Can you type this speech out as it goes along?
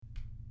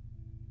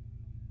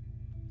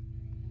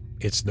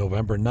It's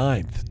November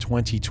 9th,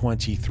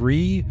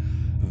 2023.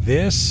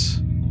 This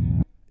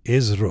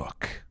is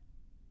Roqe.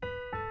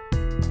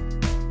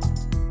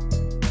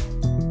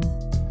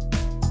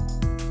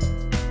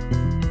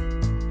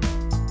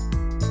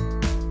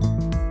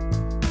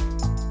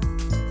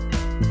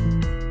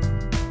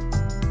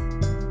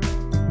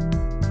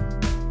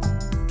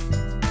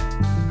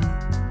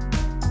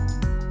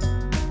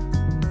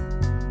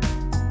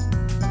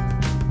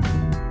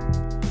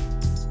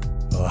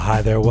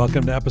 Hi there,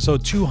 welcome to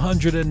episode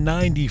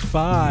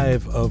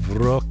 295 of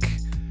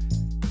Roqe.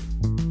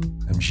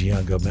 I'm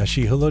Jian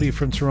Gomeshi. Hello to you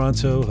from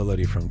Toronto. Hello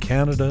to you from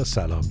Canada.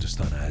 Salam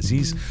Dostan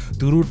Aziz.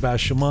 Durud ba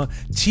shama.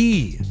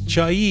 Tea,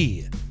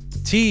 chai.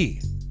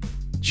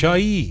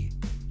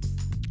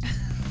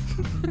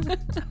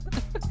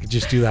 You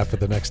just do that for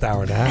the next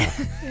hour and a half.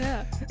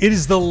 Yeah. It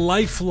is the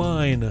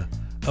lifeline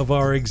of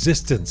our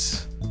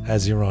existence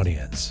as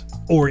Iranians.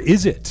 Or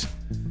is it?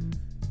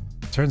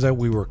 Turns out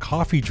we were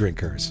coffee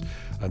drinkers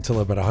until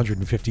about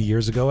 150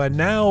 years ago. And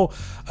now,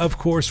 of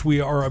course, we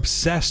are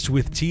obsessed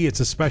with tea. It's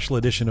a special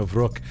edition of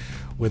Roqe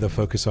with a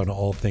focus on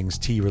all things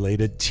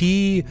tea-related.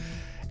 Tea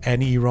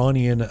and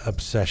Iranian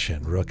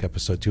obsession. Roqe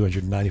episode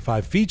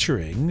 295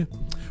 featuring,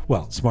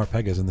 well, Smart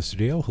Pegah is in the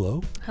studio.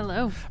 Hello.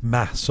 Hello.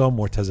 Mahsa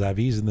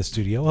Mortazavi is in the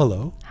studio.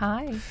 Hello.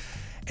 Hi.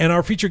 And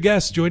our featured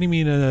guest joining me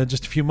in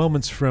just a few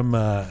moments from,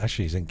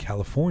 actually he's in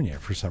California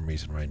for some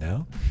reason right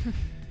now,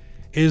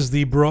 is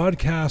the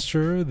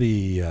broadcaster,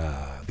 the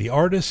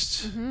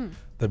artist,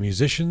 the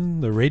musician,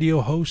 the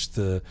radio host,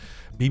 the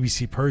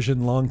BBC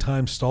Persian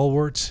longtime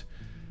stalwart,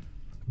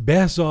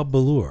 Behzad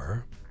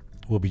Bolour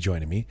will be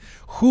joining me,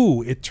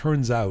 who, it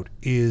turns out,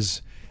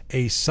 is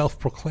a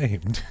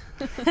self-proclaimed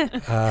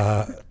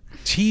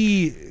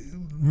tea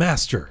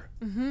master,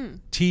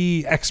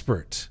 tea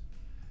expert,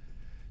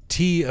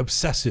 tea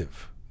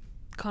obsessive,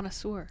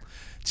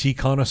 tea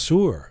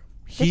connoisseur.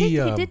 He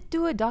did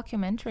do a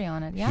documentary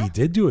on it, yeah? He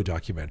did do a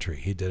documentary.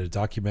 He did a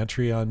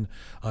documentary on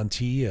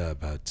tea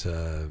about,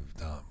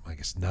 I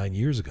guess, 9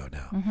 years ago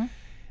now.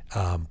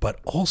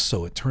 But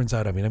also, it turns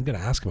out, I mean, I'm going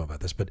to ask him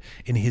about this, but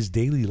in his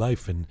daily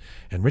life and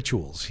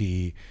rituals,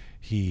 his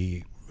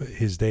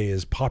day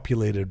is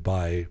populated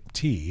by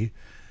tea,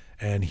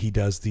 and he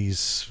does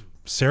these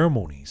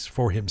ceremonies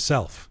for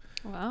himself.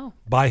 Wow.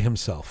 By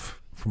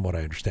himself, from what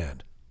I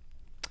understand.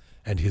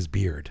 And his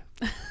beard.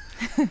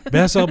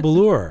 Behzad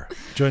Bolour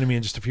joining me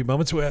in just a few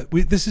moments.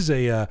 This is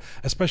a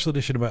special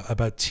edition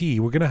about tea.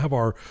 We're going to have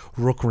our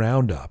Roqe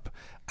Roundup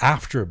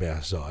after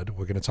Behzad.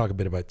 We're going to talk a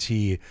bit about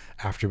tea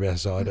after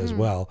Behzad as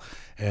well,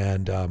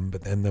 and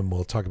then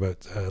we'll talk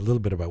about a little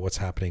bit about what's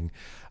happening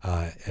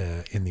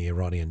in the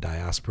Iranian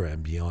diaspora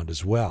and beyond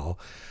as well.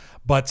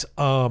 But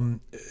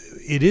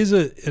it is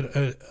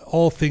a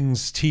all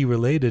things tea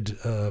related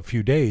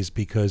few days,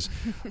 because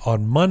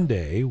on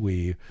Monday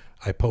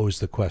I posed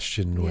the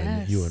question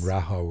when you and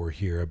Raha were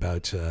here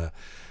about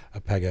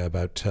Pegah,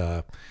 about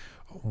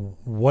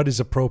what is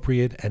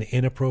appropriate and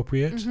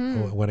inappropriate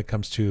when it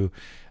comes to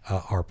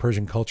our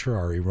Persian culture,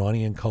 our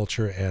Iranian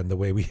culture, and the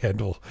way we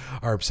handle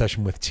our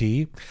obsession with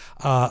tea.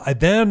 I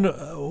then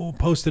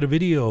posted a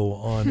video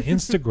on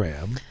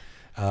Instagram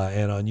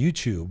and on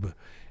YouTube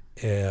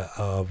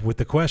with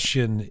the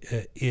question,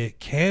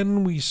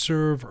 can we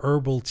serve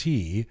herbal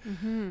tea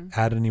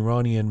at an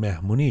Iranian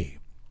mehmooni?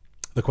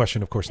 The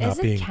question, of course,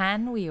 not being...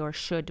 can we or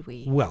should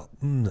we? Well,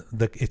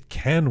 it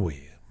can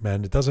we,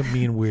 man. It doesn't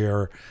mean we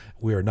are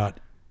not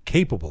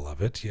capable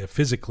of it. Yeah,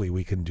 physically,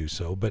 we can do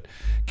so. But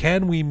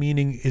can we,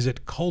 meaning, is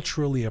it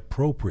culturally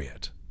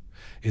appropriate?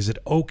 Is it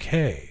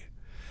okay?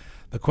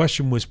 The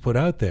question was put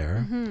out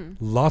there.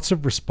 Lots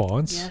of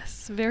response.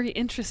 Yes, very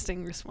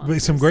interesting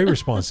responses. Some great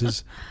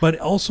responses, but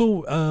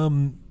also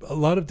a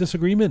lot of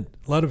disagreement.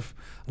 A lot of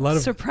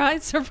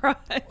surprise.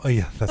 Oh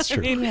yeah, that's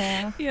true. I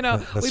mean, we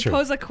true.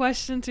 pose a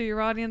question to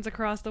Iranians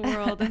across the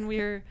world, and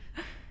we're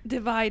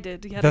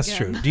divided yet That's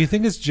again. true. Do you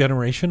think it's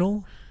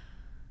generational?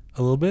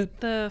 A little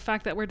bit? The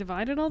fact that we're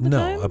divided all the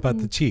time? No, about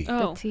the tea.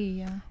 Oh. The tea,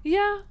 yeah.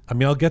 Yeah. I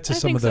mean, I'll get to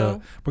some of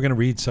so. We're going to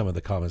read some of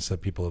the comments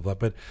that people have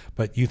left,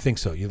 but you think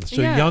so?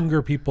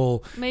 Younger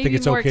people maybe think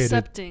it's more okay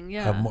accepting,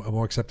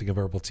 more accepting of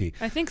herbal tea.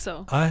 I think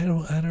so. I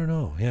don't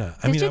know. Yeah.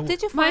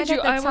 Did you find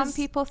that some was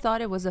people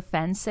thought it was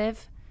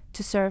offensive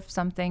to serve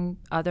something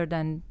other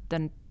than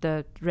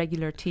the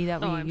regular tea that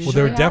we usually Well,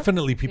 there are have?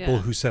 definitely people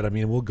who said, I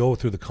mean, we'll go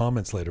through the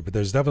comments later, but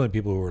there's definitely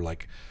people who were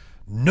like,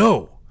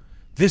 no,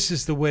 this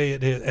is the way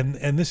it is.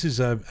 And this is,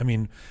 this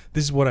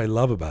is what I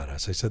love about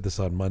us. I said this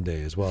on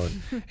Monday as well,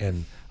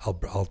 and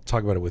I'll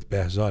talk about it with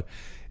Behzad.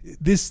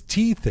 This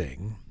tea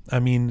thing, I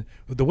mean,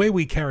 the way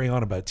we carry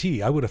on about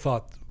tea, I would have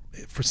thought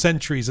for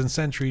centuries and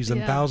centuries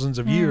and thousands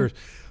of years,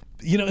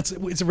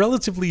 it's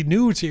relatively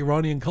new to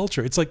Iranian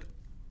culture. It's like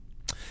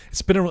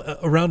it's been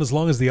around as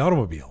long as the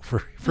automobile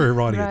for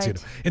Iranians,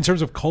 Right. in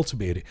terms of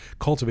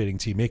cultivating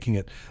tea, making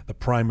it the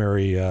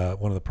primary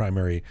one of the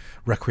primary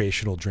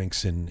recreational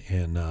drinks in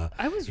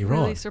I was Iran.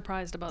 really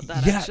surprised about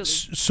that, Yeah. actually.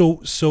 So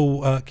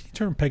can you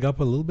turn Peg up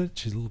a little bit?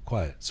 She's a little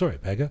quiet. Sorry,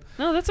 Pega.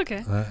 No, that's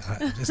okay.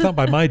 It's not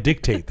by my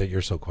dictate that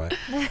you're so quiet.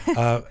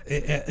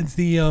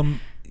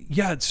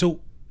 It's so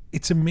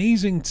it's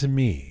amazing to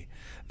me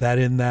that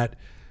in that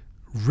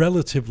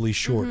relatively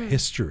short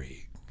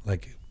history,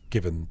 like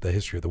given the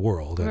history of the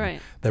world and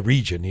Right. the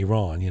region,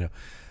 Iran,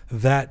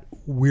 that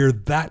we're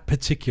that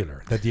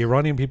particular, that the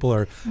Iranian people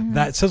are,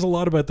 that says a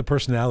lot about the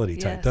personality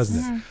type, Yes.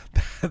 doesn't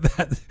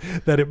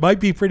it? that it might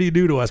be pretty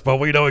new to us, but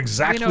we know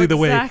exactly the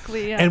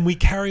exactly, way, yeah. and we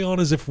carry on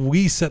as if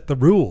we set the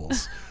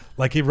rules.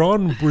 Like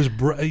Iran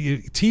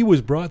tea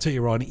was brought to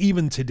Iran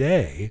even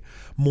today.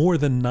 More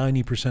than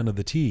 90% of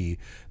the tea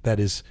that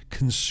is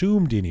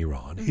consumed in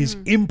Iran is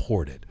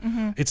imported.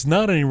 It's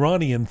not an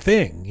Iranian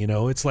thing,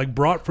 It's like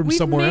brought from We've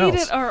somewhere made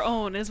else. it our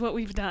own, is what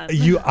we've done.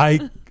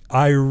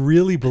 I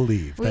really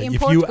believe We that if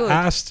import you good.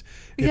 asked,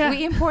 Yeah.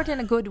 We import in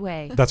a good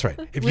way. that's right.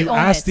 If We you own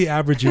asked it. the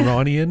average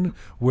Iranian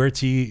where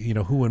tea,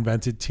 who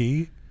invented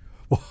tea,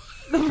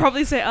 They'll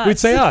probably say us. we'd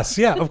say us.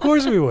 Yeah, of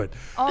course we would.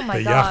 Oh my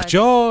The God.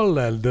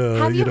 yakhjol and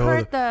Have you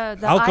heard the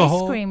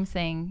alcohol. ice cream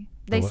thing?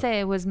 They The what? say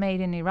it was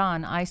made in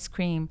Iran, ice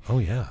cream. Oh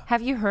yeah.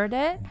 Have you heard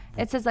it?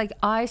 It says like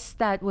ice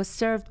that was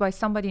served by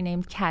somebody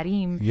named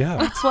Karim. Yeah.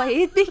 That's why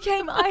it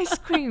became ice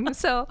cream.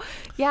 So,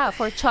 yeah,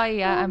 for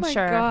chai, Oh I'm my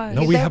sure. gosh.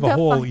 No, we have a The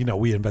whole, fun-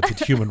 we invented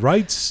human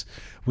rights.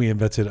 We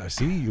invented,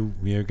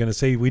 you're going to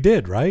say we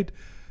did, right?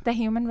 The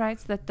human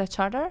rights, the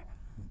charter?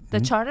 The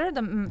charter?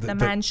 The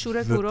Manshur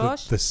the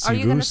Kurosh? Are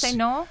you going to say Sirus?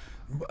 no?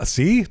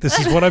 See, this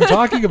is what I'm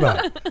talking about.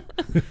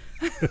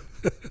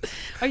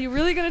 Are you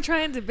really going to try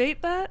and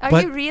debate that? Are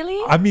But, you really?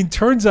 I mean,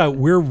 turns out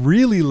we're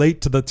really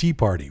late to the tea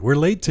party. We're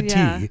late to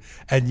Yeah. tea,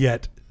 and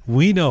yet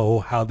we know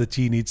how the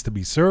tea needs to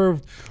be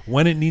served,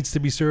 when it needs to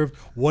be served,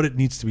 what it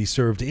needs to be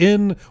served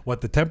in,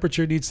 what the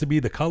temperature needs to be,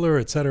 the color,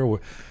 etc.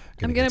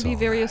 I'm going to be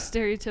very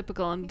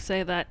stereotypical and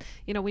say that,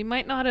 we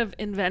might not have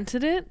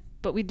invented it,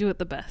 but we do it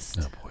the best.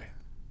 Oh boy,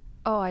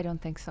 Oh, I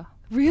don't think so.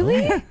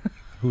 Really?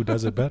 who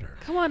does it better?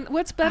 Come on.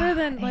 What's better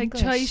than like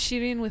chai English.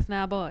 shirin with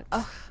nabat?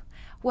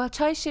 Well,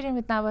 chai shirin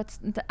with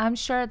nabat, I'm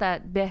sure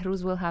that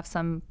Behruz will have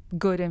some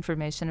good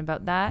information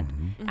about that,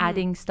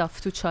 adding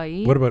stuff to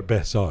chai. What about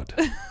Behzad?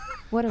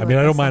 What I about mean,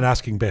 I don't this mind one?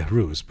 asking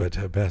Behruz, but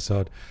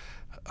Behzad,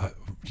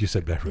 you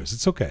said Behruz.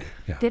 It's okay.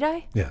 Yeah. Did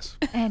I? Yes.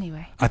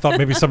 Anyway. I thought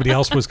maybe somebody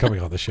else was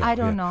coming on the show. I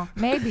don't Yeah. know.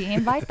 Maybe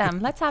invite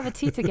them. Let's have a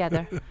tea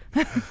together.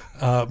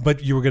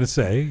 But you were going to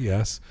say,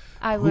 yes.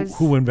 I was.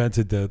 Who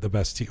invented the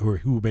best tea, or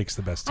who makes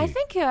the best tea? I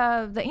think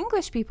the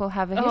English people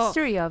have a Oh,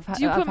 history of.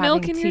 Do you of put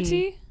milk having in your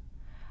tea?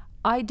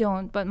 I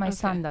don't, but my Okay.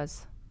 son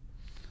does.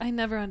 I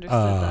never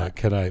understood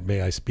that.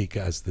 May I speak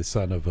as the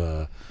son of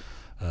an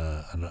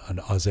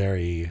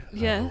Azeri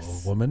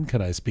Yes. woman? Can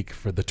I speak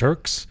for the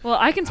Turks? Well,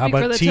 I can How speak for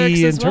about the tea Turks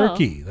in as well.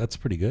 Turkey? That's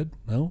pretty good.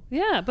 No.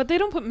 Yeah, but they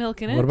don't put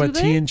milk in it. What about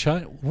do tea they? in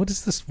China? What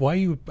is this? Why are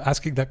you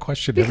asking that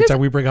question every Because- time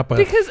we bring up a?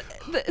 Because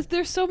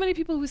there's so many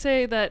people who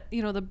say that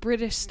the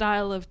British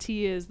style of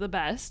tea is the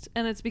best,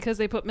 and it's because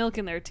they put milk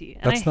in their tea,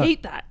 and That's I not-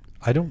 hate that.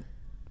 I don't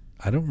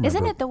remember.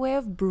 Isn't it the way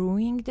of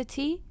brewing the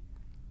tea?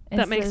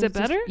 That makes Instead it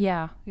of just- better?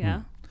 Yeah.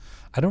 Yeah,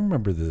 I don't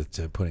remember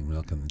putting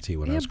milk in the tea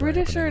when I yeah. was growing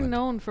British up in are England.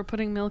 known for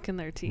putting milk in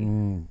their tea. I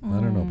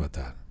don't know about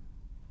that.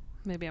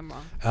 Maybe I'm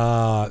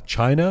wrong.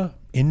 China,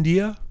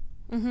 India,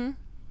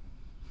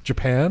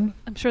 Japan.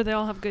 I'm sure they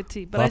all have good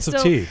tea, but Lots I of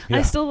still tea, yeah.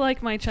 I still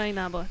like my chai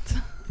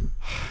nabat.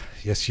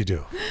 Yes, you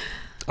do.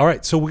 All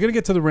right, so we're going to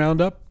get to the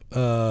roundup,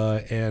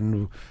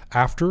 and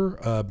after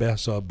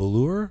Behzad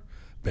Bolour,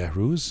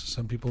 Behruz,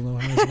 some people know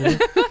how to say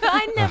it.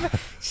 I never.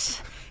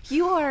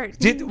 You are.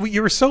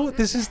 You were so.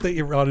 This is the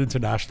Iran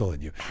International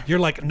in you. You're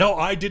like, no,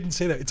 I didn't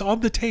say that. It's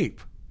on the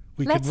tape.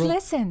 We Let's roll-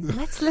 listen.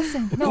 Let's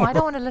listen. No, I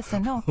don't want to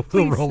listen. No, We'll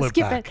please roll it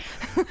skip back.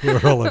 it. We'll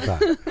roll it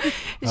back.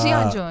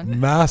 Jianjun,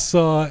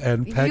 Mahsa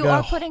and Pegah. you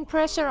are putting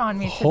pressure on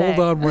me today. Hold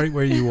on right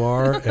where you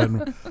are,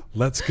 and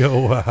let's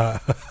go.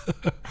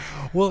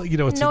 Well,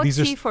 No these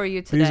tea are for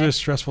you these today. are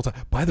stressful times.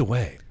 By the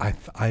way,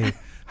 I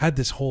had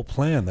this whole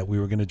plan that we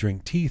were going to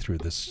drink tea through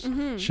this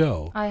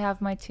show. I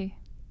have my tea.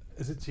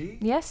 Is it tea?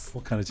 Yes.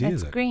 What kind of tea it's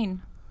is it?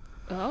 green.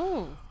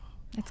 Oh,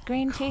 It's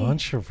green tea.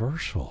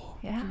 Controversial.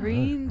 Yeah.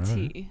 green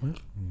tea.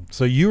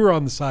 So you were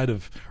on the side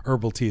of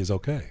herbal tea is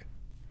okay.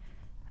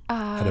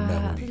 At a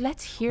mehmooni.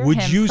 Let's hear Would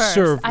him you first.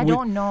 serve- I would-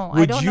 don't know. I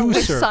would don't know you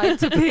which serve- side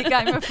to pick.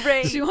 I'm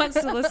afraid. She wants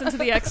to listen to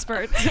the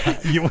experts.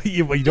 You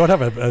don't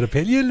have an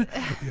opinion?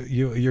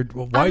 You're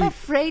why? I'm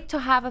afraid to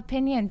have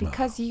opinion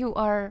because you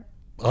are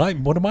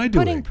What am I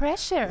doing? putting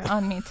pressure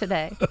on me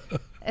today.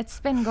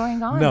 It's been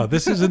going on. No,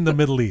 this is in the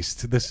Middle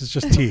East. This is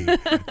just tea.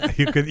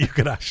 You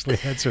could actually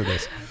answer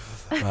this.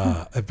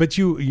 But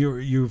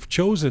you've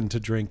chosen to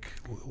drink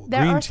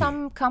There green are tea.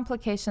 some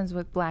complications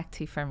with black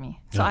tea for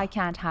me, so Yeah. I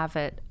can't have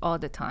it all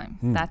the time.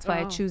 That's why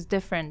I choose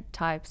different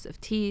types of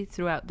tea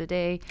throughout the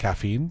day. The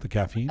caffeine.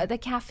 The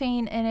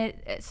caffeine in it,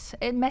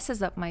 it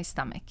messes up my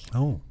stomach.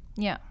 Oh,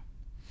 Yeah.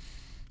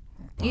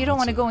 You don't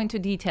want to go into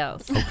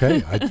details.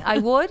 Okay. I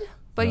would,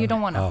 but you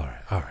don't want to.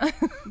 All right.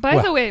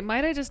 By the way,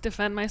 might I just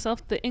defend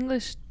myself? The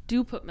English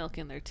do put milk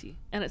in their tea,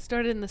 and it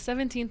started in the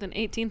 17th and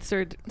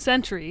 18th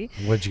century.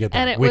 Where'd you get that?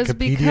 And it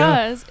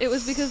Wikipedia?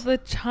 was because the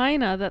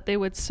china that they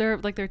would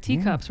serve, like their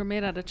teacups, were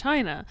made out of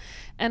china,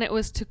 and it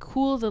was to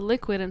cool the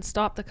liquid and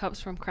stop the cups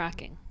from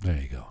cracking. There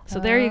you go. So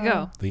there you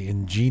go. The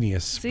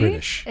ingenious See?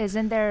 British.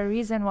 Isn't there a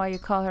reason why you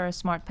call her a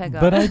smart Pegah?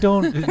 But I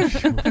don't.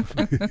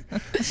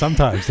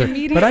 Sometimes,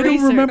 Immediate but I don't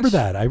research. remember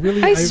that.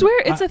 I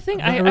swear it's a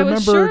thing. I was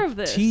remember sure of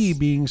this. tea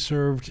being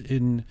served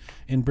in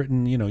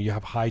Britain. You know, you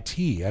have high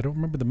tea. I don't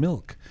remember the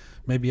milk.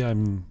 Maybe I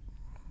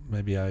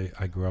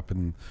grew up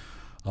on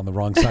the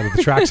wrong side of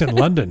the tracks in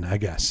London, I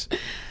guess.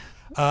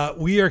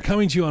 We are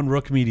coming to you on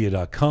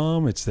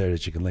rookmedia.com. It's there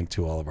that you can link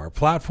to all of our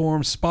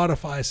platforms: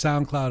 Spotify,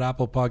 SoundCloud,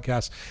 Apple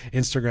Podcasts,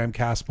 Instagram,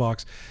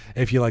 Castbox.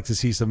 If you like to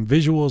see some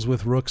visuals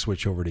with Rook,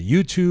 switch over to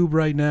YouTube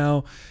right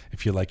now.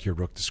 If you like your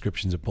Rook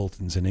descriptions of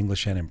bulletins in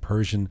English and in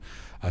Persian,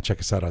 check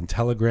us out on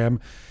Telegram.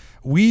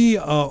 We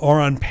are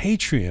on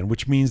Patreon,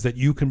 which means that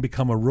you can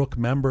become a Rook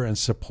member and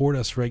support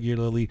us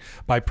regularly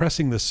by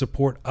pressing the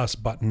Support Us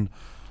button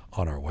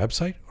on our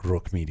website,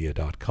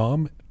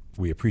 rookmedia.com.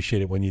 We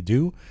appreciate it when you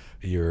do.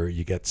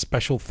 You get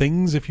special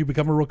things if you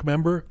become a Rook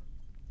member.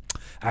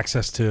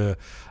 Access to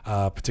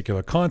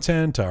particular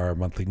content, our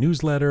monthly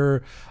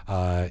newsletter,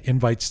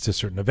 invites to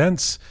certain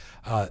events.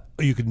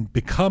 You can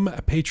become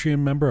a Patreon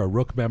member, a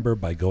Rook member,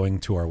 by going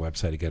to our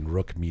website, again,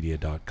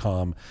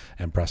 rookmedia.com,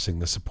 and pressing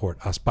the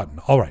Support Us button.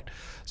 All right.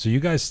 So you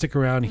guys stick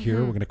around here.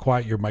 We're going to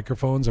quiet your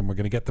microphones, and we're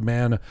going to get the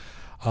man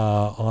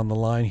on the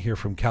line here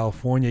from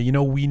California. You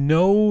know, we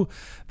know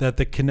that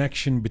the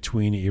connection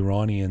between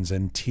Iranians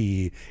and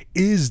tea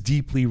is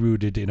deeply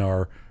rooted in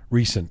our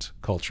recent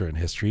culture and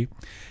history.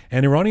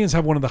 And Iranians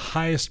have one of the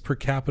highest per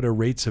capita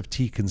rates of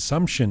tea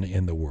consumption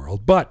in the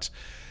world. But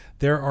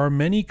there are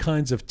many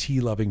kinds of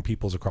tea-loving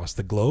peoples across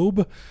the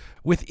globe.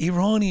 With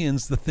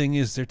Iranians, the thing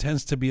is, there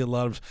tends to be a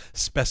lot of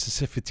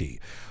specificity.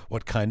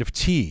 What kind of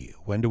tea?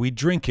 When do we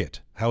drink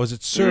it? How is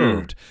it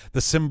served?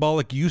 The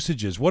symbolic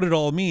usages, what it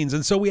all means.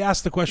 And so we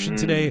asked the question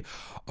today,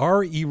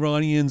 are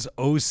Iranians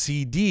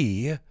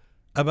OCD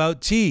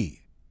about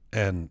tea?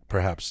 And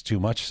perhaps too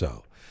much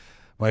so.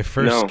 My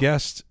first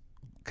guest...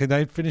 Can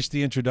I finish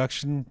the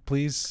introduction,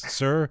 please,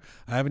 sir?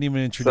 I haven't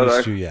even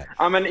introduced you yet.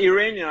 I'm an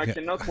Iranian. I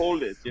cannot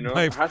hold it, you know.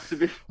 It has to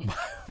be...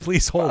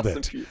 Please hold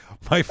it.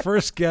 My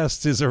first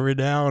guest is a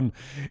renowned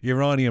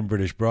Iranian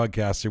British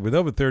broadcaster with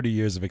over 30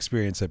 years of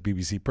experience at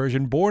BBC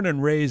Persian. Born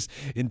and raised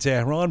in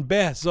Tehran,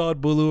 Behzad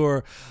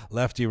Bolour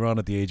left Iran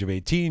at the age of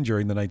 18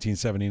 during the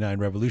 1979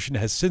 revolution,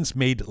 has since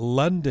made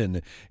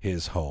London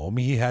his home.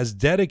 He has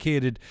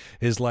dedicated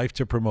his life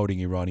to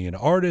promoting Iranian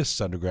artists,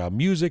 underground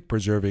music,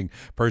 preserving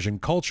Persian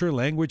culture,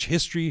 language,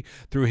 history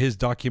through his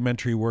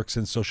documentary works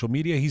and social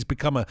media. He's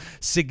become a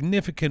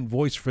significant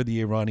voice for the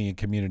Iranian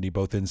community,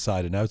 both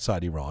inside and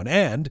outside Iran.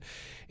 And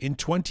in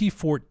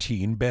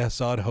 2014,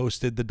 Behzad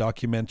hosted the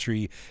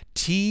documentary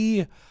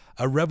Tea,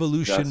 A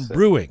Revolution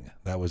Brewing.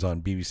 That was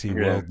on BBC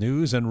World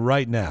News. And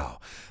right now,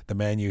 the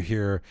man you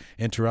hear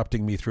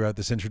interrupting me throughout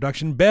this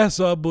introduction,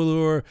 Behzad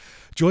Bolour,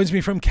 joins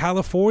me from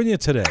California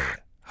today.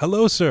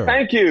 Hello, sir.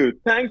 Thank you.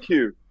 Thank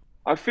you.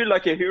 I feel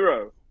like a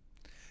hero.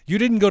 You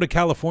didn't go to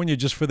California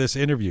just for this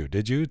interview,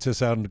 did you? To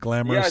sound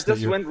glamorous? Yeah, I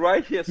just went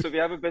right here, so we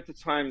have a better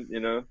time, you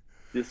know,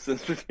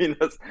 distance between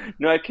us.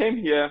 No, I came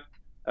here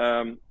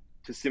to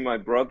see my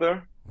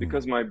brother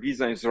because my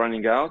visa is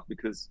running out,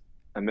 because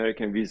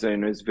American visa, you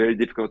know, is very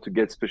difficult to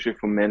get, especially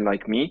for men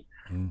like me,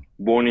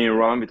 born in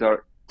Iran with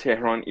our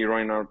Tehran,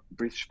 Iran, our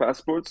British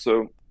passport.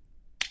 So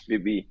we'll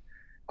be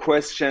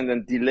questioned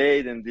and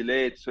delayed.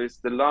 So it's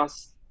the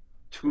last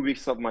 2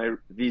 weeks of my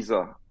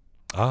visa.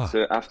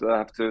 So after that, I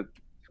have to...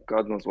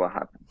 God knows what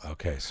happens.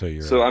 Okay,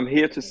 so I'm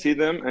here to see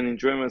them and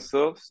enjoy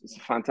myself. It's a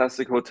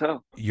fantastic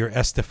hotel. You're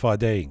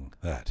estifadeing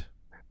that.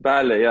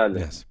 Bale, yale.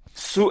 Yes.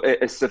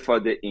 Su'e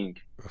estifadeing.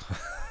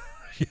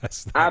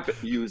 Yes.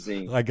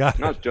 Abusing. I got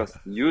it. Not just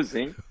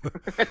using.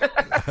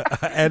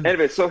 And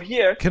anyway, so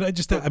here. Can I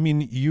just? I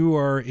mean, you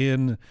are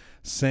in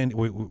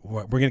we're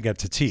going to get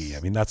to tea.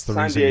 I mean, that's the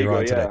San reason Diego, you're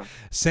on today.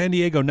 San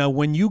Diego. Now,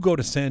 when you go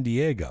to San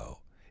Diego,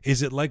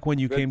 is it like when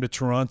you came to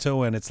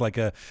Toronto and it's like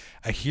a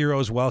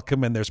hero's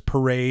welcome and there's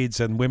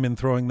parades and women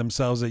throwing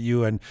themselves at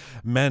you and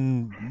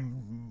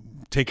men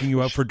taking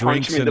you out for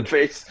drinks? Punch me in the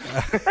face.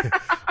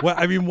 Well,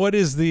 I mean,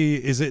 is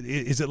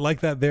it like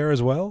that there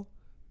as well?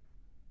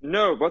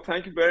 No, but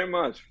thank you very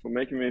much for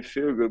making me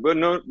feel good. But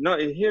no,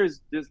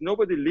 there's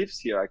nobody lives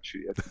here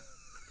actually.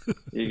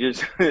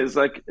 It's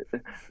like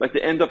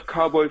the end of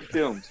cowboy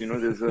films, you know.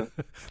 There's a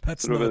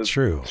that's not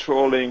true.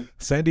 Trolling.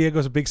 San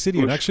Diego's a big city,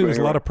 and actually there's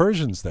a lot of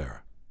Persians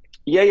there.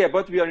 Yeah,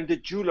 but we are in the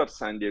jewel of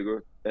San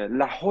Diego,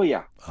 La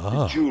Jolla,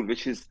 the jewel,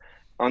 which is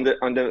on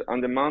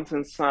the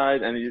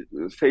mountainside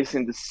and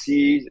facing the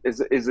sea. Is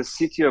a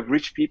city of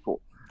rich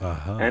people,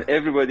 and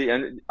everybody.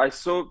 And I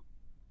saw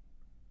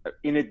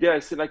in a day, I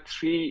see like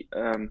 3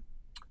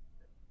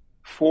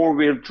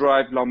 4-wheel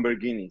drive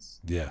Lamborghinis.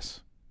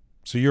 Yes.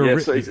 So you're Yeah, a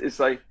so it's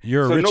like,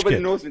 you're a so rich nobody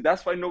kid. knows me.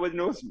 That's why nobody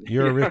knows me.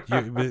 You're a rich.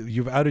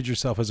 You've outed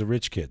yourself as a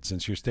rich kid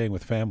since you're staying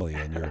with family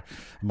and you're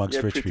amongst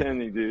Yeah, rich people.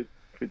 pretending, dude.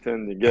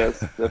 Pretending, yes,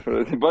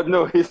 definitely. But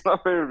no, he's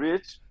not very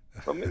rich.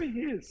 But maybe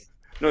he is.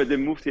 No, they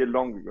moved here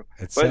long ago.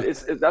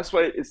 But that's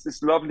why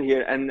it's lovely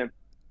here. And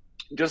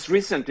just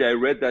recently, I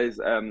read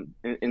that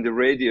in the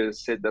radio it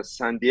said that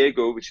San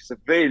Diego, which is a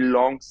very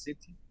long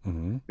city,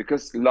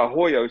 because La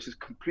Jolla, which is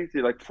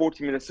completely like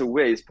 40 minutes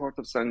away, is part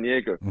of San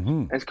Diego,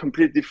 and it's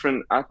completely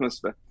different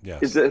atmosphere.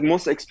 Yes. It's the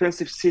most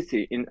expensive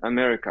city in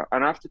America.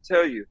 And I have to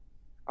tell you,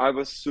 I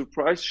was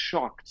surprised,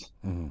 shocked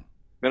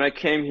when I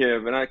came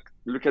here, when I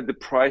look at the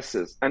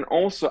prices. And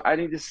also, I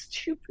think it's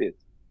stupid.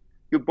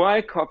 You buy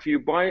a coffee,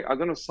 I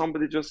don't know,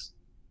 somebody just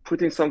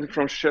putting something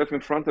from shelf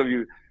in front of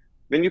you.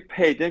 When you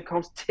pay, then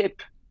comes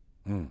tip.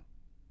 And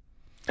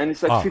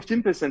it's like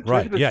 15%, 20%.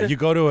 Right. Yeah, you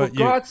go to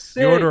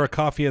you order a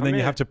coffee and then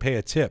you have to pay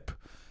a tip.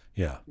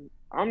 Yeah.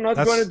 I'm not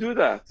going to do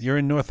that. You're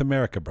in North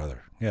America,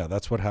 brother. Yeah,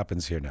 that's what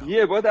happens here now.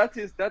 Yeah, but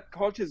that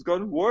culture has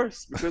gotten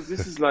worse because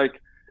this is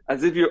like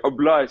as if you're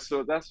obliged.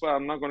 So that's why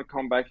I'm not going to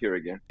come back here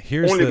again.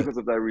 Only because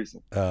of that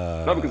reason.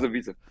 Not because of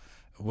visa.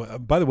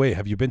 By the way,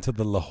 have you been to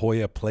the La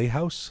Jolla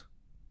Playhouse?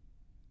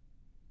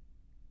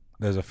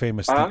 There's a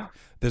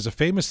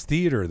famous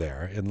theater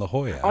there in La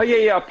Jolla. Oh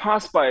yeah, I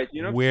passed by it.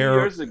 You know, a few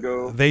years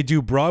ago. They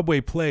do Broadway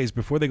plays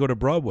before they go to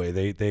Broadway.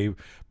 They do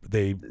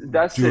a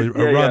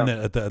run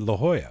at the La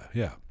Jolla.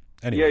 Yeah.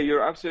 Anyway. Yeah,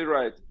 you're absolutely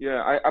right.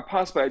 Yeah, I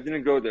passed by. I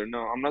didn't go there.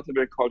 No, I'm not a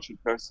very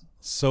cultured person.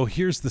 So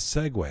here's the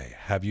segue.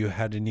 Have you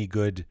had any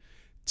good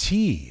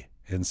tea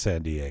in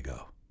San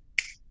Diego?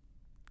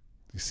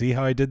 You see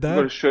how I did that? I'm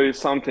going to show you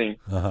something.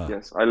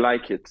 Yes, I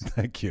like it.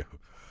 Thank you.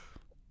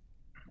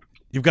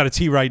 You've got a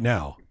tea right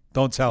now.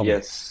 Don't tell me.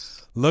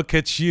 Yes. Look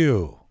at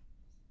you.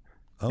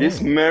 Oh.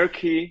 This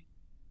murky,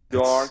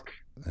 dark,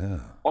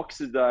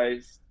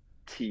 oxidized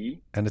tea.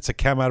 And it's a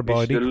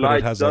camarbonic, the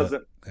light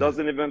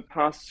doesn't even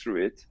pass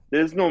through it.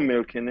 There's no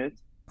milk in it.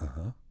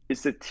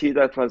 It's a tea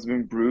that has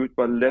been brewed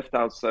but left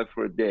outside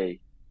for a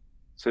day.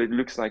 So it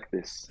looks like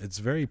this. It's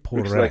very porrang.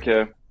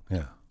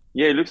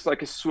 It looks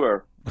like a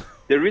sewer.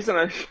 The reason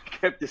I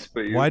kept this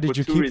for you. Why did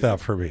you keep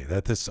that for me?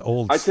 That this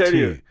old I tell tea.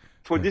 you,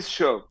 for this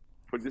show.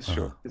 It's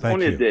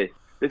only a day.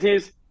 The thing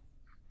is, it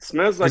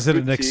smells like. Is it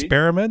an tea.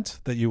 experiment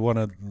that you want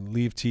to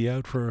leave tea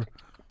out for?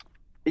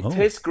 It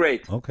tastes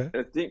great. Okay.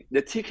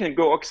 The tea can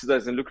go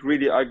oxidized and look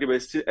really ugly, but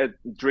it's still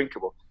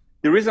drinkable.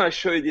 The reason I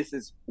show you this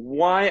is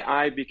why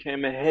I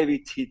became a heavy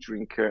tea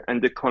drinker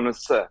and the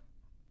connoisseur.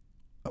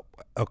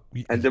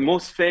 And the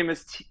most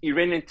famous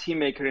Iranian tea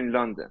maker in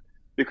London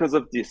because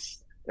of this.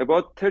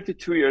 About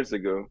 32 years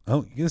ago.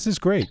 Oh, this is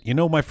great. You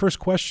know, my first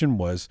question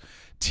was,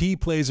 tea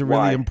plays a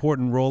really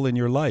important role in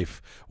your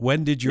life.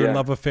 When did your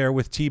love affair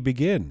with tea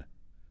begin?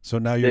 So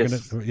now you're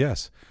going to,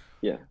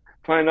 Yeah.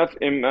 Funny enough,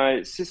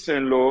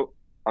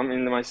 I'm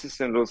in my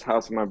sister-in-law's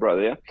house with my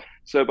brother, yeah?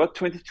 So about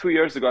 22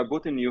 years ago, I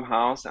bought a new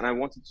house and I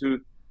wanted to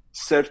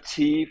serve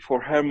tea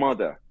for her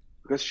mother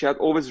because she had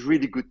always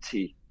really good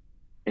tea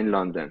in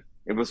London.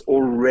 It was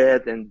all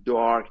red and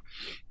dark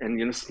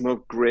and,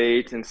 smelled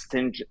great and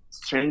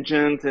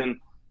stringent and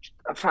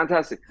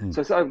fantastic.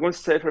 So I said, I'm going to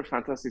save her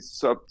fantastic.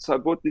 So I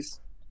bought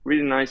this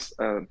really nice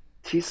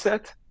tea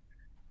set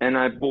and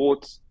I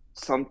bought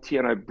some tea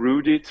and I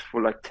brewed it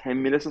for like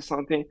 10 minutes or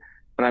something.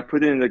 And I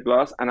put it in the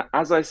glass. And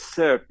as I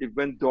served, it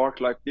went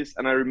dark like this.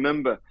 And I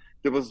remember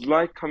there was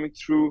light coming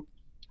through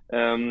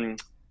the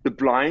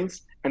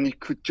blinds and you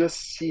could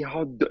just see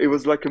how it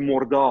was like a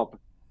mordab.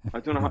 I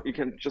don't know how you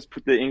can just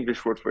put the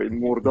English word for it,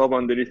 mordab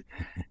underneath.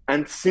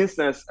 And since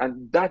then,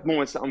 at that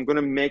moment, I said, I'm going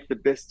to make the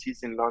best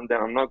teas in London.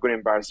 I'm not going to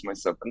embarrass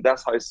myself. And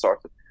that's how it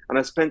started. And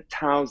I spent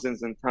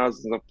thousands and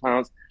thousands of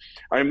pounds.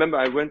 I remember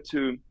I went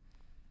to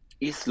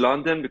East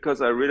London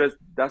because I realized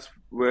that's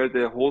where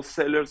the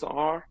wholesalers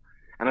are.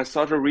 And I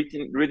started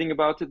reading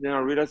about it. Then I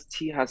realized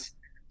tea has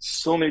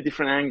so many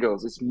different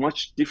angles. It's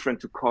much different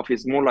to coffee.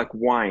 It's more like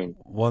wine.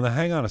 Well, now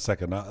hang on a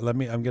second. Now, I'm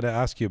going to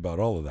ask you about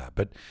all of that.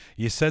 But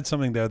you said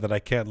something there that I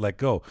can't let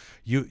go.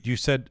 You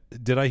said,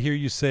 did I hear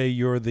you say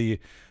you're the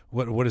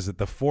what is it?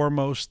 The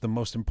foremost, the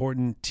most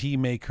important tea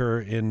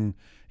maker in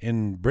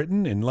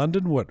Britain, in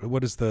London?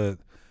 What is the?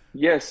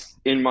 Yes,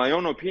 in my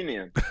own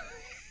opinion.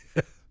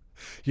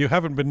 You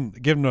haven't been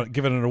given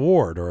an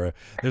award or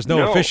there's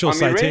no official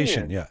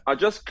citation. Iranian. Yeah, I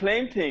just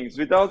claim things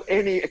without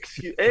any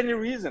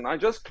reason. I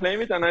just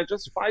claim it and I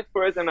just fight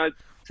for it and I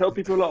tell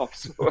people off.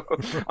 So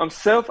I'm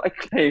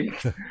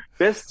self-acclaimed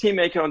best tea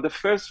maker on the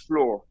first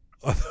floor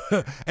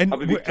and of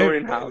the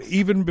Victorian house.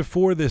 Even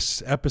before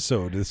this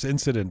episode, this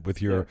incident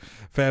with your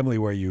family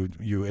where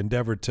you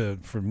endeavored to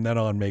from then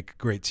on make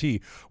great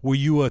tea, were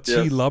you a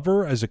tea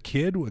lover as a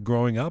kid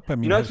growing up? I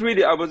mean, not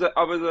really. I was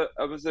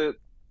a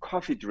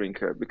coffee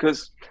drinker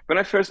because when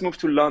I first moved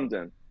to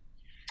London,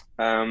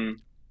 in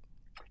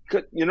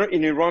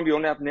Iran we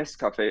only have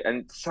Nescafe,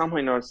 and somehow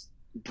in our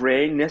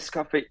brain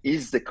Nescafe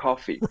is the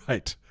coffee.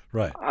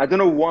 Right. I don't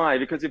know why,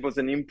 because it was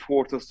an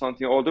import or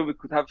something. Although we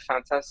could have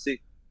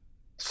fantastic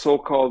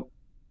so-called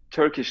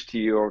Turkish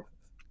tea or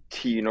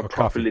tea, Or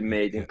properly coffee.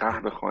 made in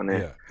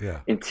Yeah, yeah.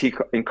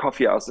 in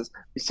coffee houses.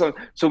 So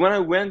when I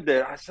went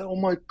there, I said, "Oh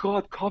my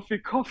God,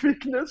 coffee,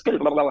 let's go."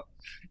 Blah, blah, blah.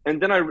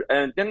 And then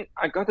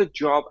I got a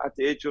job at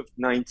the age of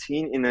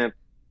 19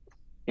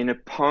 in a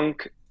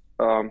punk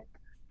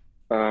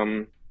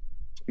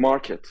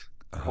market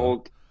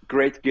called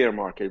Great Gear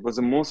Market. It was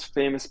the most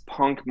famous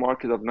punk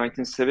market of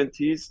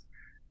 1970s.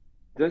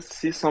 Just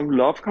see some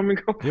love coming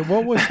up. Yeah,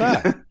 what was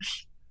that?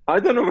 I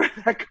don't know where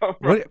that come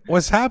from.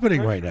 What's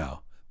happening right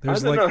now?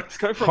 There's I don't like know. It's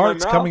coming from my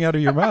hearts mouth. coming out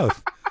of your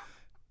mouth.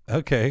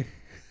 Okay.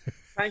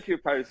 Thank you,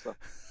 Paris.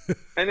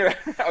 Anyway,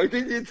 I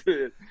did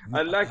into it.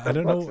 I like that I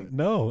don't button.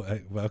 know.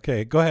 No.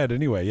 Okay, go ahead.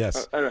 Anyway,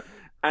 yes.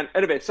 And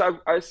anyway, so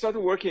I started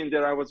working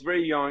there. I was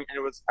very young, and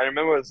I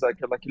remember it was like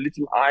a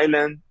little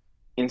island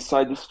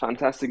inside this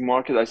fantastic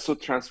market. I saw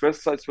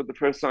transvestites for the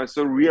first time. I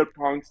saw real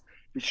punks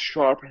with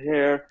sharp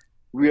hair,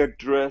 weird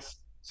dress.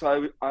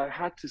 So I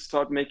had to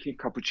start making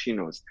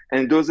cappuccinos.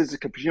 And in those days, the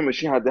cappuccino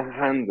machine had the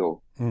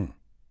handle. Mm.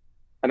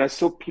 And I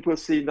saw people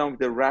sitting down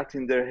with a rat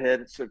in their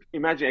head. So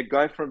imagine a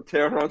guy from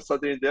Tehran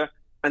sitting there.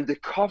 And the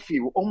coffee,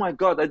 oh my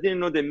God, I didn't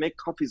know they make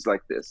coffees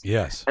like this.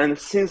 Yes. And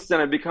since then,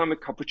 I become a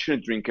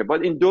cappuccino drinker.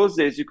 But in those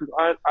days, you could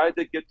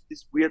either get to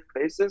these weird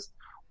places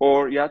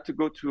or you had to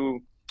go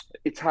to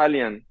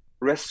Italian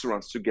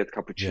restaurants to get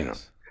cappuccino.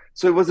 Yes.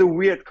 So it was a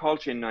weird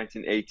culture in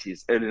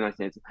 1980s, early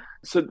 1980s.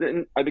 So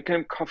then I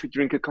became coffee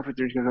drinker.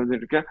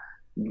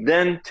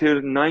 Then till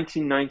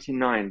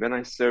 1999, when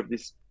I served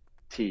this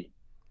tea.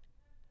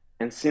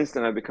 And since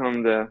then, I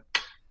become the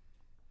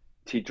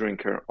tea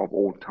drinker of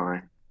all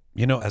time.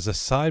 You know, as a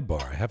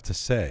sidebar, I have to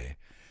say,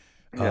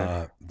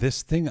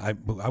 this thing, I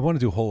want to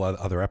do a whole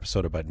other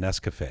episode about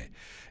Nescafe.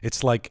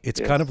 It's like,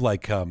 it's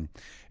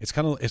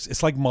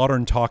like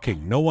modern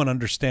talking. No one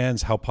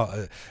understands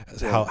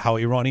how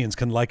Iranians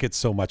can like it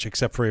so much,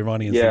 except for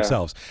Iranians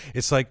themselves.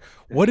 It's like,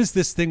 what is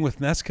this thing with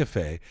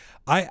Nescafe?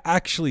 I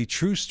actually,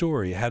 true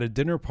story, had a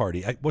dinner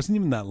party. It wasn't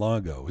even that long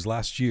ago. It was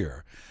last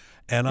year.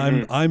 And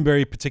I'm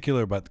very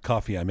particular about the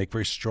coffee. I make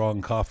very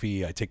strong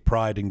coffee. I take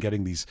pride in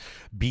getting these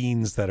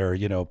beans that are,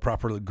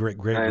 properly great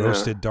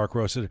roasted, dark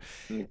roasted.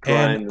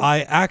 And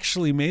I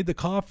actually made the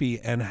coffee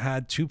and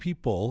had two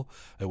people,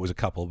 it was a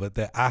couple, but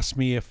they asked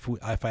me if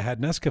I had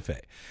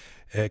Nescafe.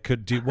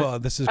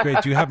 This is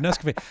great. Do you have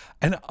Nescafe?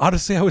 And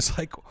honestly, I was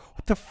like,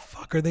 what the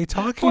fuck are they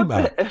talking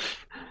about?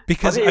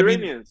 Because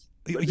Iranians?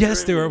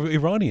 Yes, they were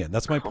Iranian.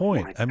 That's my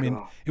point. My I mean,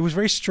 God. it was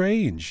very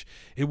strange.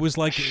 It was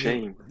like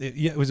Shame.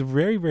 It was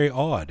very, very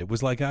odd. It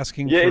was like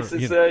asking.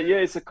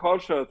 It's a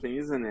cultural thing,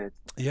 isn't it?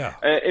 Yeah.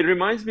 It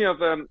reminds me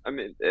of I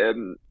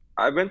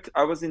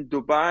was in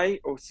Dubai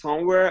or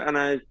somewhere,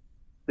 and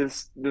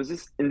there's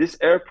this in this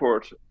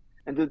airport,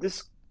 and there's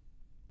this,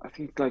 I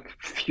think, like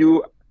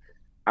few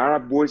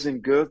Arab boys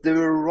and girls. They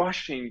were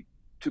rushing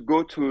to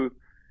go to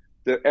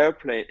the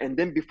airplane, and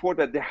then before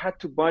that, they had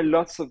to buy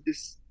lots of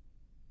this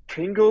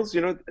Pringles,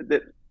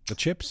 the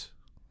chips,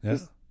 yeah,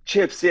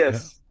 chips, yes,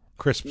 yeah.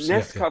 Crisps,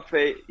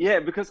 Nescafe,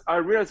 because I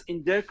realized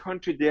in their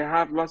country they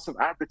have lots of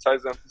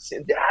advertising,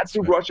 and they had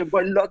to rush and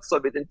buy lots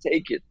of it and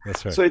take it.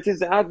 That's right. So it is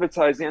the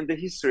advertising and the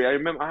history. I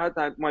remember I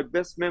had my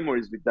best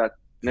memories with that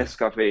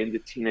Nescafe in the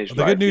teenage life.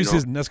 The good news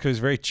is Nescafe is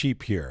very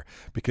cheap here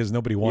because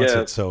nobody wants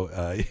it. So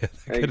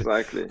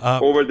exactly.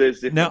 Over there is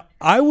different. Now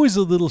I was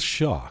a little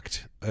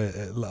shocked.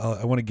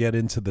 I want to get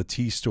into the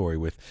tea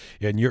story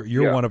and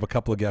you're one of a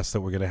couple of guests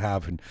that we're going to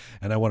have, and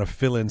I want to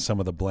fill in some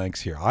of the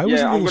blanks here. I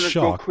was a little shocked.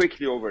 I'm going to go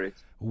quickly over it.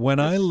 When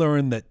I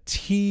learned that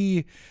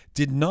tea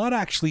did not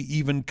actually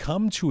even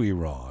come to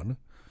Iran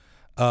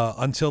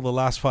until the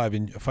last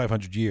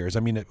 500 years. I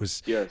mean, it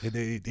was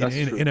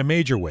in a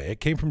major way. It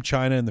came from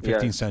China in the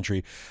 15th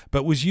century,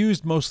 but was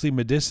used mostly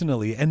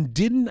medicinally and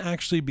didn't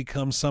actually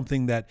become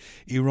something that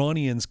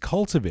Iranians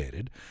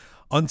cultivated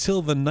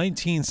until the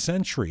 19th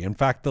century. In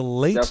fact, the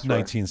late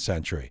 19th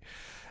century.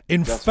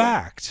 In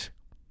fact,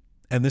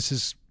 and this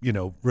is,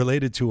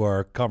 related to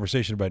our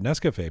conversation about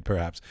Nescafe,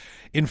 perhaps.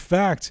 In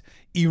fact,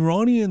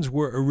 Iranians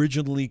were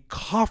originally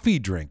coffee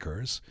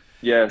drinkers.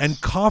 Yes. And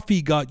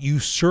coffee got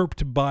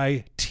usurped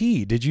by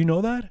tea. Did you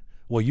know that?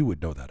 Well, you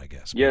would know that, I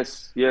guess.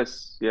 Yes,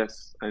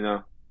 I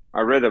know.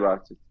 I read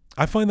about it.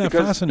 I find that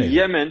fascinating.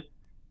 Yemen,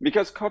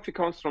 because coffee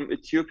comes from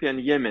Ethiopia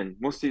and Yemen,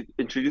 mostly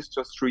introduced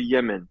just through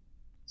Yemen,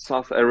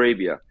 South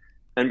Arabia.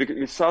 And because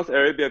in South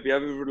Arabia, we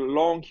have a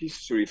long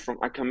history from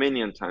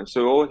Achaemenian times.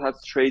 So we always had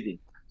trading.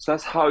 So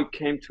that's how it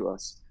came to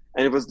us.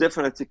 And it was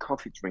definitely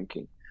coffee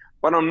drinking.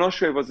 But I'm not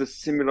sure it was a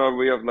similar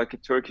way of like a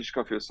Turkish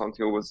coffee or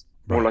something. It was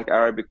more like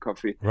Arabic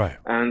coffee. Right.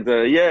 And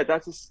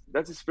that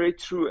is very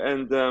true.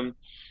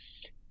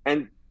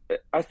 And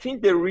I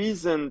think the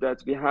reason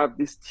that we have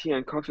this tea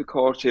and coffee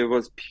culture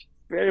was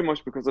very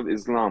much because of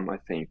Islam, I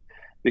think.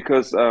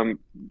 Because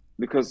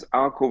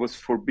alcohol was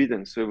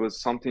forbidden. So it was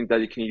something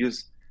that you can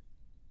use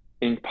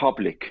in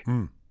public.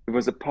 It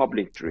was a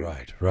public drink.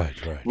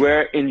 Right.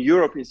 Where in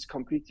Europe, it's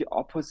completely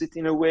opposite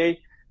in a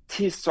way.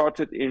 Tea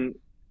started in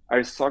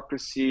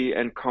aristocracy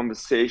and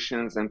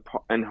conversations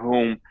and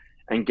home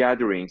and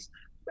gatherings.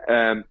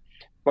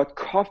 But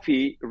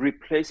coffee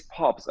replaced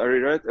pubs. I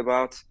read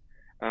about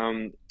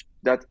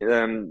that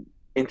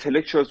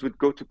intellectuals would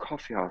go to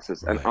coffee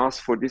houses and Right.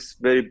 ask for this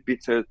very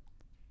bitter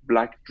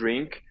black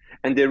drink.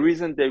 And the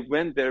reason they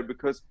went there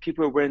because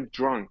people weren't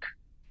drunk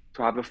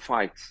to have a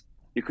fight.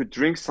 You could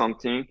drink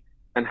something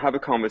and have a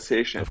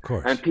conversation. Of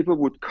course. And people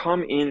would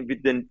come in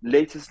with the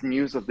latest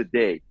news of the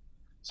day.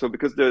 So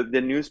because the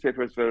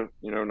newspapers were,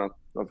 not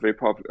very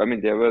popular. I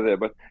mean, they were there,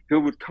 but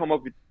people would come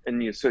up with a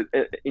news. So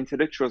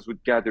intellectuals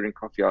would gather in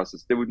coffee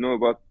houses. They would know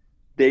about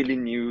daily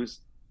news,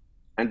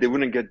 and they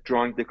wouldn't get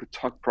drunk. They could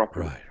talk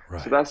properly.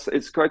 Right. So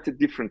it's quite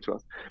different to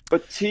us.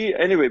 But tea,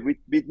 anyway,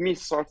 with me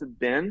started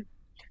then.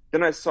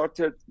 Then I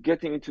started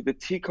getting into the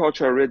tea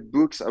culture. I read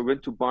books. I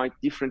went to buy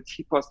different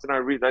teapots. Then I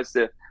realized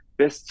the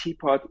best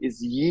teapot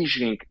is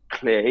Yijing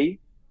clay.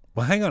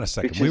 Well, hang on a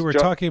second. We were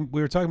talking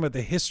about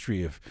the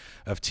history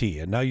of tea,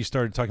 and now you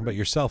started talking about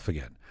yourself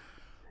again.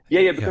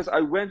 Yeah, because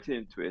I went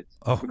into it.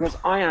 Because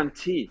I am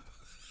tea.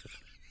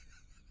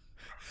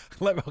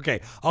 Okay,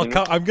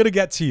 I'm going to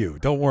get to you.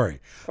 Don't worry.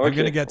 Okay, I'm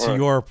going to get to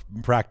your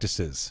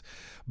practices.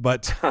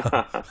 But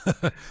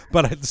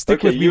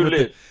stick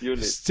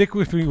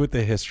with me with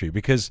the history,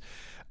 because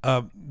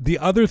the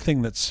other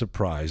thing that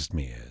surprised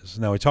me is,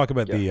 now we talk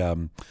about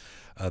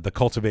the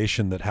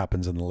cultivation that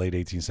happens in the late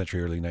 18th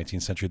century, early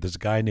 19th century. There's a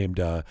guy named,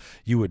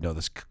 you would know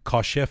this,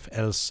 Kashif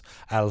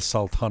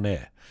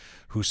al-Sultaneh,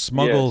 who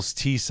smuggles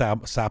tea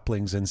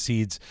saplings and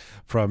seeds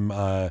from,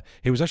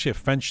 he was actually a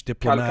French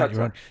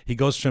diplomat. He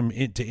goes to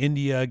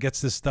India,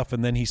 gets this stuff,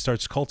 and then he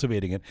starts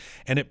cultivating it.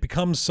 And it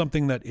becomes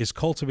something that is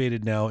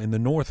cultivated now in the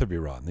north of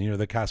Iran,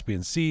 the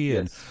Caspian Sea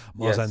and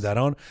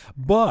Mazandaran.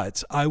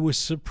 But I was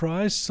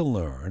surprised to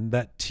learn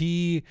that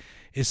tea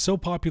is so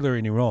popular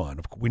in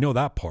Iran. We know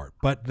that part,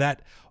 but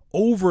that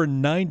over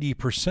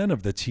 90%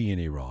 of the tea in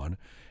Iran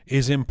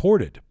is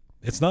imported.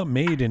 It's not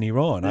made in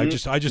Iran. I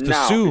just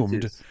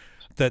assumed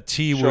that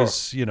tea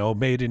was,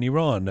 made in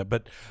Iran,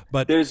 but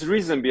there's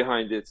reason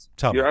behind it.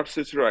 You're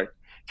absolutely right.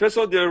 First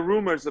of all, there are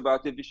rumors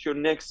about it, which your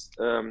next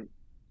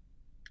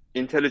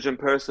intelligent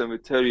person will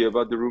tell you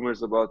about the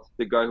rumors about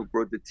the guy who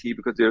brought the tea,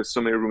 because there are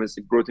so many rumors.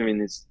 He brought him in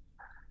his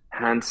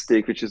hand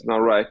stick, which is not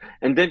right.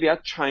 And then we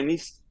had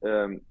Chinese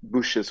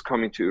bushes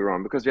coming to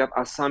Iran, because we have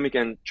Assamic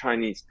and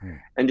Chinese,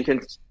 and you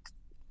can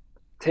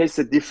taste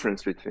the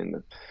difference between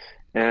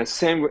them.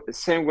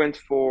 Same went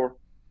for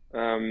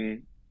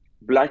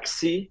Black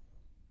Sea.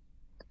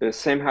 The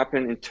same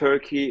happened in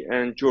Turkey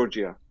and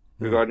Georgia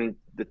regarding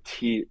the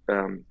tea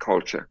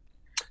culture.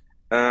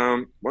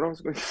 What I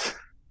was going to say?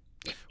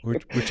 We're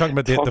talking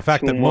about the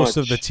fact that most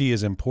of the tea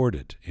is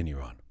imported in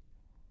Iran.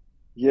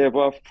 Yeah,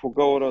 but I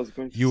forgot what I was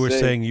going to say. You were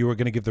saying you were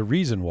going to give the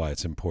reason why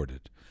it's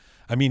imported.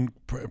 I mean,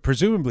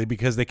 presumably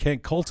because they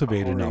can't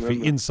cultivate enough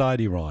inside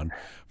Iran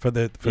for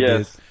the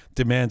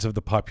demands of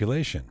the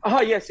population.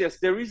 Yes.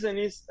 The reason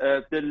is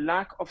the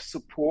lack of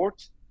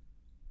support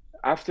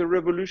after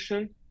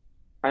revolution,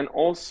 and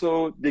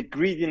also the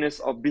greediness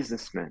of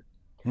businessmen,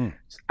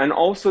 and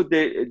also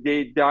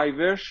the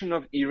diversion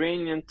of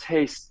Iranian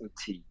taste in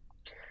tea.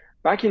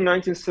 Back in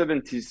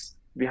 1970s,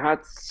 we had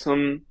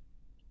some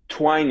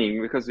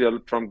twining, because we are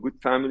from good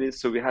families,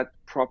 so we had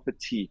proper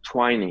tea,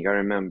 twining, I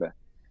remember.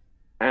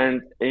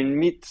 And in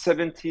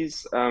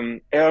mid-70s,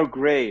 Earl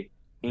Grey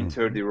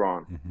entered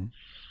Iran.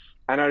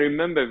 And I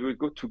remember we would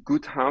go to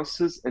good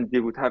houses and they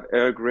would have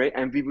Earl Grey,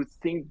 and we would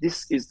think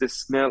this is the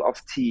smell of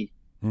tea.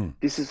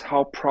 This is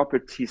how proper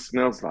tea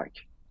smells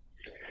like,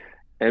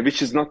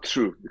 which is not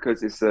true,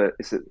 because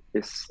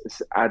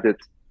it's added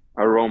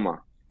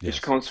aroma,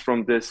 which comes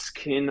from the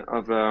skin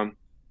of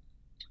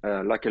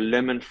like a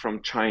lemon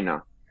from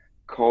China,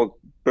 called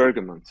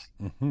bergamot,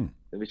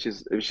 which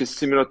is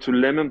similar to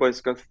lemon, but it's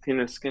got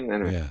thinner skin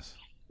anyway.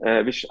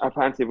 Which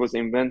apparently was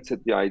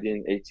invented, the idea,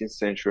 in 18th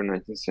century,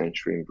 19th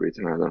century in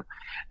Britain, I don't know.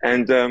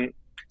 And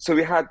so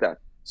we had that.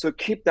 So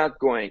keep that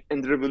going,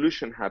 and the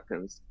revolution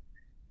happens,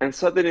 and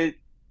suddenly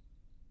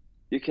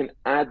you can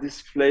add this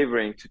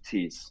flavoring to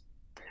teas.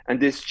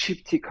 And there's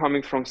cheap tea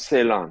coming from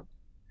Ceylon.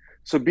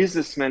 So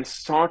businessmen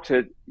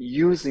started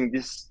using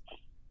this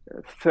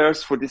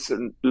thirst for this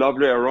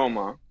lovely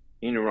aroma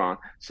in Iran.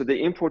 So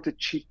they imported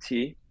cheap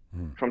tea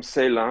from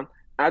Ceylon,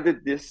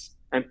 added this,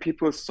 and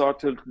people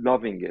started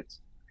loving it.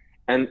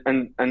 And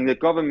the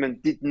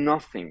government did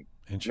nothing.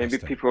 Maybe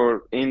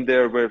people in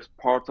there were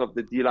part of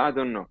the deal, I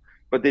don't know.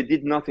 But they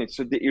did nothing.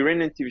 So the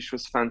Iranian tea, which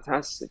was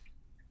fantastic,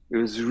 it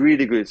was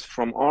really good. It's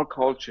from our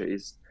culture.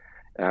 It's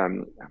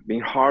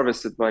being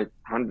harvested by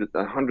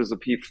hundreds of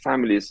people.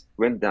 Families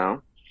went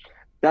down.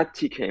 That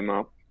tea came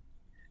up,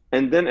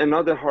 and then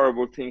another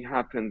horrible thing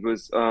happened.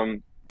 Was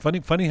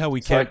funny how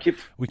we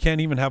can't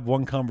even have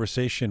one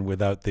conversation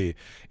without the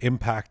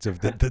impact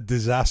of the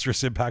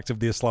disastrous impact of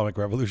the Islamic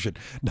Revolution.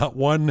 Not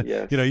one,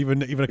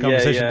 even a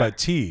conversation about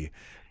tea.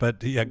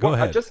 But go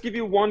ahead. I'll just give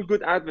you one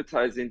good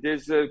advertising.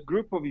 There's a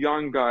group of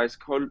young guys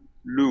called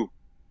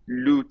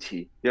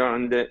Luti. They are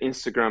on the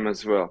Instagram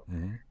as well.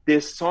 They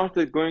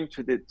started going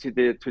to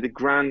the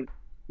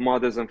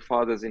grandmothers and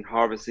fathers in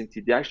harvesting tea.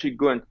 They actually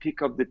go and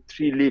pick up the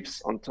tree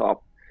leaves on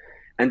top,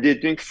 and they're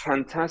doing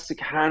fantastic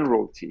hand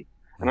roll tea.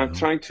 And I'm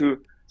trying to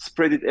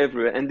spread it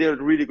everywhere, and they're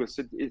really good.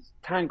 So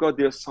thank God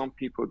there are some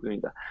people doing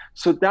that.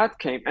 So that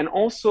came, and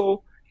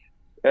also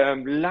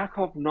lack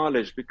of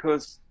knowledge,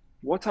 because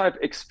what I've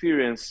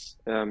experienced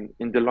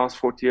in the last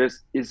 40 years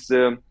is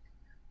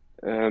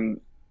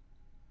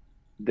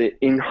the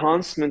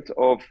enhancement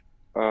of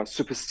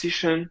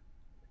superstition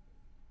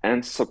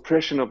and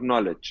suppression of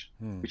knowledge,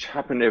 which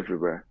happen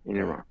everywhere in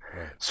Iran.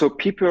 Right. So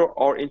people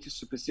are into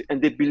superstition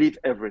and they believe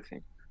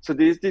everything. So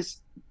there's this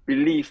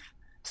belief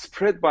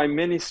spread by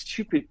many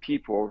stupid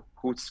people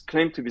who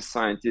claim to be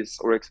scientists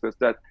or experts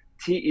that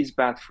tea is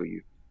bad for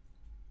you.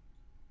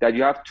 That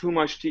you have too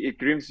much tea, it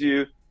gives you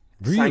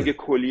Really? sangue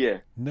collier.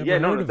 Never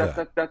heard of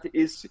that. That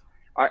is,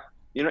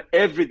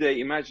 every day,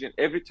 imagine,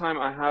 every time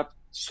I have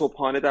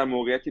صبحانه در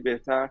موقعیتی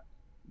بهتر,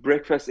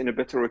 breakfast in a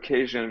better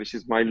occasion, which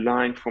is my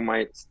line for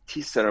my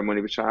tea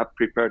ceremony, which I have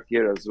prepared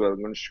here as well.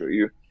 I'm going to show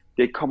you.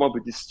 They come up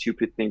with this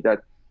stupid thing that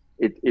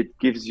it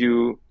gives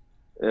you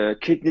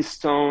kidney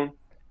stone.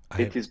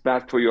 It is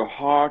bad for your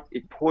heart.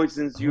 It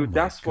poisons you.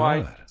 That's why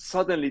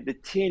suddenly the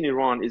tea in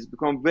Iran is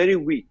become very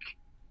weak.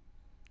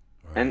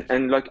 Right.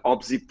 And like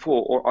abzipo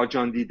or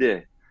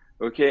ajandide.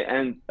 Okay,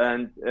 and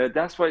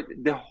that's why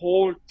the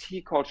whole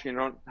tea culture in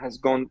Iran has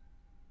gone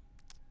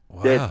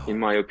dead, in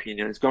my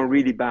opinion. It's gone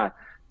really bad.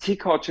 Tea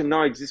culture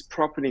now exists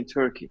properly in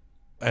Turkey.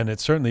 And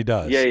it certainly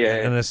does.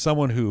 Yeah. And as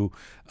someone who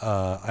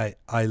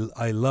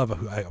I love,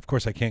 of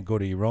course I can't go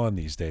to Iran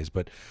these days,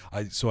 but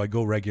I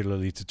go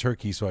regularly to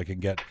Turkey so I can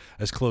get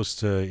as close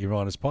to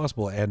Iran as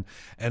possible. And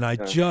I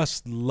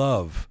just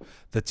love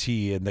the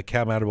tea and the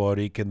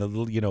kamarorik and the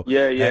little,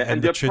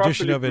 and the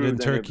tradition of it in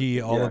Turkey,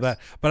 all of that.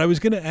 But I was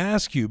going to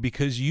ask you,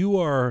 because you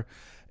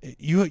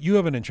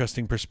have an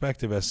interesting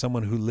perspective as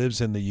someone who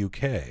lives in the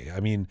UK. I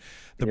mean,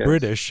 the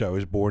British, I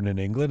was born in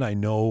England. I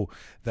know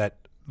that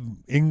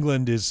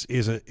England is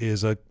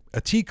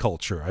a tea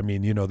culture. I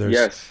mean,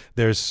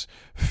 there's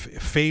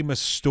famous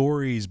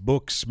stories,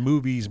 books,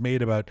 movies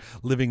made about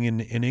living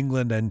in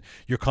England, and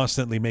you're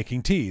constantly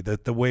making tea.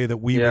 That the way that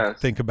we would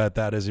think about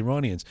that as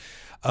Iranians.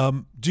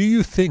 Do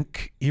you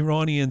think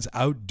Iranians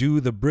outdo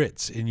the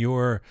Brits in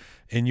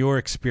your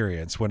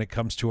experience when it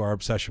comes to our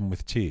obsession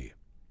with tea?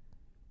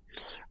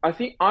 I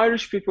think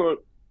Irish people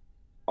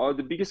are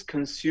the biggest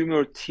consumer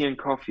of tea and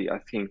coffee. I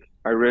think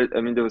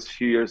that was a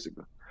few years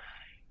ago.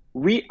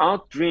 We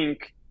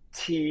outdrink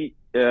tea.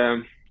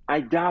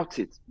 I doubt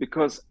it,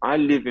 because I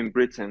live in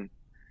Britain,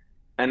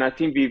 and I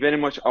think we very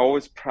much are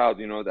always proud,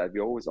 that we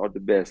always are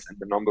the best and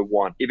the number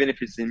one. Even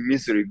if it's in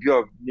misery, we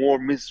are more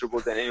miserable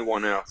than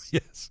anyone else.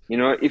 Yes.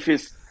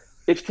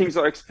 If things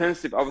are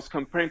expensive, I was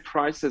comparing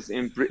prices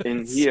in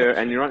here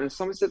and Iran, and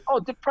someone said, "Oh,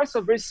 the prices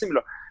are very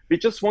similar." We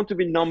just want to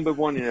be number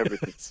one in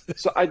everything.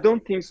 So I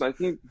don't think so. I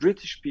think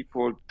British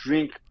people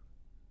drink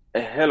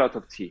a hell lot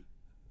of tea.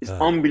 It's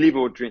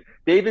unbelievable drink.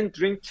 They even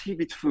drink tea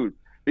with food,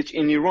 which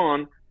in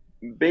Iran,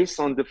 based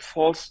on the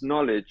false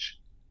knowledge,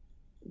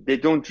 they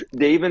don't.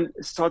 They even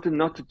started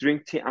not to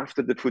drink tea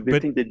after the food. They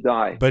think they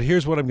die. But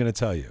here's what I'm going to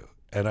tell you,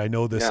 and I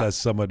know this as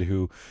someone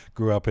who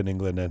grew up in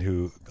England and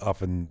who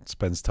often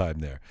spends time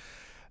there.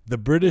 The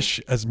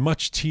British, as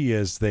much tea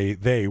as the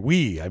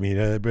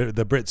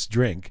Brits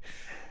drink,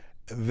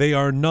 they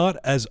are not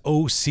as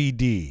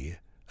OCD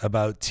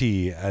about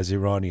tea as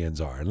Iranians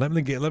are. And let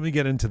me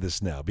get into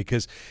this now,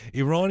 because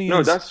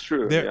Iranians, no, that's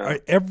true. Are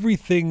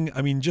everything.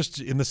 I mean,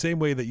 just in the same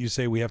way that you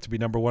say we have to be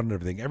number one in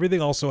everything,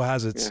 everything also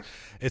has its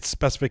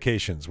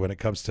specifications when it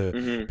comes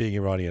to being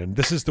Iranian. And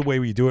this is the way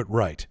we do it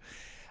right.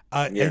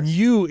 And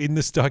you, in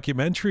this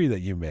documentary that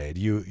you made,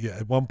 you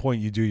at one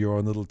point you do your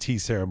own little tea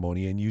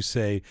ceremony, and you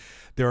say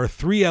there are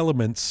 3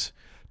 elements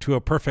to a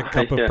perfect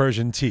cup of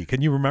Persian tea.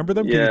 Can you remember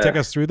them? Can you take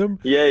us through them?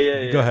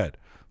 Yeah. Go ahead.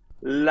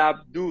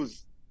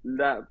 Labduz,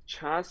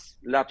 labchas,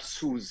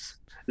 labsuz.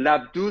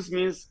 Labduz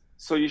means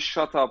so you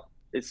shut up.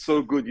 It's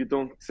so good you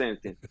don't say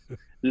anything.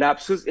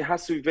 Labsuz, it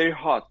has to be very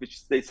hot,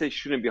 which they say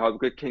shouldn't be hot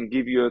because it can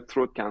give you a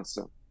throat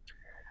cancer.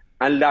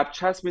 And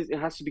labchas means it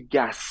has to be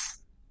gas,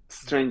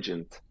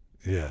 stringent.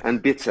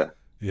 And bitter.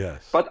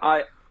 Yes. But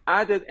I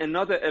added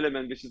another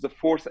element, which is the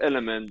 4th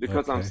element,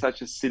 because I'm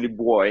such a silly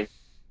boy.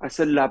 I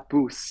said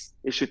labus.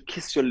 It should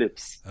kiss your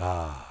lips.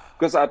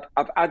 Because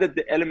I've added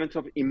the element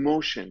of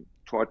emotion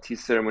to our tea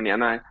ceremony,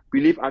 and I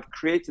believe I've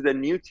created a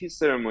new tea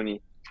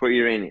ceremony for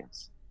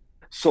Iranians.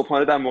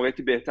 صبحانه در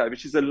موقعیتی بهتر,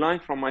 which is a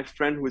line from my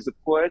friend who is a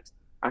poet,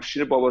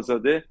 Afshin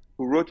Babazadeh,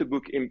 who wrote a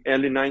book in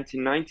early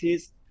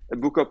 1990s, a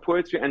book of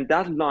poetry, and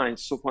that line,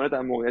 صبحانه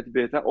در موقعیتی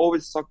بهتر,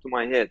 always stuck to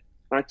my head.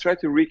 And I tried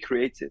to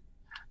recreate it.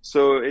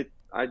 So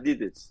I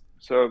did it.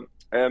 So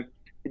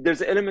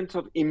there's an element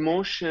of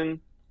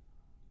emotion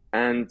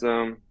and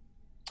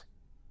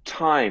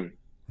time.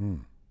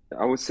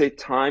 I would say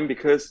time,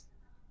 because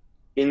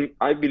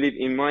I believe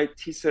in my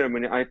tea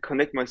ceremony, I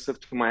connect myself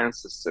to my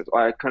ancestors,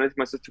 or I connect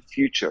myself to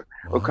future,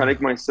 or connect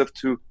myself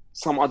to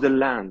some other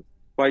land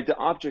by the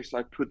objects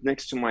I put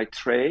next to my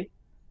tray.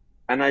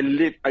 And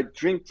I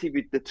drink tea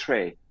with the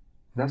tray.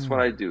 That's what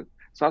I do.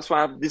 So that's why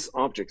I have these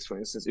objects, for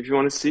instance. If you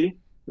want to see,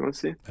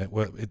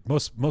 Well,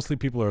 mostly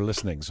people are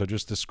listening, so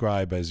just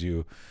describe as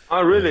you.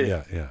 Oh, really?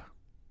 Yeah.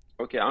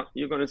 Okay,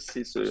 you're gonna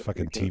see. So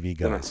Fucking TV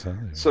guys. Huh?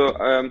 So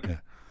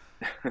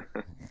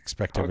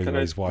expect how can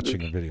everybody's I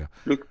watching a video.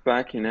 Look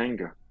back in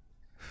anger.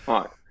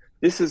 All right.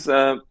 This is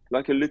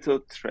like a little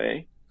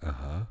tray,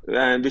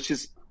 which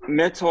is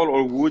metal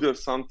or wood or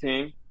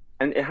something,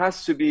 and it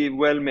has to be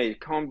well made.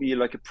 It can't be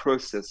like a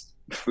processed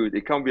food.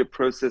 It can't be a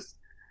processed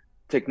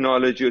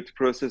technology or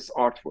processed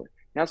artwork.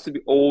 It has to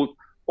be old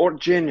or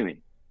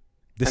genuine.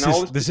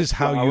 This is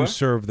how you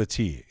serve the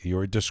tea.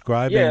 You're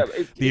describing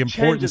the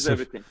importance of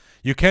everything.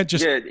 You can't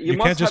just you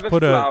can't just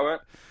put flower.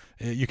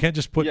 You can't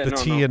just put the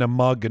tea in a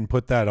mug and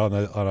put that on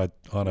a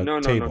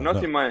table. No,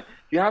 not in my.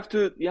 You have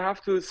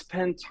to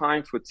spend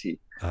time for tea.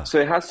 So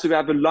it has to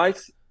have a right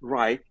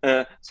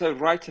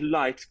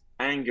light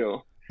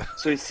angle.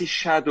 So you see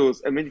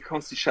shadows. I mean, you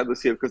can't see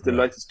shadows here because the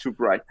light is too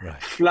bright.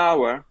 Right.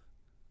 Flower.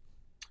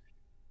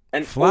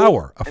 A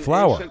flower.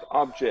 Ancient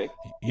object.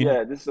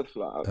 This is a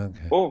flower.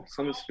 Okay. Oh,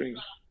 somebody's ringing.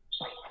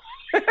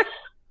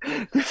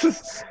 This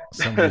is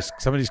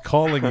somebody's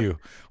calling you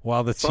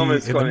while the tea in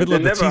the middle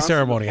of the tea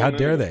ceremony. How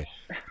dare they?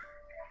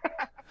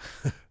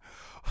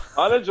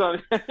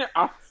 John,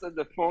 answer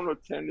the phone or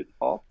turn it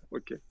off.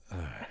 Okay.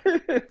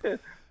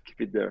 Keep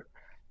it there.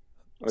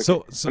 Okay.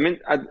 So I mean,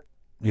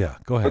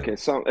 go ahead. Okay,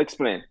 so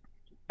explain.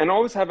 And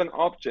always have an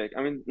object.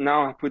 I mean,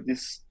 now I put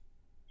this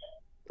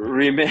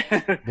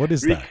what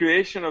is that?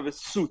 Recreation of a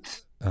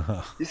suit.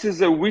 This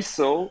is a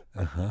whistle.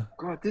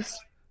 God, this.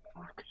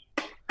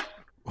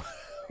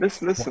 Let's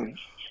listen.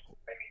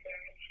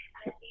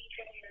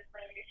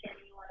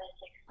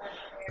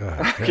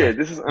 Okay,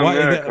 this is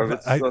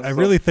America. I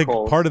really think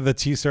part of the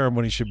tea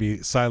ceremony should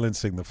be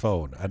silencing the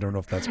phone. I don't know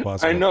if that's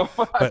possible. I know.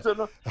 I don't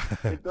know.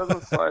 It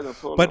doesn't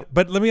silence.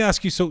 But let me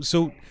ask you.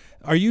 So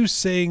are you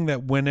saying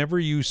that whenever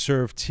you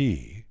serve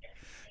tea,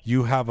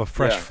 you have a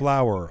fresh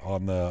flower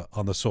on the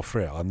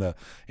sofre,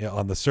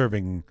 on the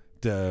serving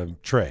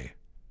tray?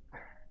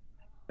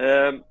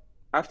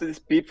 After this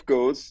beep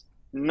goes,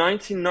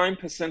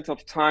 99%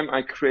 of time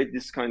I create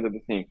this kind of a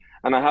thing,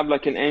 and I have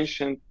like an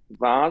ancient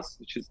vase,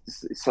 which is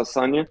this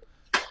sasanya,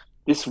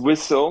 this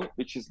whistle,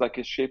 which is like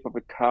a shape of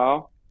a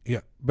cow. Yeah,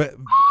 but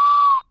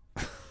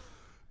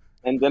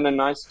and then a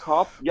nice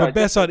cup. Yeah, but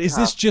Behzad, is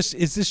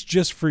this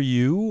just for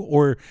you,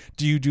 or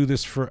do you do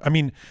this for? I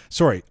mean,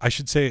 sorry, I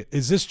should say,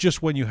 is this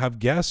just when you have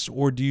guests,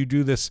 or do you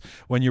do this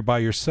when you're by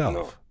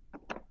yourself?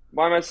 No,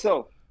 by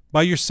myself.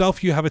 By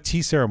yourself, you have a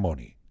tea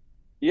ceremony.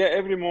 Yeah,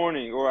 every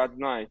morning or at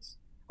night.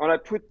 And I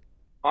put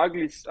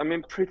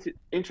pretty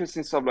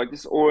interesting stuff like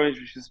this orange,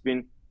 which has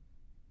been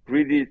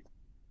really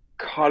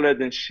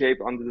colored and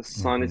shaped under the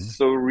sun. It's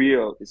so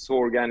real. It's so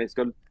organic. It's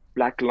got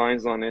black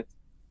lines on it.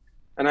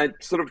 And I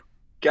sort of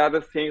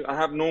gather things. I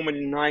have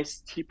normally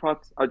nice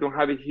teapot. I don't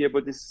have it here,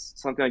 but this is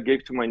something I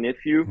gave to my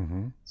nephew.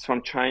 It's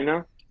from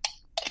China.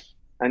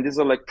 And these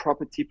are like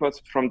proper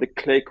teapots from the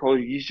clay called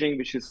Yijing,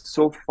 which is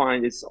so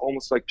fine. It's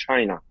almost like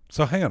China.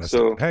 So hang on a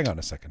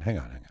second. Hang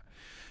on.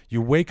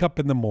 You wake up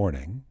in the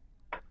morning.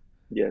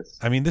 Yes.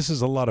 I mean, this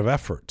is a lot of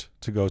effort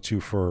to go to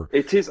for.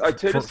 It is. I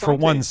tell you for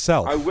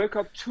oneself. I wake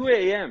up 2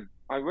 a.m.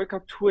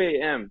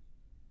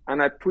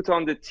 And I put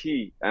on the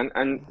tea.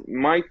 And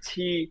my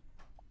tea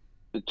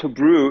to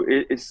brew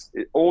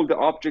all the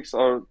objects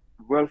are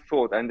well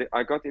thought. And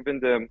I got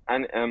even the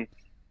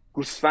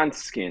gusvan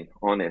skin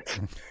on it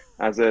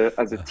as a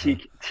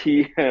tea.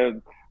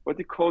 What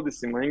do you call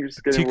this in my English?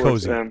 Tea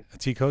cozy. A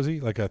tea cozy,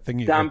 like a thing.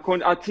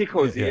 Tea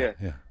cozy.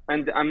 Yeah.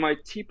 And my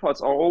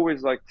teapots are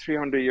always like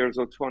 300 years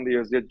or 200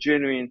 years. They're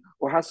genuine,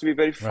 or has to be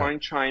very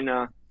fine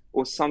china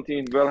or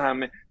something well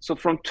handmade. So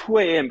from 2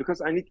 a.m.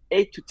 because I need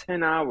 8 to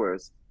 10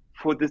 hours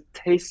for the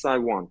taste I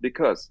want.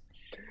 Because,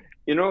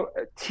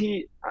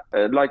 tea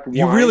like wine.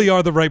 You really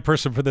are the right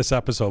person for this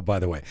episode, by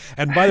the way.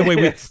 And by the way,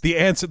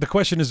 the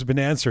question has been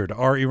answered.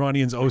 Are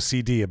Iranians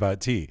OCD about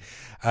tea?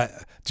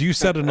 Do you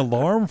set an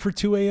alarm for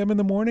 2 a.m. in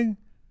the morning,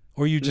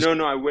 or you just?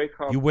 No, I wake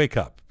up. You wake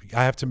up.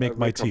 I have to make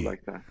my tea.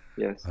 Like that.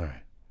 Yes. All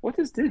right. What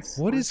is this?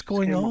 What is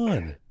going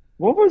on?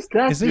 What was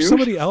that? Is there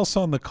somebody else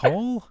on the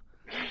call?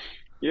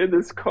 Yeah,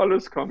 there's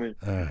callers coming.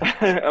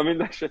 I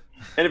mean,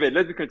 anyway,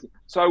 let me continue.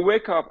 So I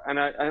wake up and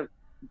I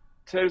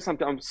tell you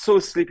something. I'm so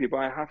sleepy, but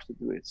I have to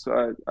do it.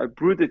 So I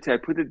brew the tea. I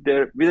put it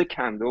there with a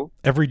candle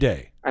every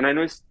day. And I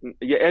know it's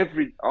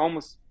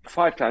almost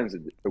 5 times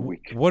a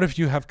week. What if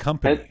you have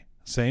company?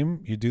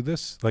 Same. You do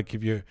this like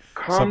if you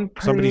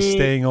somebody's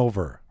staying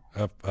over.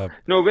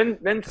 No, when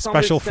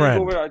special somebody's friend staying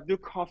over, I do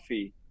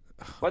coffee.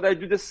 But I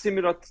do the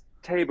similar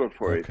table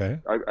for it.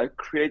 I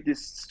create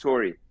this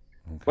story.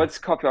 But it's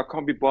coffee. I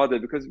can't be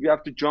bothered because we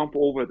have to jump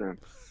over them.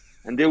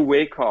 And they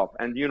wake up.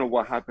 And you know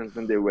what happens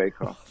when they wake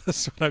up.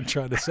 That's what I'm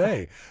trying to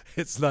say.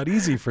 It's not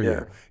easy for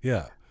you.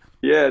 Yeah.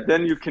 Yeah,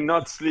 then you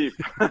cannot sleep.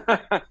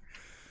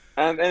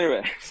 And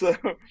anyway,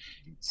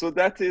 so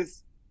that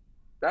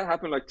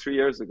happened like 3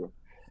 years ago.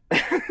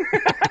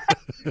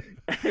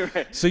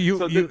 Anyway,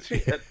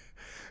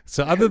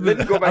 So other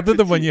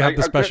than when you have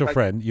the special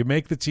friend, you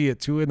make the tea at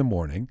 2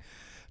 a.m.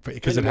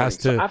 because it has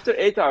to. So after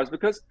 8 hours,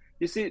 because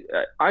you see,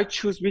 I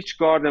choose which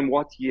garden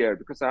what year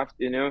because I have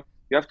to, you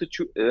have to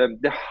choose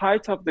the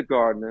height of the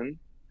garden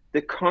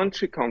the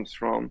country comes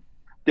from,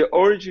 the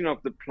origin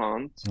of the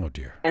plant, Oh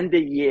dear. and the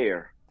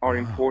year are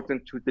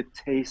important to the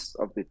taste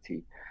of the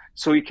tea.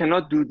 So you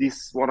cannot do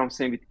this, what I'm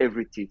saying, with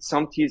every tea.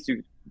 Some teas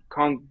you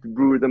can't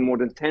brew them more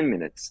than 10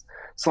 minutes.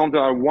 Some that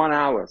are 1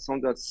 hour,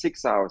 some that are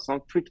 6 hours,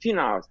 some 15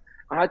 hours.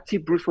 I had tea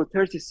brewed for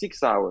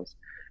 36 hours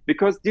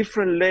because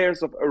different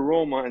layers of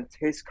aroma and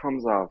taste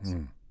comes out.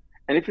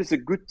 And if it's a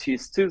good tea,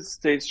 it still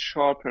stays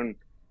sharp and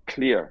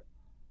clear.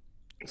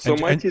 So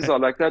my teas are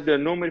like that. They're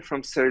normally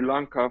from Sri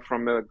Lanka,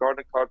 from a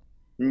garden called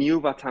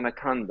New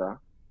Vatanakanda.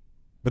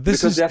 But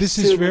this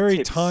is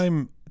very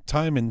time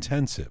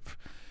intensive.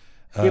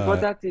 Yeah,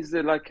 but that is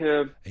like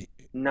a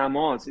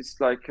namaz. It's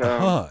like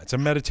it's a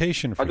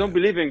meditation for I don't you.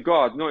 believe in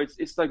God. No,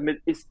 it's like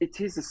it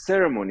is a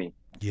ceremony.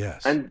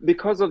 Yes. And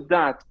because of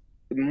that,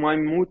 my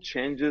mood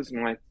changes,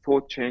 my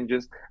thought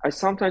changes. I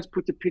sometimes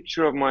put a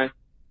picture of my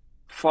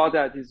father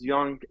at his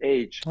young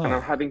age, and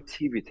I'm having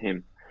tea with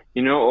him,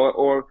 you know,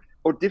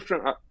 or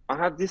different. I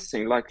have this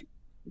thing, like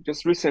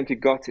just recently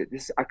got it.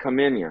 This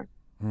Akamenian,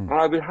 and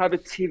I will have a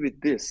tea with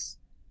this.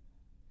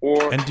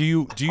 Or and do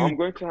you? I'm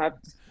going to have.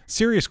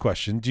 Serious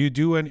question. Do you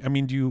do any? I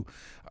mean, do you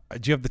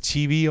have the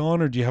TV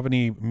on, or do you have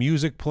any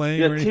music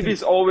playing? Yeah, or anything? TV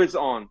is always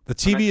on. The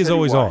TV is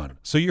always on.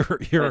 So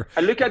you're.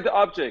 I look at the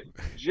object,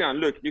 Jian.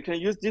 Look, you can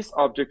use this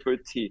object for a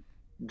tea.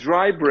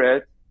 Dry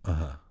bread.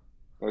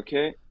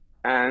 Okay,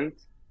 and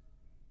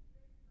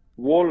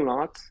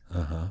walnut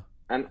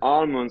and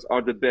almonds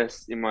are the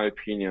best in my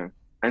opinion.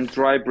 And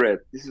dry bread.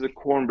 This is a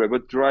cornbread,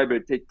 but dry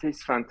bread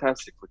tastes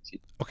fantastic for tea.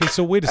 Okay,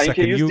 so wait a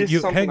second. You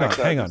hang on, like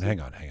hang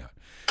on.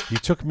 You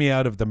took me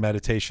out of the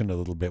meditation a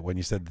little bit when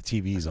you said the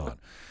TV's on.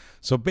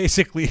 So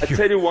basically, I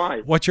tell you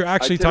why. What you're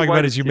actually talking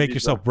about is you make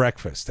yourself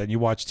breakfast and you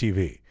watch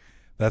TV.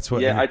 That's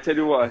what. Yeah, I tell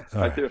you why.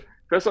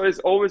 First of all, it's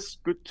always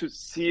good to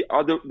see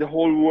the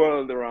whole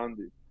world around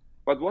it.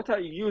 But what I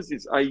use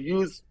is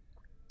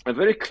a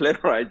very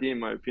clever idea in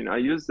my opinion. I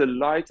use the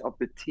light of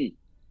the tea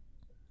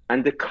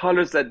and the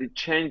colors that it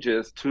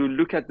changes to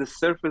look at the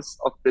surface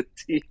of the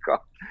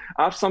teacup.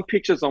 I have some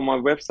pictures on my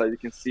website you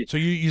can see. So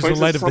you use the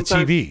light of the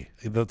TV?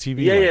 The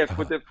TV yeah,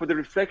 light. for the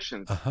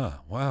reflections.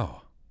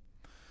 Wow.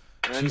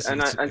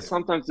 And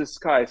sometimes the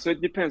sky. So it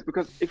depends,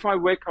 because if I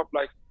wake up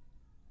like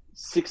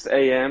 6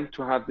 a.m.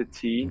 to have the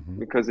tea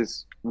because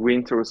it's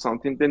winter or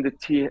something, then the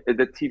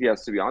TV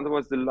has to be on.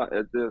 Otherwise,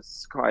 the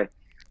sky.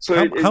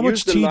 So how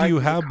much tea do you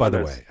have, by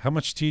the way? How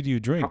much tea do you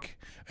drink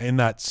in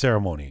that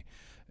ceremony?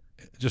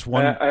 Just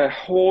one? A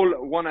whole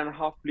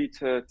 1.5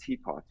 liter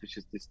teapot, which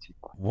is this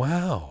teapot.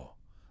 Wow.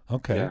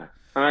 Okay. Yeah.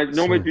 And I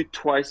normally do it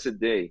twice a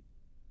day.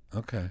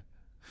 Okay.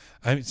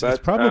 It's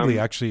probably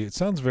actually, it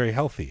sounds very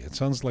healthy. It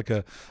sounds like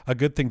a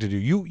good thing to do.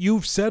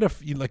 You've said,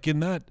 like in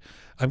that,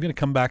 I'm going to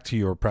come back to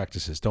your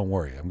practices. Don't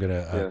worry. I'm going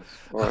to,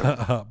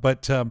 yes.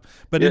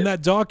 But in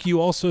that doc,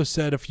 you also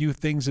said a few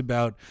things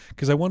about,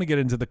 because I want to get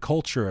into the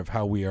culture of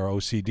how we are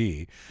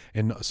OCD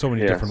in so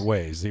many different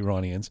ways, the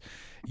Iranians.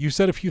 You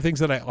said a few things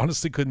that I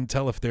honestly couldn't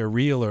tell if they're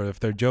real or if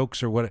they're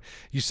jokes or what.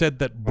 You said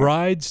that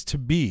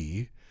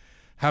brides-to-be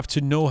have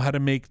to know how to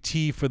make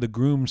tea for the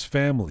groom's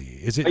family.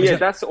 Is it?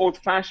 That's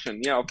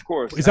old-fashioned. Yeah, of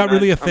course. Is that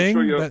really a thing?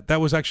 Sure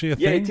that was actually a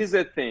thing? Yeah, it is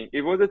a thing.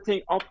 It was a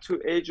thing up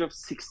to age of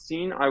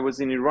 16. I was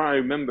in Iran. I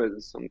remember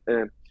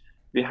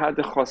we had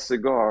a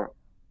khasegar,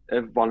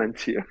 a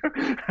volunteer,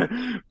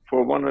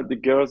 for one of the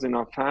girls in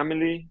our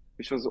family,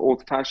 which was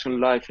old-fashioned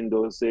life in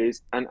those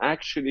days. And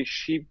actually,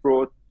 she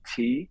brought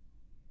tea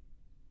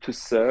to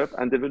serve,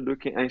 and they were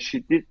looking, and she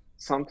did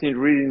something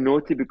really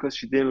naughty because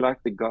she didn't like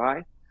the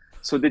guy.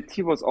 So the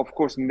tea was, of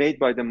course, made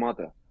by the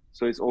mother.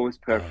 So it's always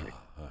perfect.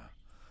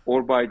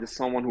 Or by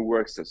someone who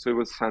works there. So it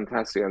was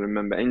fantastic, I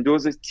remember. And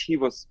those days, tea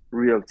was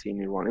real tea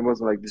in Iran. It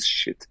wasn't like this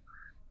shit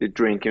they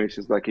drink, which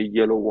is like a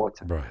yellow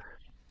water. Right.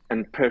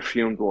 And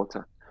perfumed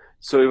water.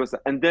 So it was,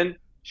 and then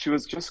she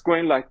was just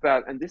going like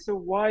that. And they said,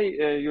 why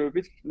you're a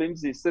bit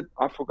flimsy? He said,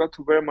 I forgot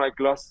to wear my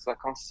glasses. I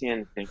can't see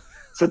anything.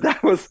 So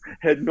that was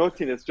her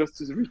naughtiness, just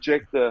to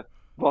reject the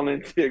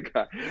volunteer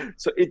guy.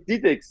 So it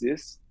did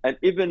exist, and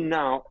even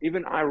now,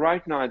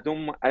 right now, I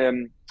don't.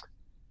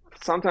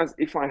 Sometimes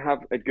if I have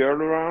a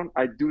girl around,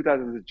 I do that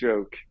as a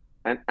joke,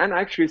 and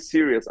actually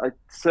serious. I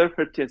serve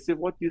her tea and say,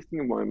 "What do you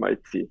think about my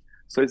tea?"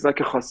 So it's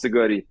like a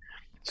khasegari.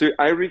 So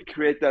I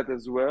recreate that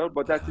as well,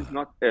 but that is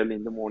not early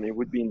in the morning. It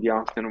would be in the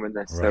afternoon when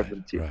I serve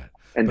them tea,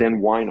 and then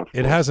wine. Of course,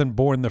 it hasn't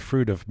borne the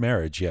fruit of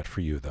marriage yet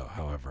for you, though.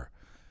 However.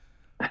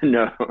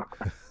 No,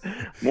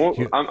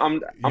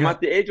 I'm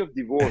at the age of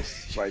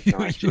divorce right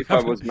now. Actually, if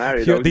I was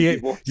married, I would be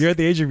divorced. You're at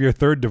the age of your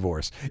third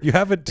divorce. You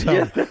haven't.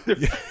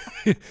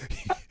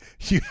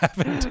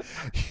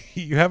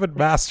 You haven't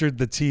mastered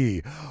the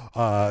tea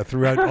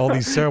throughout all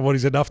these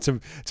ceremonies enough to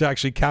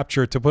actually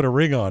capture, to put a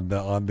ring on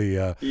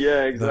the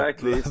yeah,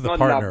 exactly. It's not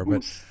partner,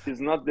 but it's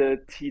not the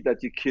tea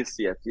that you kiss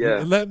yet.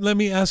 Yeah. Let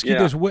me ask you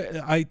this.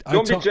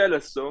 Don't be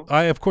jealous, though.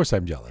 Of course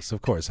I'm jealous.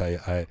 Of course,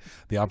 the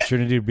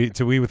opportunity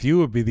to be with you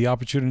would be the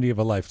opportunity of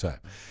a lifetime.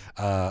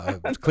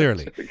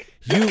 Clearly,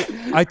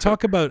 I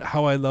talk about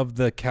how I love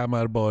the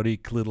Kamar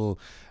Barik little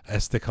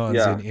estikans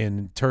Yeah.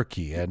 in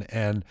Turkey,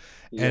 and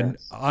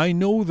Yes. I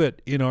know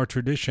that in our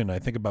tradition, I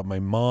think about my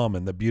mom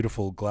and the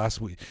beautiful glass.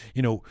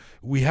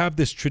 We have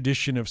this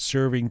tradition of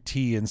serving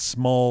tea in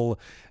small,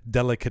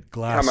 delicate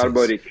glasses.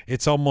 Kamarbarik.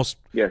 It's almost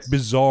Yes.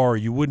 bizarre.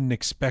 You wouldn't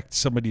expect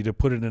somebody to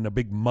put it in a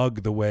big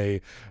mug the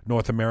way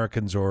North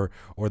Americans or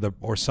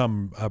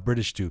some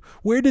British do.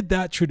 Where did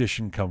that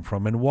tradition come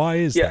from, and why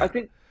is Yeah, that? I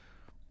think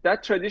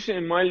that tradition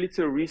in my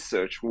little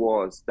research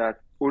was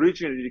that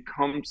originally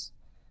comes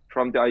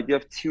from the idea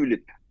of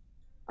tulip,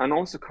 and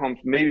also comes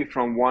maybe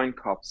from wine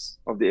cups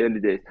of the early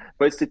days,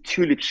 but it's the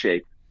tulip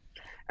shape.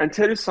 And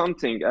tell you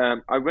something,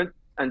 I went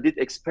and did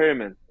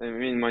experiment. I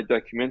mean, in my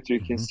documentary,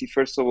 you can see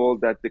first of all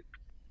that the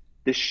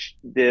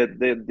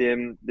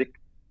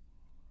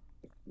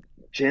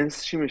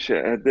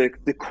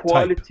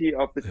quality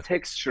of the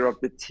texture of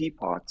the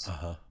teapot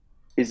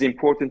is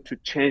important to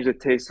change the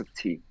taste of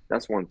tea.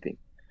 That's one thing.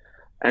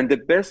 And the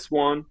best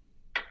one,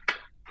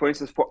 for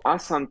instance, for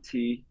Assam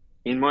tea,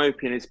 in my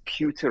opinion, is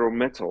pewter or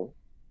metal.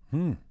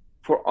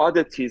 For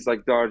other teas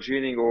like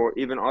Darjeeling or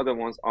even other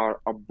ones are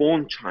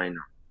bone china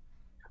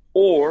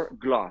or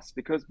glass,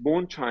 because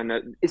bone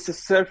china, its the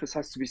surface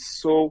has to be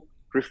so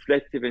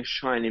reflective and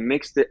shiny,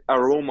 makes the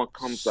aroma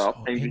comes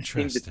up, and you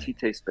think the tea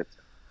tastes better.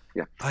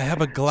 Yeah, I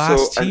have a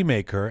glass tea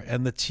maker,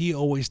 and the tea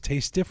always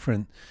tastes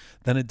different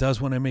than it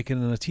does when I make it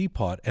in a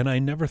teapot, and I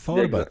never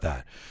thought about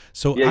that.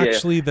 So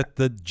that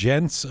the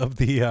gents of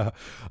the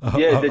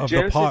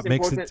the pot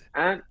makes it,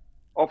 and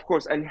of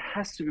course, and it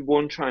has to be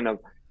bone china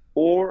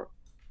or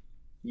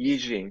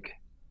Yijing,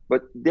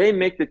 but they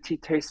make the tea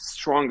taste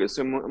stronger.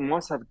 So you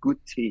must have good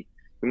tea.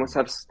 You must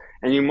have,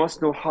 and you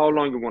must know how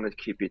long you want to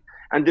keep it.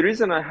 And the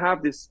reason I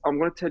have this, I'm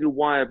going to tell you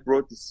why I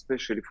brought this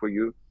especially for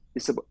you.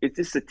 It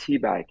is a tea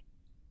bag.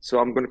 So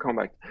I'm going to come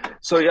back.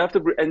 So you have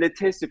to, and they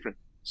taste different.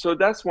 So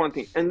that's one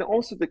thing. And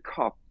also the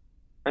cup.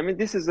 I mean,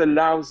 this is a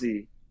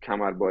lousy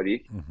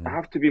kamarbari. I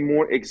have to be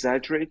more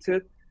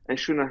exaggerated and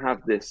shouldn't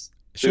have this.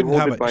 It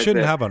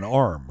shouldn't have an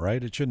arm,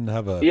 right? It shouldn't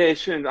have a. Yeah, it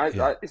shouldn't.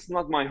 It's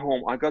not my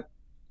home. I got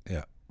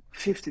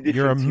 50 different.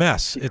 You're a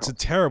mess. It's a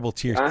terrible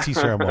tea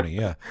ceremony.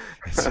 Yeah,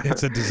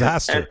 it's a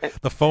disaster.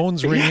 The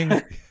phone's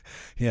ringing.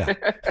 Yeah.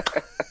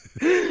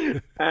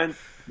 And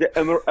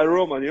the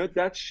aroma,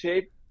 that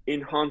shape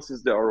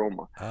enhances the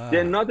aroma. The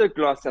another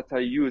glass that I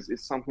use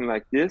is something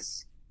like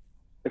this,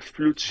 a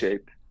flute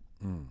shape.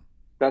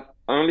 That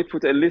I only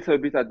put a little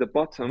bit at the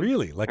bottom.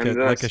 Really, like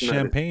a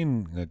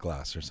champagne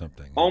glass or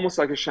something. Almost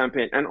like a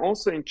champagne. And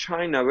also in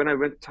China, when I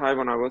went to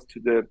Taiwan, I was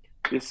to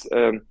this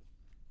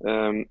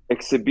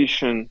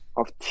exhibition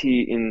of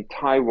tea in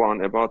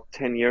Taiwan about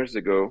 10 years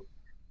ago.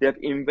 They have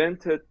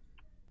invented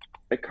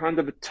a kind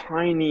of a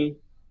tiny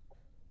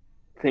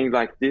thing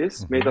like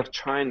this, made of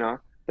china,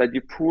 that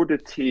you pour the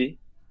tea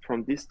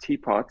from these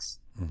teapots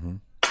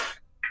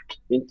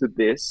into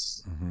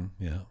this.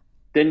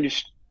 Then you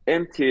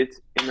empty it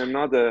in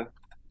another.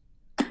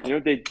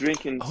 They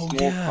drink in small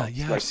cups. Yeah,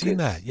 like I've seen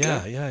this.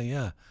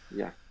 that.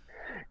 Yeah.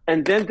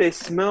 And then they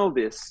smell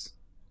this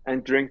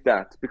and drink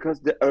that, because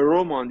the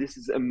aroma on this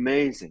is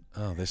amazing.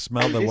 Oh, they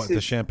smell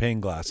the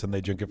champagne glass and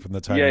they drink it from the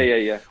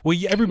tiny. Yeah. Well,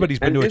 everybody's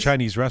been to a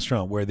Chinese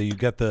restaurant where you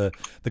get the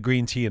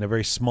green tea in a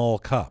very small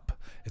cup.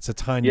 It's a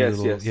tiny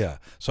little.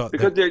 So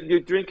because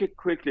you drink it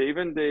quickly.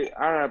 Even the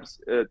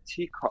Arabs'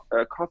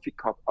 coffee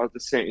cup are the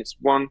same. It's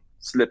one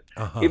slip.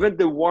 Even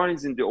the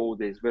wines in the old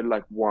days were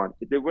like one.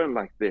 They were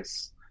like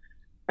this.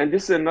 And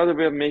this is another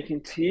way of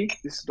making tea.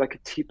 This is like a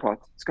teapot.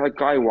 It's called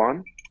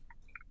gaiwan.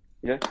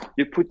 Yeah,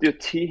 you put your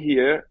tea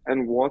here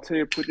and water.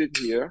 You put it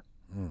here.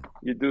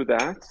 You do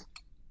that,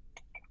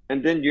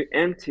 and then you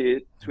empty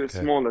it to a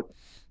smaller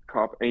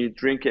cup, and you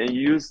drink it.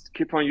 And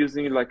keep on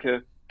using it like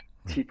a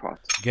teapot.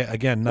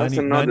 Again,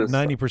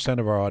 90%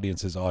 of our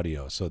audience is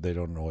audio, so they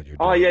don't know what you're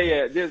doing. Oh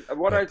yeah.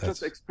 What I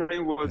just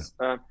explained was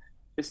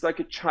it's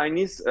like a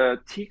Chinese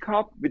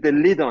teacup with a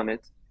lid on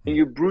it, and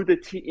you brew the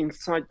tea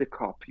inside the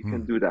cup. You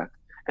can do that,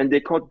 and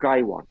they call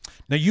gaiwan.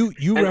 Now you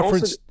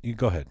referenced. You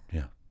go ahead.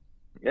 Yeah.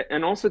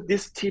 And also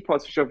these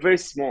teapots, which are very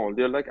small,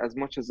 they're like as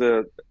much as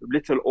a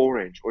little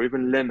orange or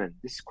even lemon.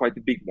 This is quite a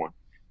big one.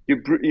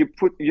 You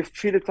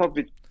fill it up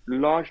with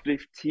large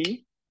leaf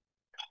tea,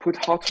 put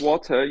hot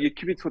water, you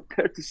keep it for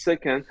 30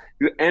 seconds,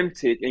 you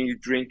empty it and you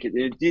drink it.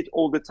 And you do it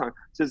all the time.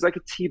 So it's like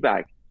a tea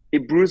bag.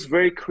 It brews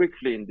very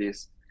quickly in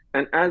this.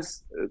 And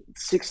as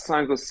 6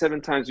 times or 7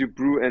 times you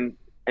brew and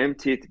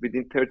empty it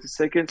within 30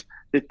 seconds,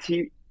 the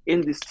tea in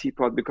this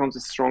teapot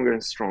becomes stronger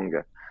and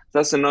stronger.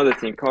 That's another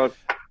thing called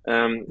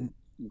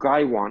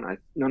gaiwan.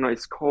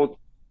 It's called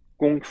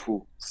Kung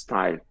Fu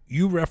style.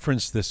 You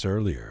referenced this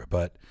earlier,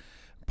 but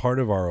part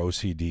of our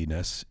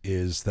OCD-ness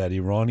is that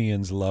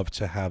Iranians love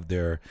to have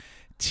their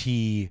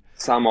tea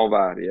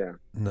samovar,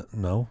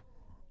 no,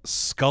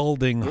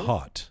 scalding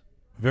hot,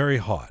 very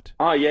hot.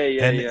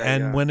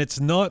 And when it's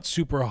not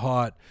super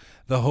hot,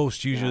 the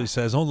host usually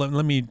says, "Oh,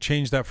 let me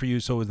change that for you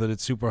so that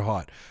it's super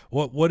hot."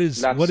 What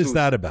is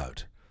that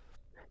about?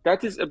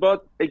 That is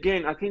about,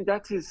 again, I think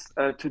that is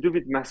to do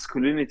with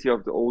masculinity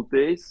of the old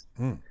days,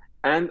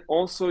 and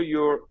also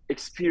your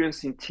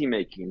experience in tea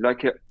making.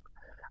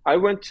 I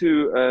went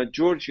to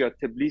Georgia,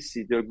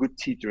 Tbilisi. They're good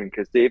tea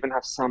drinkers. They even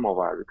have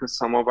samovar, because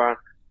samovar,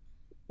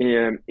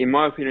 in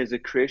my opinion, is a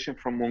creation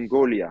from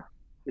Mongolia.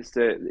 It's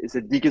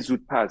a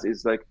digezut paz.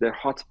 It's like the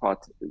hot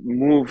pot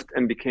moved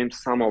and became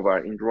samovar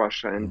in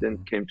Russia and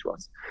then came to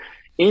us.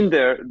 In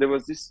there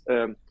was this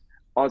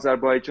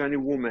Azerbaijani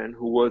woman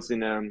who was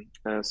in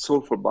a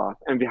sulfur bath,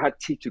 and we had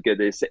tea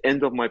together. It's the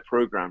end of my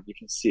program. You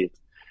can see it.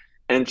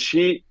 And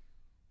she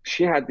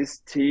had this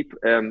tea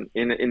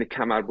in a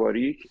kamar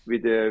barik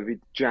with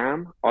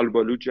jam,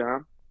 albalu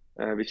jam,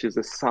 which is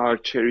a sour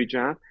cherry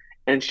jam.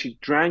 And she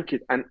drank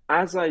it. And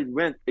as I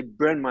went, it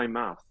burned my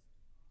mouth.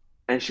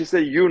 And she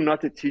said, "You're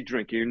not a tea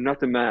drinker. You're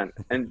not a man."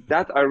 And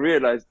that I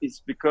realized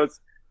is because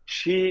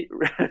she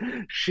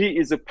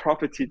is a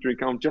proper tea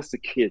drinker. I'm just a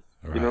kid.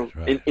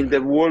 In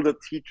the world of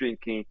tea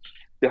drinking,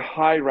 the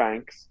high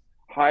ranks,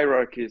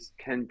 hierarchies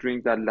can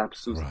drink that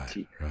lapsus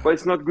tea. But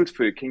it's not good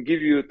for you. It can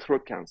give you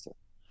throat cancer.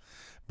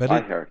 But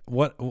I heard.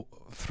 What,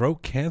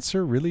 throat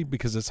cancer, really?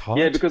 Because it's hot?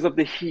 Yeah, because of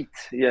the heat.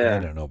 Yeah. I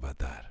don't know about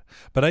that.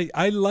 But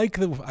I like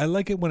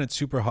it when it's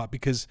super hot,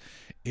 because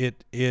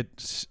it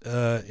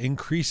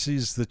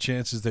increases the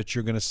chances that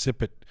you're going to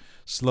sip it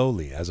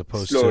slowly, as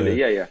opposed to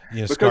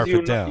because scarf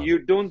it down. You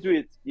don't do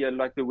it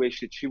like the way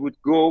she would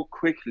go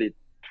quickly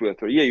to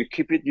it. You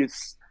keep it.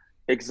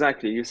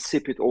 Exactly. You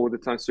sip it all the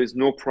time, so there's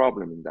no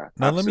problem in that.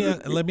 Now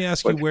let me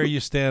ask you where you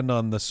stand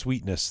on the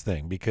sweetness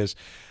thing, because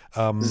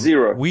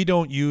 0. We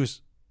don't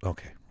use.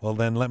 Okay. Well,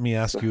 then let me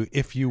ask you,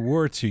 if you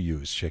were to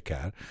use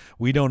shikar,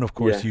 we don't, of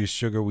course, use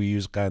sugar. We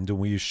use gandum.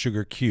 We use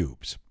sugar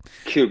cubes.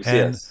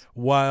 And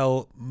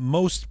while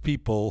most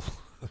people,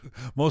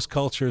 most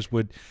cultures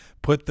would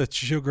put the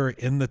sugar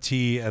in the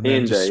tea and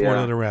then just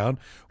swirl it around,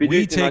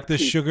 we take the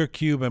sugar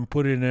cube and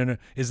put it in.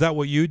 Is that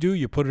what you do?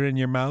 You put it in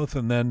your mouth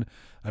and then,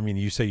 I mean,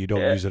 you say you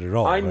don't use it at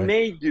all, right?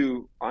 May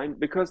do.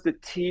 Because the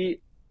tea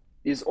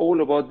is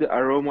all about the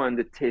aroma and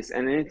the taste,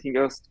 and anything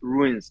else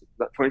ruins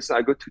it. For instance,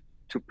 I go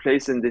to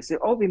place and they say,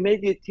 "Oh, we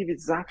made your tea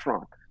with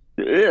saffron."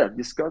 Yeah,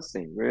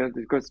 disgusting.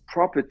 Because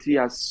proper tea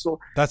it's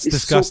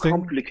disgusting. So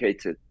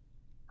complicated.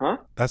 Huh?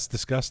 That's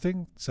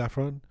disgusting,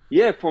 saffron?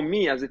 Yeah, for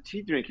me as a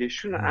tea drinker, you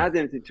shouldn't add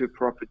anything to a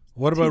proper tea.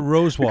 What about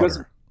rose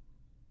water?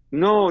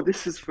 No,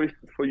 this is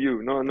for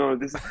you. No,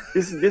 this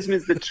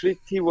means the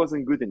tea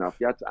wasn't good enough.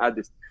 You have to add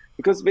this.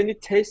 Because when you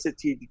taste the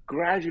tea, it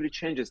gradually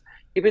changes.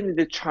 Even in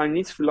the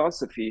Chinese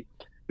philosophy,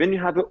 when you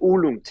have an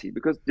oolong tea,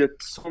 because there are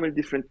so many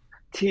different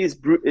teas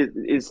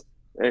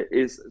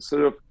is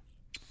sort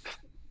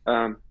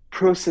of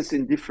processed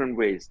in different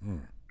ways.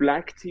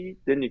 Black tea,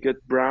 then you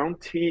get brown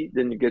tea,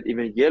 then you get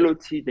even yellow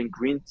tea, then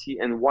green tea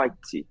and white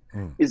tea.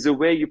 Is the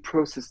way you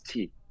process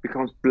tea,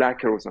 becomes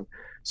blacker or something.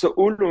 So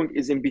oolong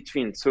is in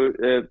between. So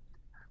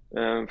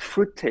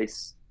fruit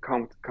taste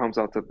comes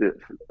out of the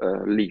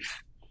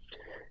leaf.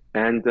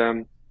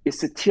 And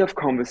it's a tea of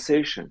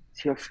conversation,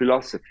 tea of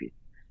philosophy,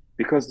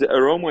 because the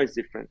aroma is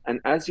different.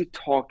 And as you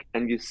talk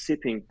and you're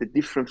sipping, the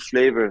different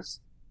flavors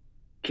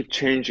keep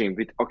changing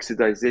with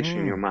oxidization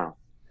in your mouth.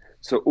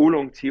 So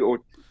oolong tea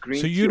or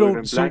green tea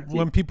or black tea.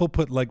 When people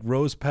put like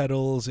rose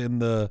petals in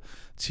the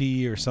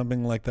tea or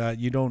something like that,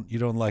 you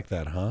don't like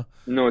that, huh?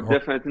 No,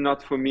 definitely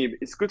not for me.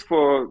 It's good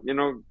for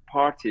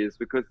parties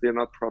because they're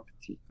not proper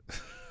tea.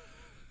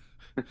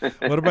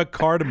 What about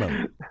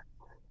cardamom?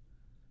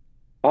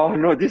 Oh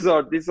no, these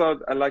are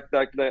like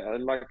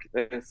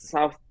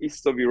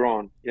southeast of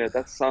Iran. Yeah,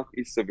 that's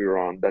southeast of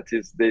Iran. That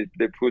is, they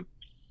put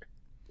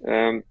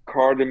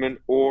cardamom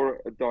or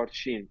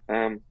darchin,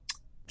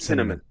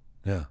 cinnamon.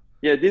 Yeah.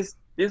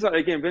 These are,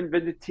 again, when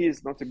the tea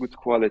is not a good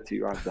quality,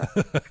 you have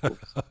that.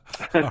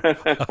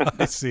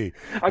 I see.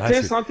 I'll tell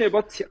you something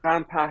about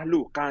qand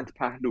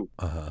pahlu,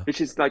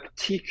 which is like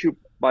tea cube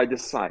by the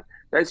side.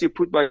 That's you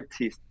put by the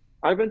teeth.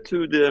 I went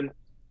to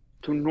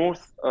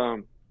North.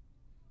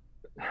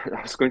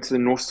 I was going to the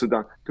North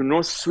Sudan, to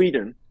North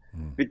Sweden,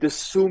 with the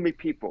Sami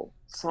people,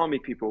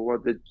 or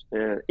the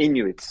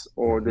Inuits,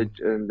 or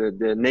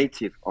the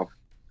native of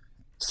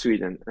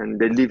Sweden, and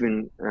they live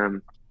in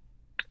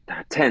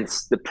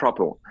tents, the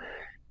proper.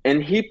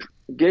 And he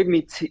gave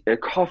me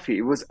coffee.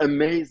 It was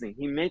amazing.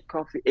 He made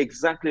coffee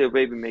exactly the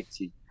way we make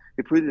tea.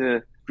 He put it in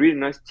a really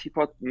nice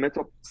teapot,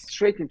 metal,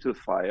 straight into the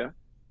fire,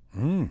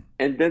 and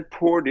then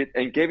poured it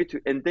and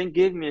and then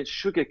gave me a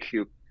sugar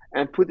cube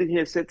and put it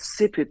here, said,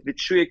 "Sip it with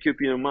sugar cube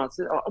in your mouth." I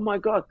said, "Oh my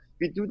God,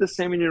 we do the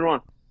same in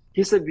Iran."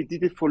 He said, "We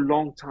did it for a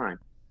long time."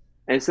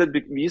 And he said,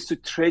 "We used to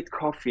trade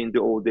coffee in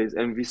the old days,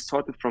 and we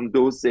started from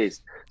those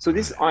days." So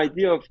this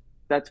idea of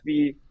that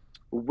we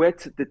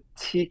wet the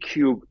tea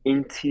cube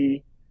in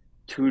tea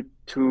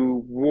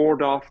to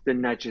ward off the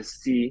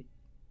najasi,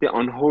 the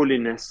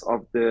unholiness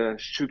of the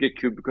sugar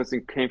cube, because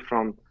it came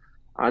from,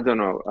 I don't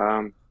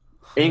know,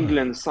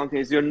 England, something.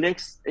 Is your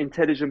next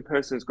intelligent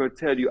person is going to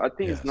tell you, I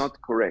think it's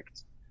not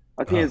correct.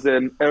 I think it's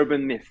an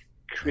urban myth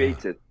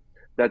created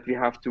that we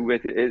have to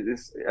wet it.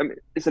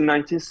 It's a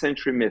 19th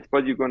century myth,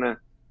 but you're going to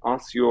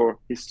ask your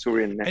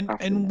historian after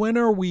And that. when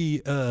are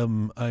we?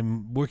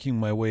 I'm working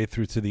my way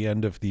through to the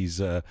end of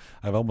these.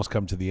 I've almost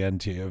come to the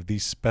end here of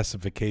these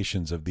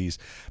specifications of these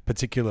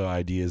particular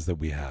ideas that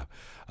we have,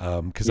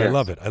 because I Yes.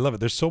 love it. I love it.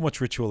 There's so much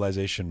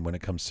ritualization when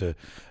it comes to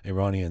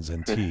Iranians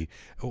and tea.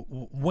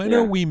 When Yeah.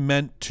 are we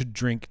meant to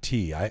drink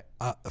tea?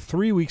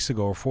 3 weeks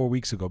ago or 4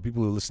 weeks ago,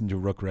 people who listen to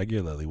Roqe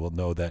regularly will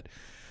know that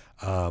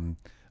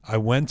I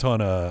went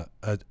on a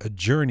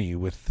journey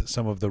with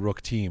some of the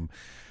Roqe team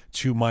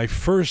to my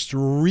first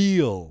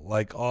real,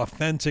 like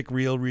authentic,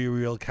 real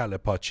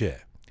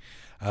kalapache,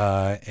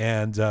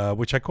 and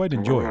which I quite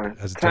enjoyed. Alright.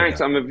 As it Thanks.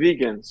 turned out. I'm a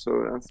vegan, so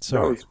that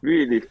Sorry. was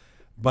really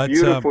But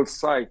beautiful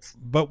sight.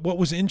 but what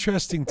was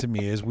interesting to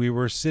me is we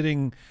were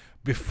sitting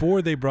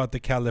before they brought the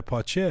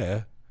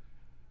kalapache,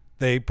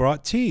 they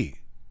brought tea,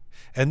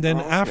 and then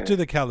after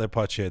the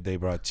kalapache, they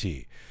brought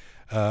tea.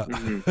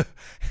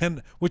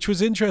 And which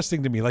was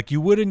interesting to me. Like, you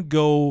wouldn't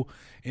go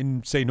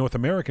in, say, North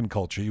American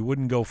culture, you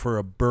wouldn't go for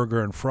a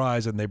burger and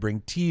fries and they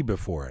bring tea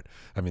before it.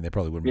 I mean, they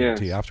probably wouldn't bring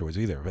tea afterwards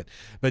either.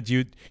 But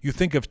you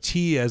think of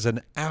tea as an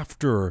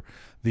after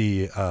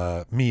the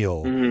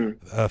meal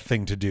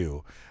thing to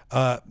do.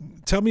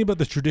 Tell me about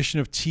the tradition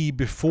of tea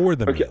before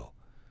the meal.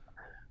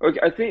 Okay,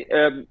 I think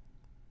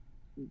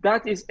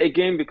that is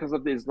again because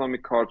of the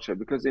Islamic culture.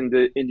 Because in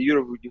the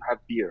Europe you have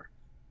beer.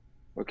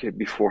 Okay,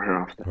 before and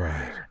after.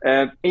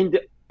 Right. In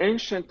the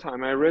ancient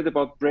time, I read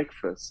about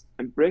breakfast,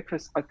 and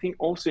breakfast, I think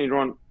also in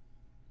Iran,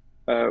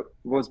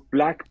 was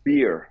black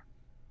beer.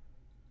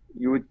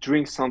 You would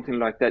drink something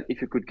like that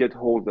if you could get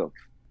hold of.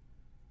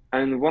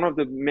 And one of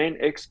the main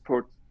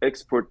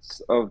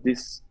exports of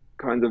this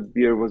kind of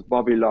beer was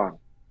Babylon,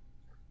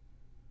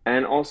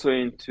 and also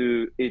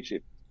into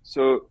Egypt.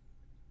 So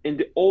in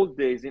the old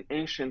days, in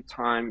ancient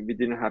time, we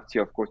didn't have tea,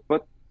 of course,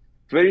 but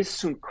very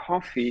soon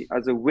coffee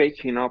as a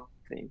waking up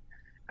thing,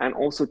 and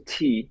also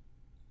tea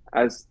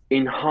as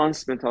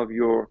enhancement of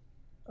your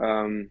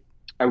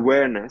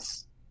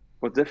awareness,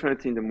 but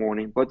definitely in the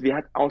morning. But we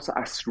had also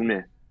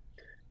asrune,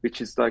 which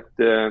is like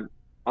the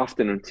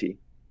afternoon tea,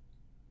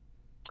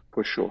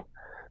 for sure.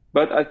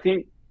 But I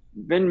think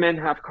when men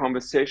have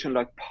conversation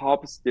like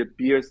pubs, the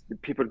beers, the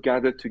people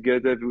gather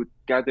together, we would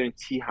gather in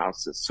tea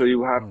houses. So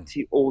you have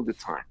tea all the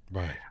time.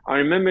 Right. I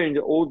remember in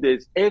the old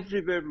days,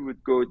 everywhere we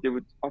would go, they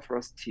would offer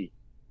us tea.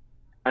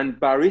 And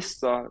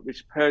barista,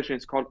 which Persian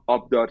is called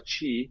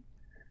abdarchi,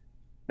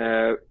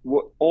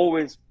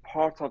 always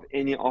part of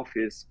any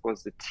office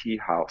was the tea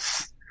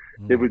house.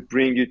 They would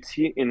bring you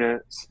tea in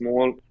a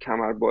small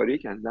kamar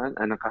barik and then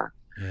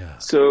Yeah.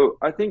 So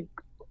I think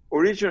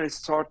originally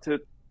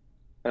started,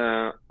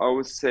 I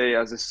would say,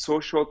 as a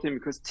social thing,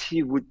 because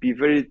tea would be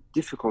very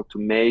difficult to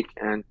make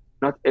and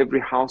not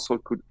every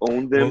household could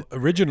own them. Well,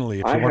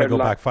 originally, if you want to go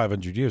back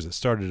 500 years, it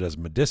started as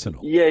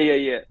medicinal.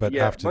 Yeah. But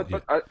after,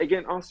 but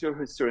again, ask your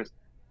historians.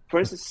 For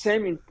instance,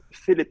 same in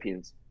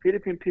Philippines.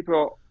 Philippine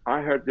people,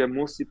 I heard they're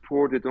mostly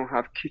poor. They don't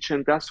have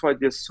kitchen. That's why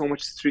there's so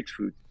much street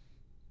food.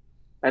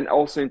 And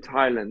also in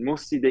Thailand,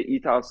 mostly they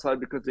eat outside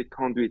because they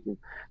can't do it.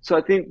 So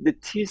I think the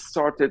tea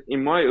started,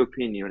 in my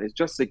opinion, it's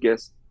just a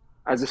guess,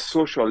 as a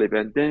social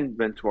event, then it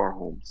went to our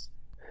homes.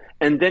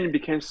 And then it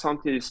became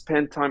something you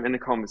spend time in a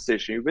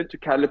conversation. You went to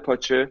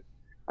Kalapache,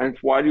 and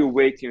while you're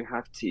waiting, you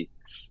have tea.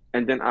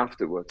 And then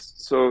afterwards.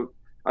 So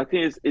I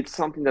think it's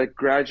something that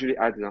gradually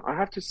added on. I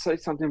have to say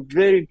something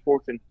very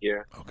important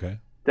here. Okay.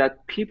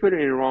 That people in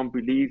Iran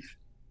believe,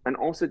 and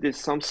also there's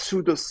some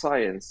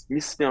pseudoscience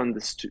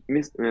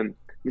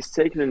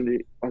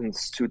mistakenly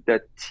understood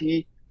that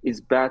tea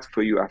is bad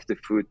for you after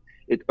food.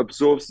 It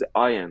absorbs the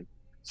iron,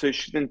 so you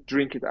shouldn't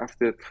drink it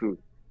after food.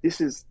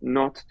 This is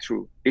not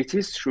true. It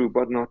is true,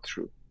 but not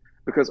true.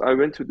 Because I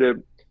went to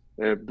the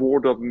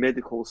Board of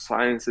Medical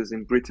Sciences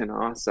in Britain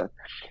and asked that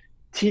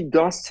tea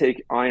does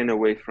take iron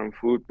away from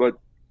food, but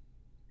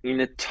in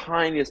the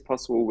tiniest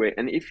possible way.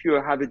 And if you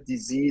have a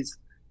disease,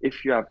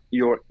 if you're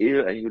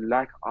ill and you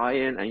lack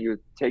iron and you're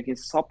taking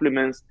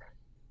supplements,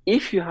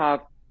 if you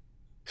have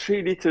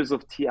 3 liters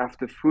of tea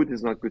after food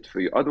is not good for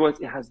you. Otherwise,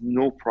 it has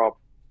no problem.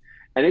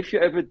 And if you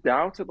ever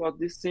doubt about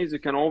these things, you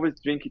can always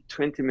drink it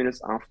 20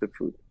 minutes after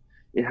food.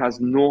 It has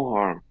no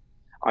harm.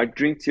 I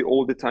drink tea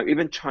all the time.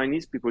 Even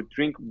Chinese people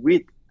drink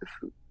with the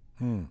food.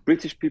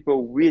 British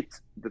people, with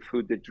the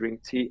food, they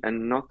drink tea,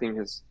 and nothing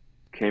has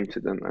came to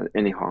them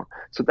any harm.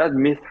 So that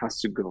myth has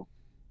to go.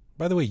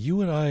 By the way,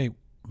 you and I,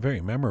 very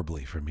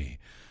memorably for me,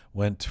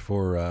 went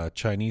for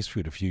Chinese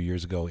food a few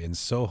years ago in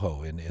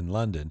Soho in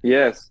London.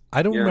 Yes.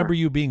 I don't remember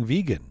you being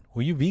vegan.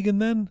 Were you vegan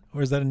then,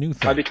 or is that a new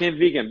thing? I became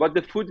vegan, but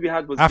the food we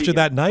had was after vegan.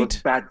 that night.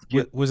 Was bad.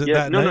 Was it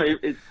that night?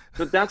 No.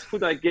 So that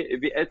food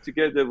we ate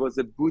together was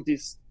a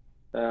Buddhist.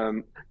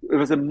 It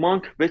was a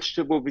monk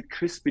vegetable with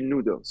crispy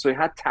noodles. So it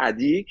had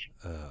tadik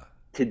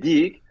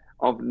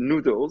of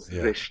noodles,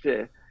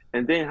 reshte,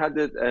 and then it had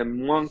a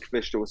monk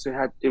vegetable.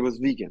 So it was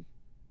vegan.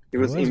 It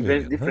was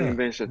different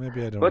invention.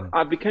 Maybe I don't but know.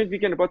 I became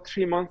vegan about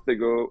 4 months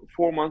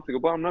ago,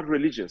 but I'm not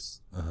religious.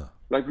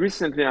 Like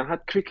recently I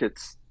had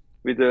crickets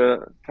with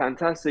a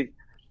fantastic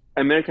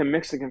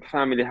American-Mexican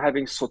family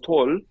having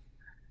sotol,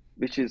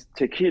 which is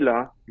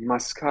tequila,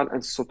 mezcal,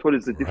 and sotol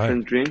is a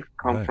different drink,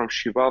 come from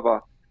Chihuahua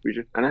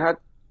region. And I had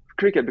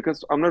cricket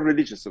because I'm not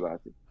religious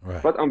about it,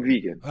 but I'm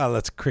vegan. Well,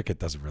 cricket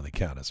doesn't really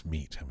count as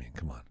meat. I mean,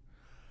 come on.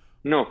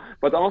 No,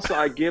 but also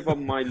I gave up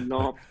my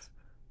loved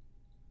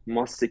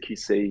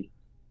mastikisei.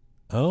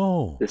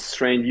 Oh. The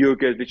strained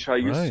yogurt, which I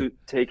used to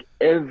take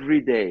every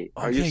day.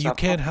 Okay, you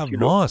can't have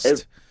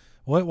must.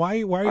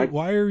 Why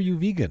are you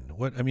vegan?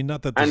 What I mean,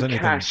 not that there's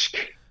anything.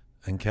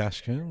 And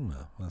kashk,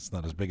 no, that's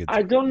not as big a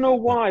I don't know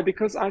why,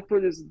 because I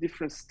thought it's a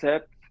different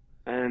step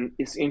and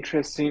it's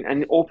interesting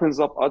and it opens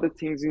up other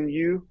things in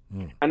you.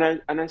 And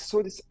I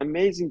saw this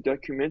amazing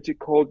documentary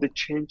called The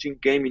Changing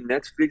Game in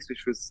Netflix,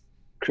 which was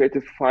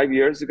created 5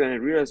 years ago, and I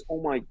realized,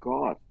 oh my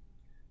God,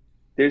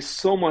 there's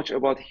so much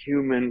about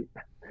human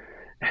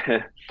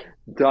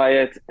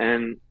diet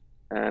and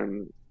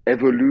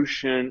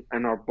evolution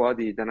and our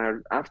body. Then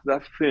after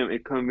that film,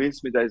 it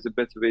convinced me that it's a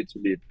better way to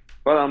live.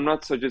 But I'm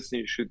not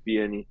suggesting it should be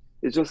any.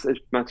 It's just a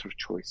matter of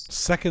choice.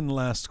 Second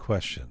last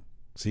question.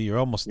 See, you're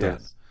almost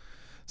done.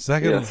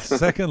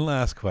 Second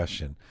last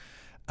question.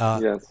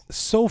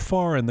 So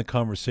far in the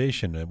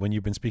conversation, when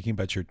you've been speaking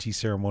about your tea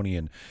ceremony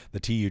and the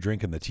tea you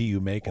drink and the tea you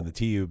make and the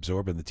tea you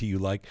absorb and the tea you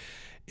like,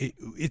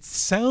 it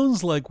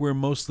sounds like we're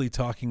mostly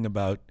talking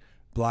about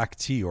black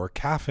tea or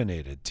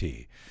caffeinated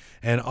tea.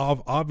 And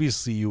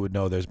obviously you would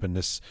know there's been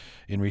this,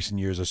 in recent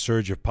years, a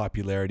surge of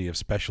popularity of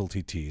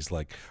specialty teas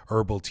like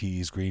herbal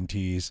teas, green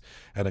teas,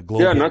 and a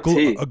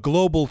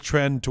global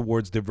trend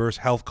towards diverse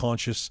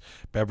health-conscious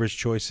beverage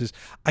choices.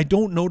 I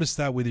don't notice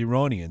that with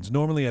Iranians.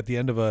 Normally at the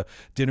end of a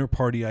dinner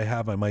party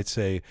I might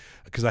say,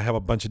 because I have a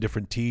bunch of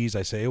different teas,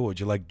 I say, oh,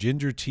 would you like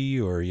ginger tea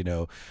or,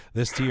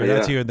 this tea or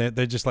that tea? And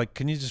they're just like,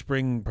 can you just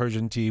bring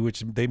Persian tea, which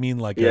they mean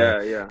like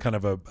kind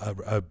of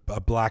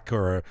a black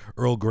or a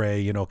Earl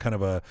Grey, kind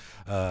of a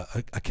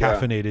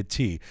caffeinated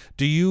tea.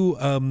 Do you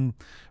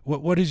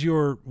what is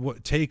your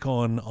take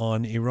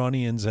on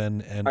Iranians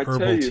and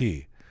herbal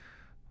tea?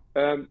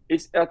 I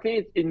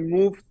think it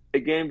moved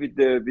again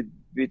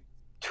with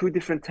two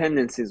different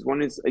tendencies.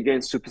 One is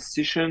again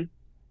superstition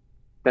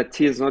that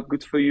tea is not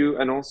good for you,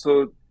 and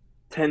also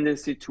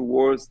tendency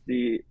towards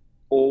the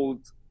old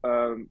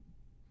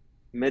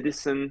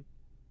medicine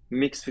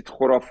mixed with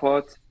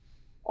khurafat.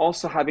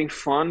 Also having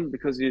fun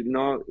because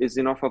is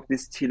enough of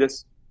this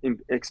tealess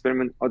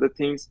experiment other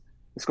things.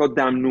 It's called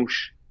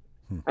damnush.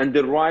 And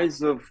the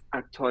rise of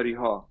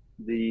attariha,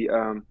 the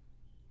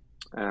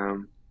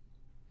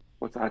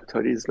what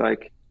attari is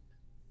like,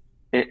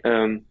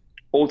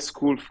 old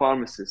school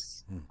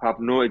pharmacists have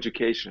no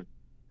education.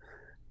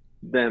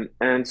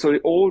 And so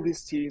all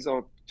these teas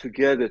are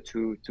together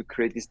to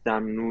create this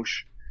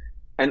damnush.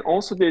 And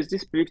also there's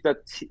this belief that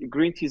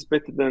green tea is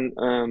better than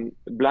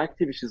black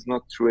tea, which is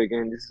not true.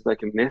 Again, this is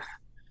like a myth.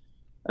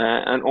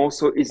 And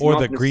also it's or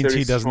not that green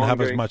tea doesn't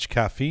have as stronger. much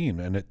caffeine,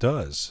 and it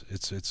does.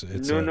 It's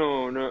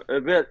No,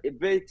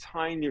 very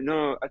tiny.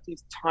 No, I think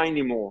it's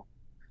tiny more.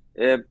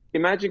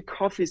 Imagine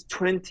coffee is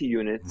 20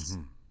 units,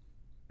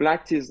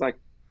 black tea is like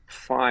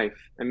 5,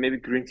 and maybe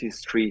green tea is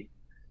 3.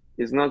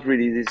 It's not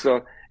really this.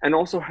 And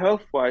also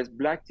health-wise,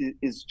 black tea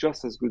is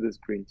just as good as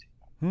green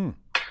tea.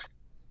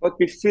 But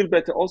we feel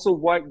better.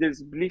 Also,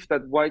 there's a belief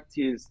that white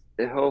tea is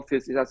the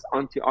healthiest. It has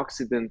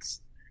antioxidants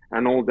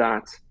and all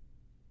that.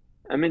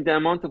 I mean, the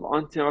amount of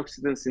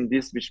antioxidants in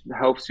this, which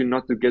helps you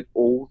not to get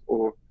old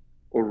or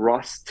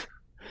rust,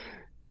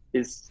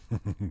 is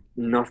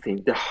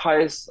nothing. The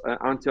highest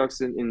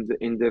antioxidant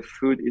in the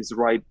food is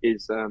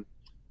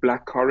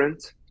black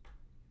currant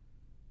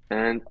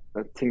and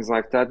things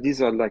like that.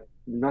 These are like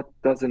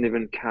doesn't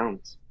even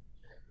count.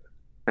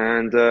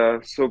 And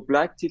so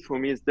black tea for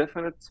me is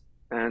definite,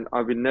 and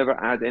I will never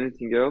add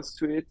anything else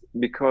to it,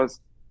 because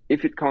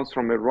if it comes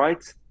from a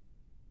right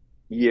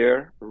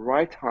year,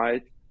 right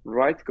height,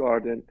 right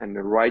garden, and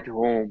the right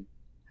home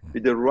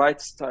with the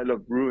right style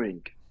of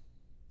brewing.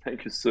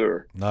 Thank you,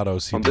 sir. Not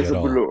OCD Behzad at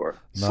all. Bolour,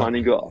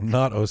 signing off.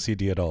 Not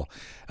OCD at all.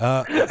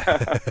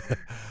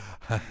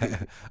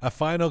 A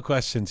final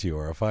question to you,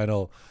 or a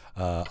final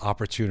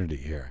opportunity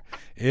here.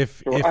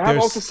 If I have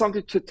also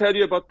something to tell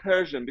you about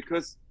Persian,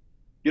 because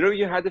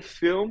you had a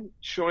film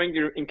showing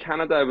in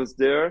Canada. I was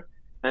there,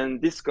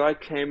 and this guy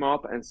came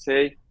up and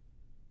say,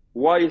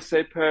 why you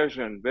say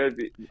Persian?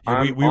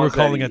 We were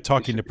calling it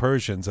Talking to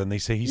Persians, and he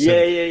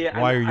said,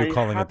 why are you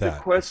calling it that? I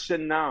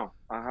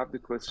have the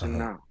question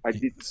now. I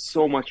did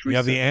so much research. You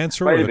have the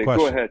answer or the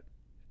question? Go ahead.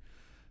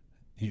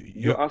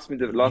 You asked me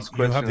the last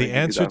question. You have the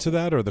answer to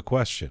that or the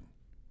question?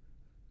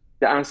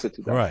 The answer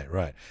to that.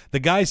 Right. The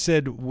guy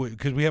said,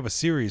 because we have a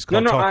series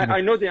called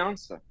I know the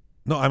answer.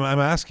 No, I'm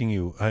asking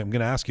you. I'm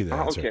going to ask you the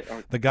answer.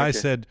 Okay. The guy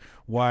said,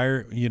 "Why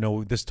are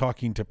this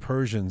Talking to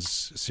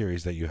Persians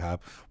series that you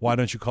have? Why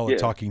don't you call it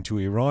Talking to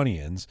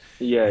Iranians?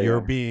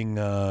 You're being,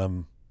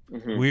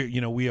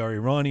 we are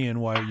Iranian.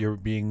 Why you're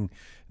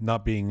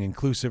not being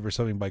inclusive or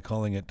something by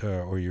calling it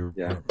or you're?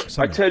 Or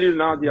I tell you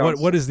now the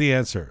answer. What is the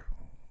answer?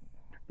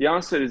 The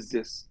answer is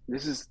this.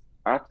 This is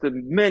after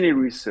many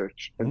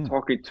research and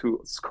talking to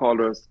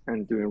scholars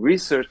and doing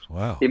research.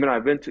 Wow. Even I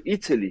went to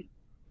Italy.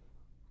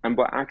 and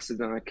by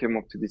accident, I came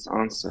up to this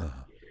answer.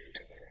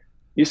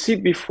 You see,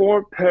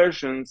 before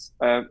Persians,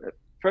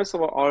 first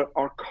of all,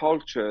 our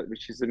culture,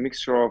 which is a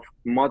mixture of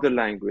mother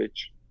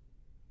language,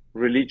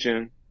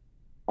 religion,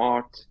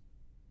 art,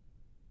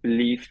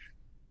 belief,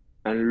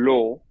 and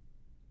law,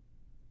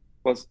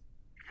 was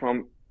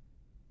from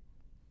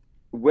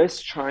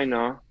West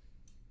China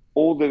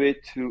all the way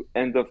to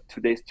end of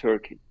today's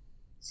Turkey,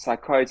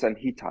 Sakkaites and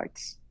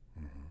Hittites.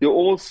 They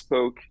all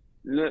spoke.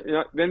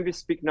 When we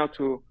speak now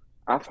to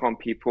Afghan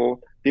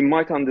people, they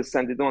might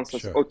understand. They don't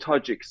understand. Sure.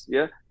 Tajiks,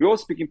 yeah, we all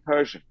speak in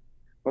Persian,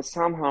 but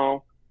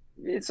somehow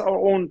it's our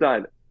own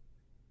dialect.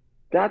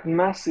 That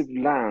massive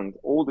land,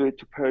 all the way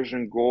to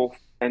Persian Gulf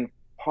and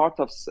part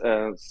of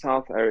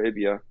South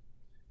Arabia,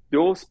 they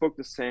all spoke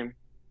the same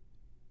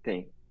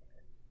thing.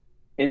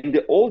 In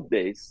the old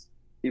days,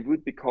 it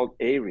would be called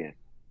Aryan,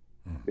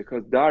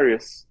 because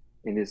Darius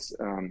in his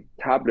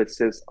tablet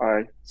says,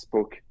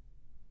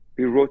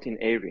 we wrote in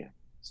Aryan.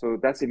 So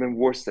that's even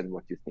worse than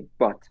what you think.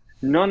 But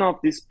none of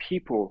these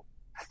people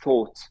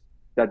thought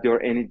that they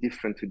were any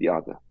different to the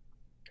other.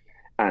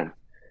 And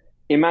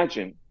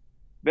imagine,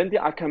 when the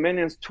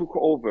Achaemenians took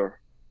over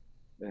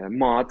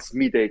Mads,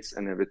 Medes,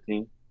 and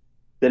everything,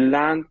 the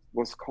land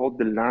was called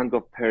the land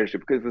of Persia,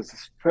 because it was the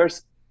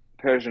first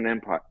Persian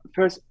empire,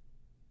 first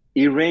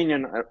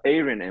Iranian or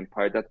Aryan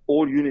empire that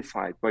all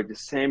unified by the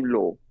same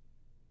law.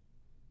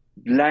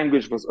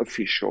 Language was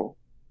official,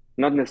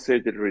 not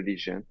necessarily the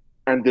religion,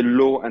 and the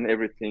law and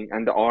everything,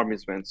 and the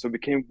armies went. So it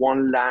became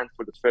one land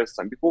for the first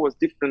time. Before it was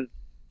different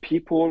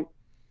people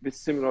with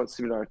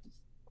similarities.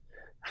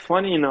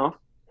 Funny enough,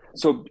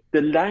 so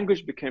the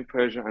language became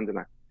Persian and the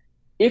language.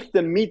 If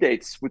the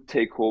Medes would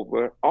take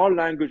over, our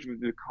language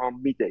would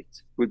become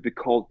Medate, would be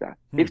called that.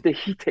 If the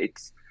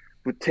Hittites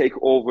would take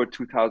over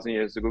 2,000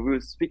 years ago, we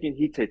were speaking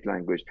Hittite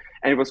language,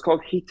 and it was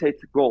called Hittite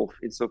Gulf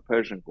instead of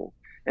Persian Gulf.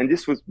 And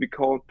this would be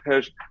called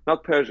Persian,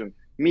 not Persian,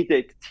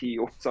 Medate tea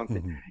or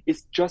something.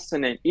 It's just a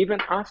name. Even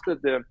after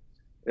the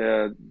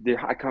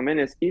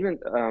Achaemenids, even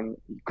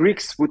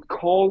Greeks would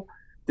call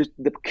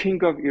the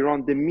king of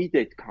Iran the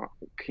Medate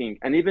king,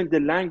 and even the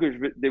language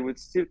they would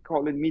still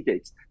call it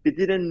Medates. They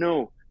didn't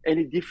know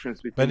any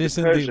difference between the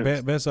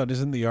Persians. Behzad,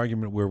 isn't the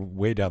argument, we're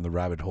way down the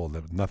rabbit hole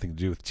that has nothing to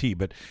do with tea,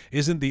 but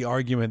isn't the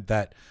argument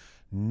that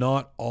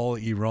not all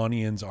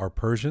Iranians are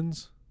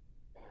Persians?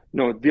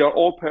 No, they are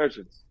all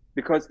Persians,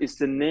 because it's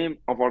the name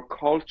of our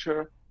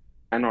culture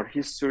and our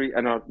history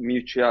and our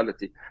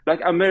mutuality.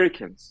 Like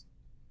Americans.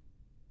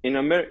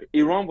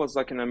 Iran was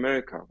like an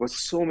America, with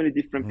so many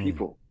different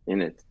people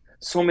in it,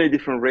 so many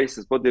different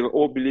races, but they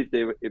all believed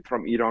they were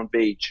from Iran,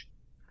 Beige.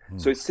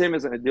 So it's same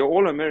as, they're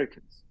all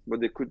Americans, but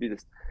they could be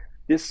this.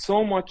 There's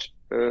so much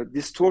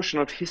distortion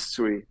of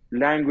history.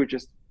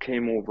 Languages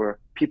came over.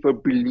 People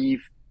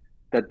believe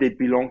that they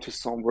belong to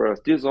somewhere else.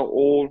 These are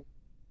all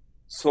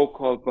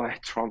so-called by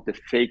Trump the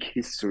fake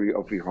history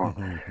of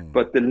Iran.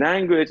 But the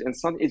language and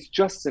something, it's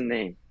just a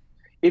name.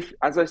 If,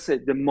 as I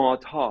said, the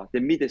Madha, the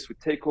Medes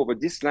would take over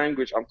this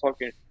language, I'm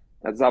talking,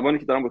 زبانی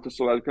که دارم با تو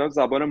صحبت می‌کنم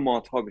زبان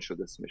مادها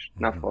میشد اسمش،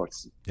 نه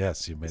فارسی.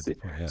 Yes, you made the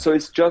point. Yeah. So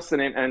it's just a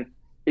name, and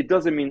it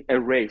doesn't mean a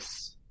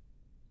race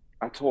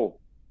at all.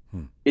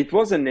 It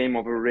was a name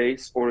of a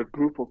race or a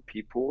group of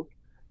people,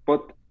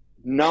 but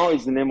now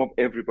it's the name of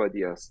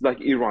everybody else. Like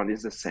Iran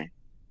is the same.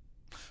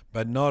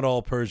 But not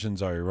all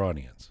Persians are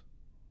Iranians,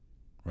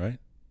 right?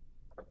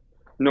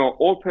 No,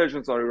 all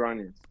Persians are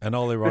Iranians. And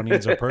all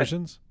Iranians are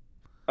Persians?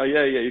 Oh,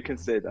 yeah, you can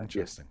say that.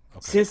 Interesting. Yes.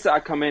 Okay. Since the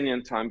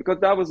Achaemenian time, because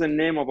that was the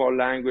name of our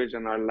language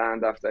and our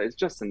land after. It's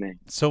just a name.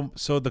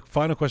 So the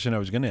final question I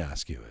was going to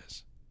ask you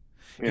is,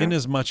 in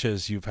as much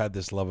as you've had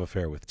this love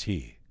affair with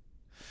tea,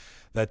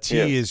 that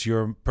tea is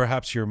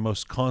perhaps your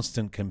most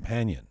constant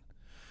companion,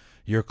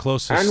 your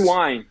closest... And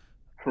wine.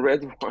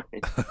 Red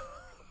wine.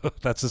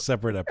 That's a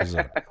separate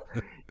episode.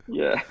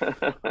 Yeah.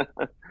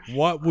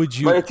 What would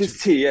you... But it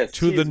is tea, yes.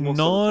 To the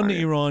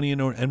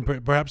non-Iranian, and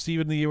perhaps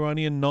even the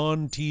Iranian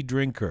non-tea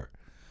drinker,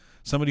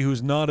 somebody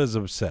who's not as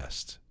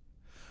obsessed,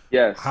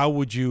 how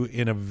would you,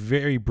 in a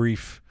very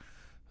brief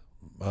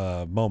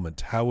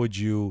moment, how would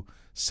you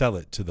sell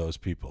it to those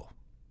people?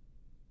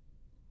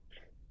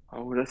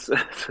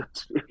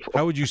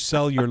 How would you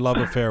sell your love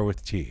affair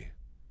with tea?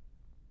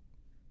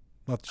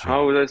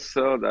 How would I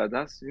sell that?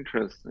 That's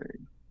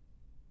interesting.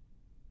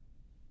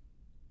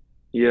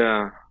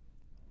 Yeah.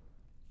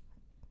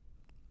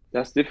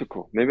 That's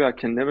difficult. Maybe I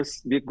can never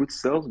be a good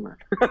salesman.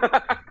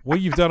 Well,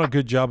 you've done a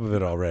good job of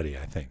it already,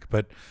 I think.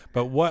 But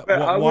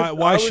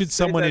why should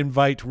someone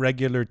invite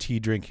regular tea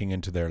drinking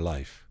into their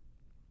life?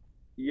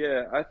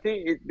 Yeah, I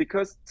think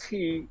because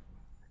tea,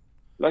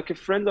 like a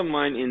friend of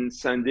mine in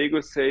San Diego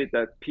said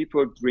that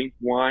people drink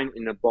wine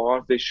in a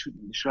bar, they should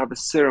have a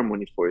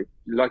ceremony for it,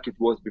 like it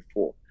was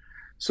before.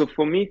 So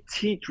for me,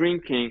 tea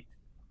drinking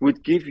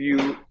would give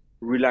you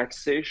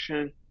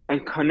relaxation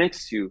and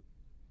connects you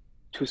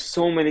to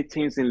so many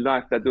things in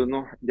life that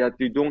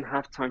you don't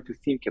have time to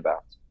think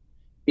about,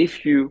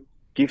 if you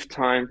give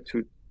time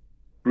to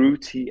brew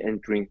tea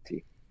and drink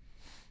tea.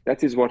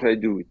 That is what I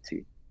do with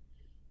tea.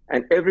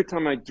 And every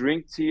time I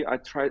drink tea, I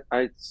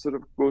sort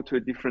of go to a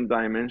different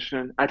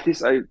dimension. At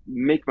least I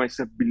make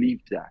myself believe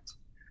that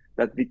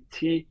with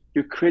tea,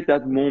 you create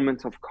that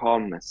moment of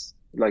calmness,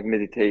 like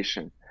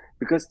meditation.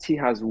 Because tea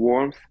has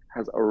warmth,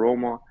 has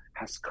aroma,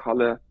 has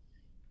color.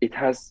 It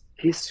has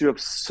history of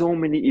so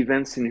many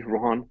events in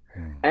Iran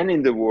and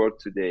in the world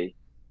today.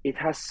 It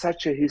has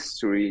such a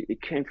history.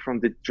 It came from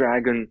the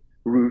dragon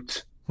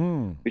root,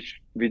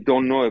 which we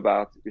don't know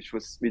about,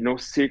 we know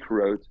Silk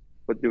Road,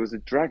 but there was a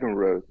dragon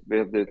road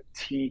where the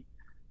tea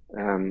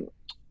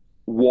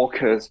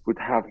walkers would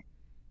have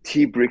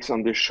tea bricks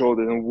on their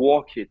shoulders and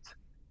walk it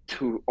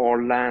to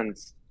our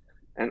lands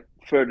and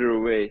further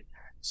away.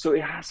 So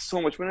it has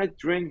so much. When I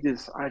drink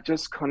this, I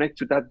just connect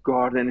to that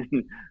garden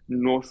in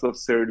north of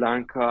Sri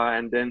Lanka,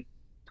 and then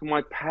to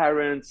my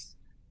parents,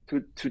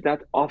 to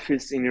that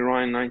office in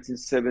Iran in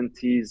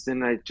 1970s.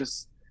 Then I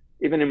just,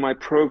 even in my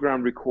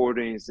program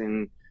recordings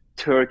in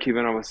Turkey,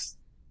 when I was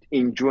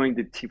enjoying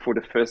the tea for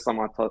the first time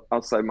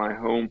outside my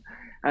home,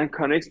 and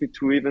connects me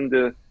to even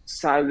to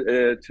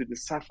the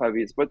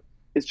Safavis. But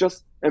it's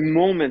just a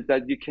moment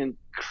that you can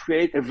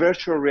create a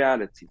virtual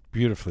reality.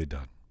 Beautifully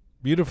done.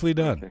 Beautifully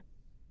done. Okay.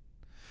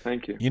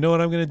 Thank you. You know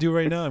what I'm going to do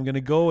right now? I'm going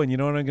to go, and you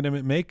know what I'm going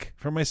to make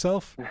for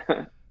myself?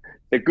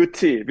 A good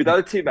tea without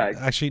a tea bag.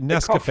 Actually,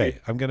 Nescafe.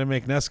 I'm going to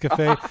make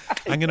Nescafe.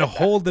 I'm going to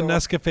hold the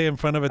Nescafe in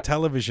front of a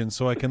television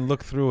so I can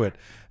look through it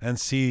and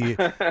see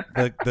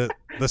the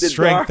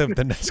strength of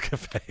the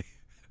Nescafe.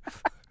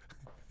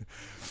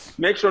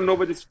 Make sure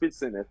nobody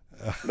spits in it,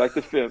 like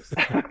the films.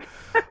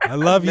 I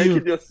love you.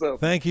 Make it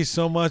yourself. Thank you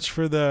so much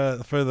for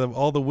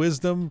all the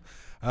wisdom.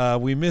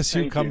 We miss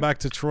you. Come back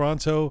to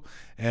Toronto,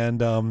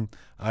 and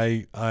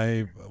I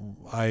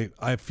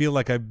feel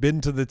like I've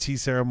been to the tea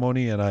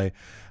ceremony, and I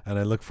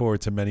look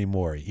forward to many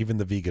more, even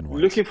the vegan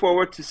ones. Looking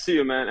forward to see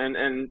you, man,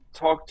 and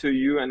talk to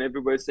you and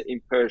everybody say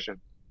in Persian.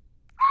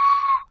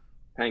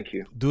 Thank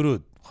you.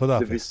 Durud.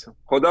 Khodafis.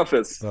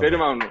 Khodafis. Kheli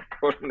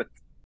mamnoon.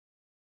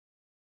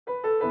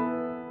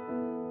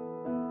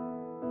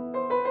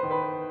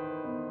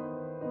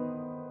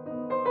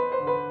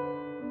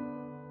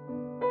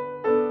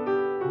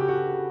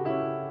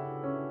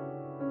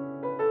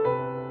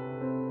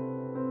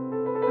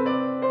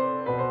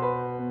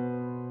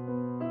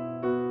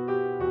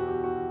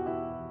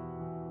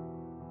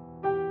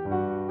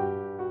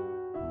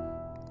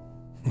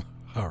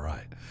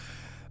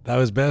 That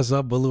was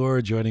Behzad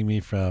Bolour joining me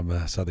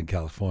from Southern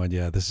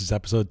California. This is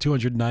episode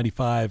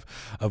 295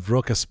 of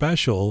Roqe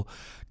Special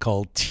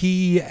called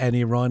Tea and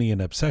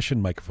Iranian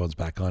Obsession. Microphone's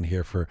back on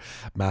here for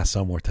Mahsa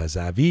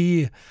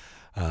Mortazavi,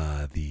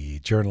 the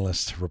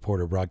journalist,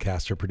 reporter,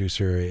 broadcaster,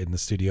 producer in the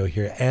studio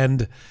here,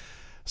 and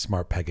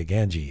Smart Pegah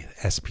Ganji,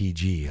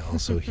 SPG,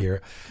 also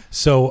here.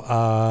 So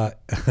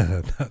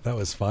that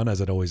was fun,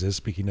 as it always is.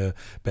 Speaking to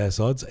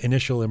Behzad's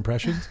initial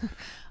impressions.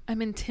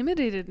 I'm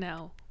intimidated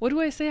now. What do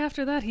I say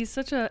after that? He's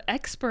such an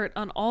expert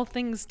on all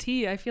things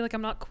tea. I feel like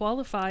I'm not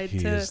qualified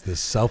He is the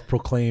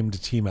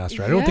self-proclaimed tea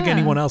master. I don't Yeah. think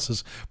anyone else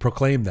has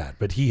proclaimed that,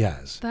 but he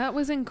has. That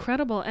was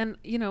incredible. And,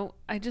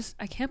 I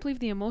can't believe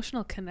the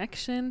emotional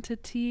connection to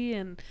tea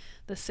and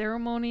the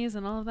ceremonies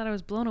and all of that. I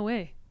was blown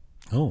away.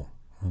 Oh,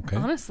 okay.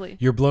 Honestly.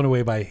 You're blown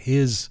away by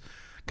his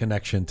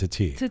connection to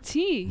tea. To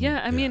tea,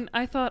 yeah. I mean,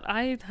 I thought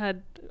I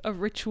had a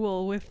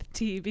ritual with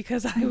tea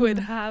because I would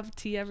have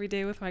tea every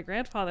day with my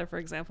grandfather, for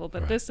example.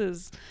 But this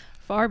is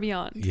far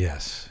beyond.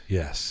 Yes,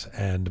 yes.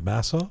 And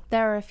Mahsa?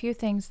 There are a few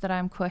things that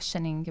I'm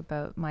questioning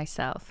about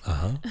myself.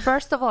 Uh-huh.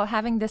 First of all,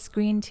 having this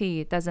green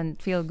tea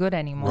doesn't feel good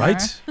anymore.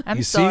 Right? I'm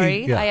You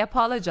sorry. see? Yeah. I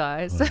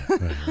apologize. Right.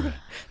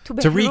 To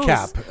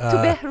recap,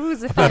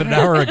 Behruz, if about I an may.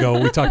 hour ago,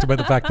 we talked about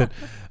the fact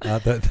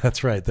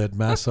that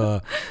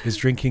Mahsa is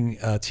drinking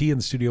tea in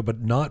the studio,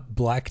 but not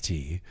black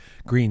tea,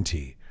 green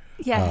tea.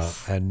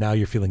 Yes. And now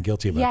you're feeling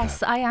guilty about Yes,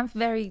 that. I am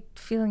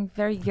feeling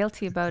very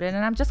guilty about it,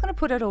 and I'm just going to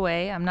put it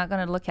away. I'm not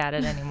going to look at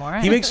it anymore.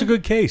 He makes a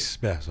good case,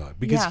 Behzad,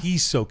 because Yeah.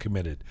 he's so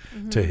committed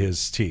to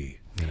his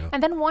tea.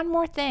 And then one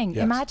more thing.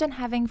 Yes. Imagine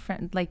having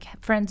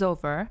friends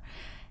over,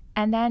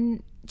 and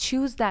then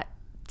choose that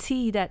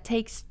tea that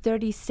takes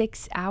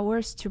 36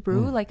 hours to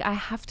brew. Like, I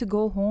have to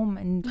go home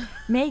and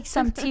make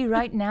some tea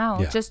right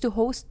now just to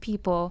host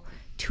people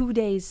 2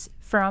 days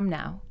from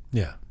now.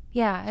 Yeah.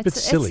 Yeah, It's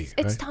silly,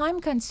 it's right? time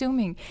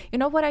consuming. You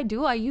know what I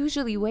do? I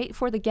usually wait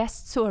for the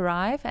guests to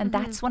arrive, and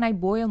that's when I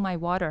boil my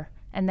water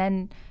and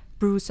then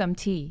brew some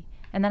tea,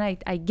 and then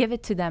I give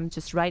it to them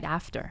just right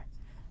after.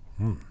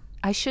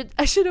 I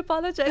should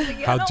apologize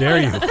again. How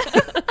dare you?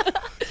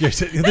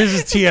 This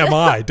is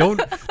TMI. Don't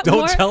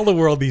tell the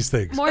world these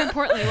things. More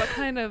importantly, what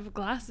kind of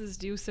glasses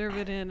do you serve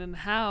it in, and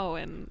how,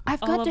 and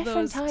I've all got of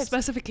different those types.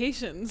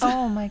 specifications?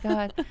 Oh my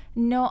God.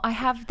 No, I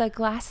have the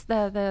glass,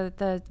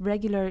 the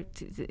regular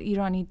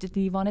Irani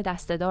Divan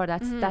Dastedar.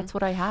 That's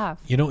what I have.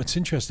 It's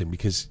interesting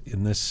because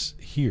in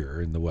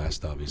the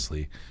West,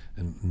 obviously,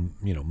 and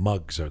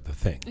mugs are the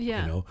thing.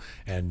 Yeah.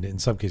 And in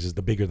some cases,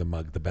 the bigger the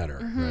mug, the better.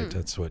 Right?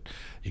 That's what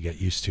you get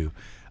used to.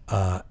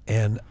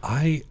 And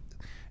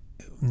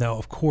Now,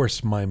 of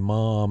course, my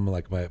mom,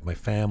 like my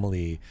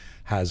family,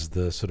 has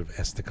the sort of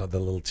estica, the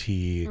little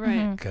tea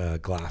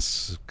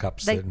glass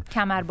cups. Like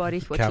kamar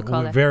barik, what you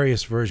call it.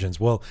 Various versions.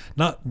 Well,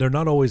 they're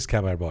not always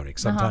kamar barik.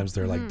 Sometimes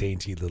they're like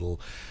dainty little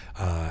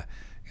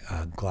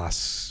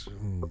glasses.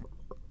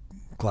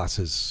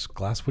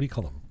 What do you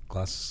call them?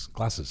 Glasses.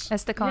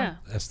 Estecan.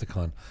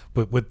 Estecan.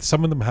 But with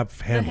some of them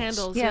have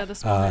handles. The handles, the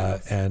small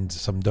handles. And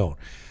some don't.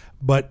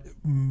 But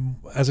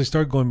as I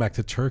started going back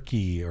to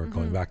Turkey, or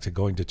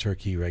going to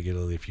Turkey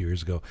regularly a few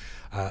years ago,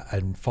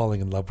 and falling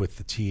in love with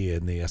the tea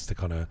and the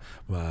Estekana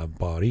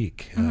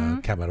Barik,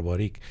 Kamar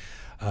Barik,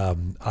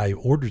 I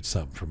ordered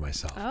some for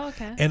myself. Oh,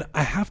 okay. And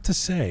I have to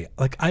say,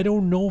 like, I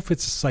don't know if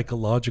it's a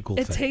psychological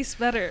thing. It tastes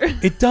better.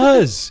 It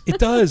does. It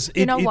does.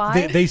 You know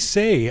why? They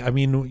say, I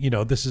mean,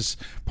 this is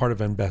part of,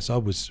 and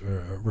Behzad was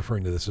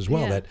referring to this as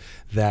well,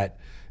 that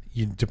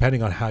you,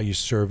 depending on how you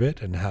serve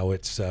it and how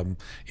it's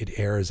it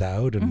airs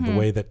out, and the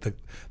way that the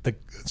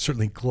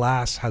certainly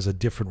glass has a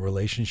different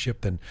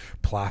relationship than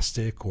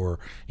plastic, or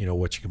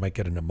what you might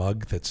get in a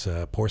mug that's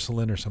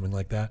porcelain or something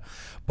like that.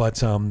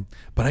 But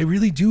I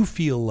really do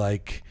feel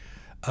like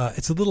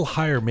it's a little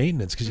higher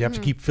maintenance because you have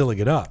to keep filling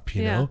it up,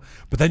 you know.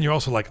 But then you're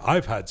also like,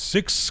 I've had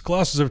 6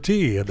 glasses of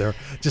tea, and they're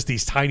just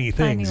these tiny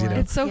things,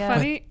 It's so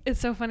funny. It's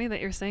so funny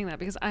that you're saying that,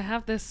 because I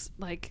have this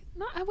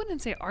I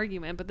wouldn't say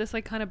argument, but this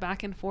kind of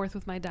back and forth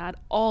with my dad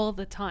all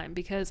the time,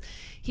 because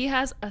he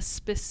has a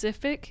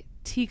specific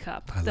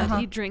teacup that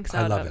he drinks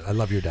out of. I love it. I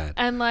love your dad.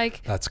 And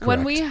that's correct.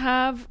 when we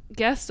have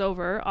guests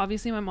over,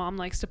 obviously my mom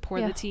likes to pour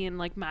the tea in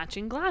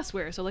matching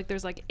glassware. So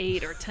there's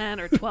 8 or 10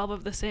 or 12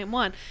 of the same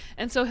one.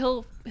 And so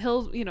he'll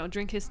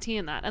drink his tea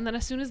in that. And then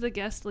as soon as the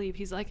guests leave,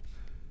 he's like,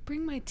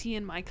 bring my tea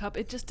in my cup.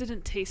 It just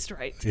didn't taste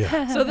right.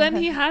 Yeah. So then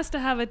he has to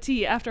have a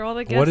tea after all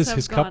the guests have gone. What is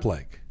his cup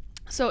like?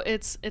 So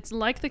it's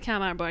like the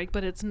kamar barik,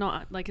 but it's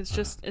not.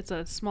 It's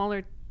a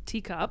smaller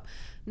teacup,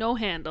 no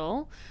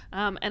handle,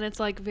 and it's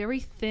very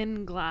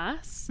thin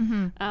glass,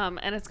 and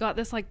it's got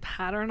this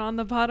pattern on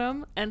the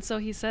bottom, and so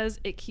he says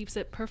it keeps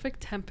it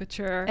perfect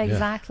temperature.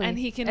 Exactly. And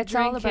he can it's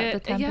drink all about it. the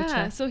temperature.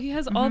 Yeah, so he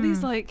has all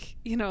these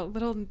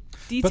little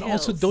details. But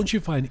also, don't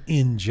you find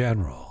in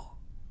general,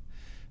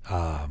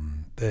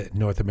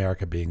 North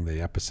America being the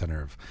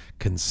epicenter of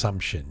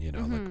consumption,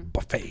 like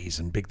buffets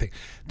and big things,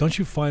 don't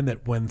you find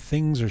that when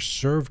things are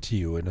served to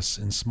you in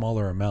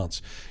smaller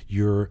amounts,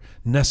 you're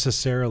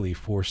necessarily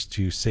forced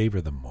to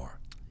savor them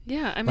more?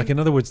 Yeah, I mean, in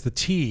other words, the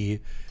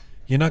tea,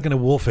 you're not going to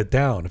wolf it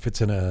down if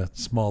it's in a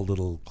small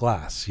little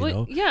glass, you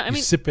know? Yeah, you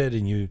sip it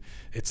and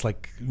it's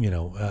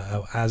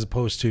as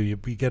opposed to you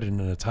get it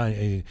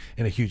in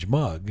a huge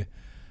mug.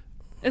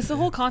 It's the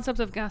whole concept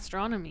of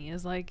gastronomy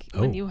is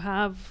when you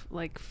have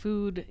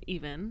food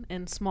even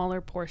in smaller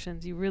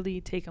portions, you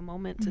really take a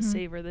moment to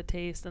savor the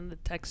taste and the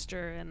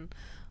texture and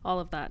all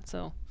of that.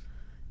 So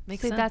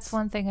makes sense. That's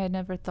one thing I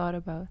never thought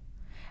about.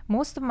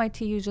 Most of my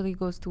tea usually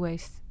goes to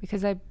waste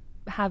because I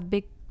have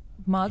big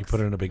mugs. You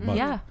put it in a big mug.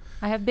 Yeah,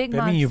 I have big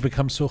mugs. I mean, you've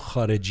become so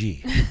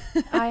khariji.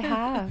 I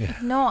have. Yeah.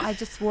 No, I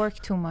just work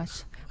too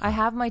much. I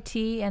have my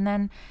tea and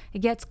then it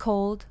gets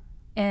cold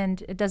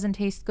and it doesn't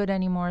taste good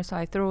anymore, so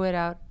I throw it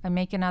out. I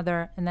make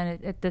another, and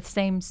then the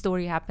same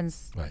story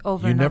happens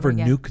over and over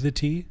again. You never nuke the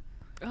tea?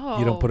 Oh.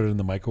 You don't put it in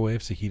the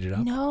microwave to heat it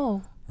up?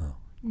 No. Oh.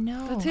 No.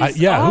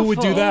 Who would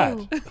do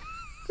that?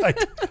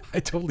 I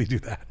totally do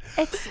that.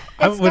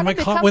 When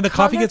the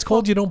coffee gets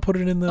cold, you don't put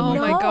it in the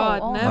microwave? Oh my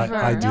God, never.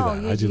 I do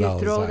that. I do that all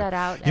the time. You throw that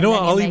out. You know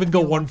what? I'll even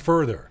go one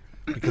further.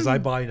 Because I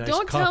buy nice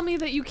Don't tell me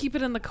that you keep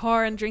it in the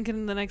car and drink it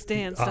in the next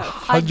day and stuff.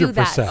 100%. I do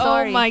that.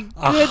 Sorry. Oh my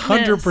goodness.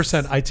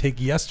 100%. I take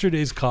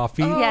yesterday's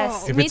coffee.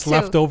 Yes, if me it's too.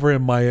 left over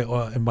in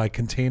my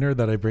container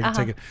that I bring,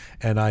 take it,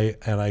 and I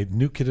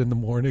nuke it in the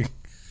morning.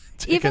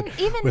 Even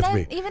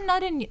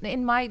not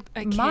in my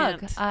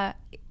mug.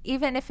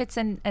 Even if it's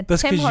in a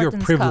That's Tim because you're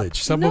Hortons privileged.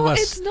 cup. Some of us.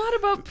 It's not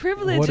about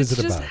privilege. What is it's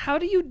it just about? How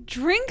do you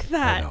drink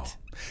that? I know.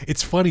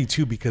 It's funny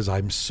too because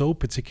I'm so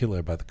particular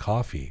about the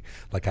coffee.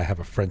 Like I have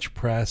a French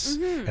press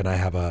and I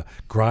have a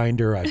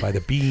grinder. I buy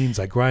the beans,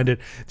 I grind it,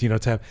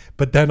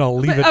 but then I'll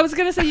leave it. I was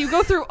gonna say you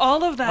go through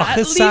all of that.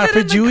 Leave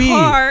it in the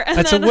car. And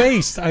That's a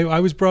waste. I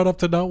was brought up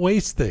to not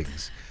waste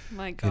things.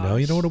 My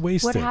gosh. You don't want to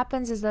waste What it.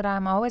 happens is that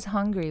I'm always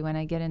hungry when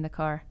I get in the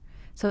car.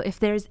 So if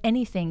there's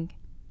anything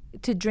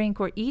to drink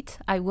or eat,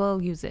 I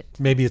will use it.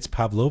 Maybe it's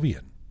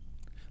Pavlovian.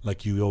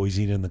 Like you always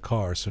eat in the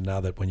car, so now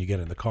that when you get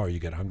in the car, you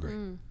get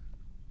hungry.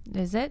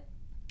 Is it?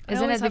 I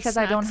Isn't always it have because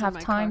I don't snacks in have my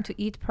time car.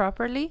 to eat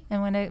properly?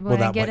 And when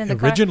I get in the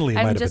originally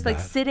car, might I'm have just been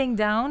like that. sitting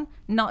down,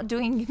 not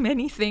doing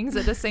many things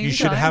at the same time. You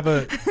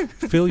should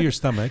fill your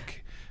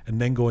stomach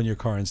and then go in your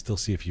car and still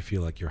see if you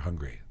feel like you're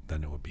hungry.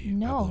 Then it would be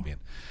Pavlovian.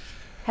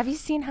 Have you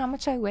seen how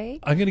much I weigh?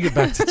 I'm going to get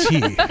back to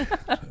tea.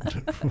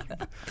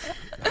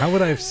 How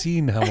would I have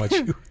seen how much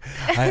you...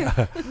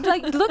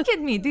 Look at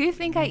me. Do you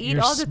think I eat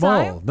you're all the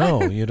small. time?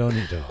 No, you don't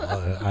need to.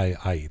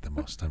 I eat the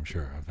most, I'm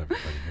sure, of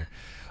everybody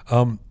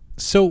here.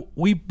 So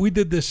we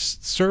did this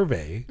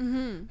survey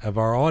of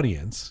our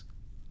audience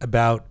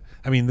about...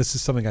 I mean, this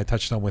is something I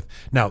touched on with...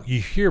 Now, you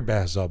hear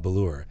Behzad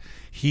Bolour.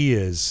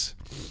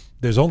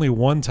 There's only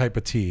one type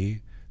of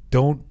tea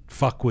don't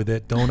fuck with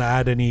it. Don't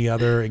add any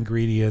other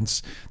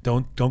ingredients.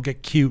 Don't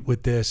get cute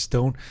with this.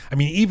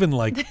 Even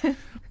like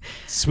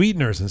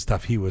sweeteners and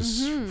stuff he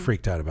was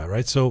freaked out about,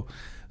 right? So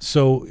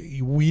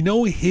we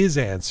know his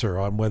answer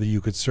on whether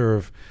you could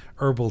serve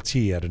herbal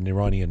tea at an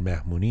Iranian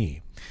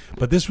mehmooni.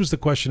 But this was the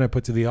question I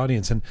put to the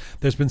audience, and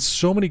there's been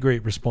so many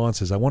great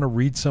responses. I want to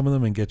read some of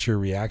them and get your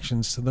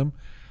reactions to them,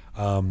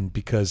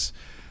 because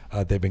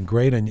they've been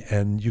great,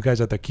 and you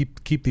guys out there,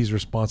 keep these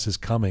responses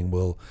coming.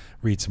 We'll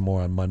read some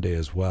more on Monday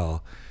as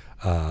well.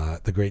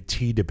 The great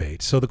tea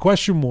debate. So the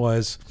question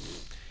was,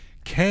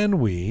 can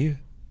we,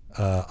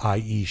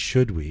 i.e.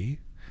 should we,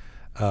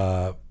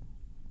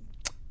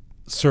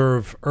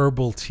 serve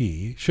herbal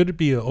tea?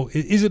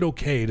 Is it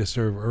okay to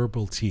serve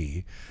herbal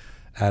tea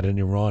at an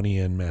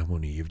Iranian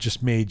mehmooni? You've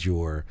just made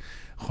your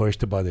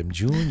khoshte badem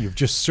jun, you've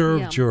just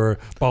served your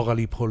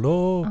baghali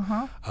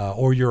polo,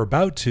 or you're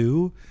about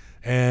to,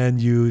 and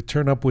you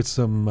turn up with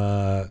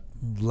some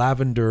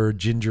lavender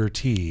ginger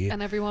tea.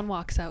 And everyone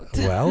walks out.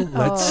 Well,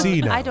 let's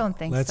see now. I don't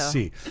think let's so.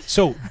 see.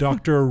 So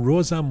Dr.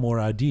 Reza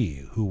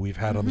Moradi, who we've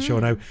had on the show,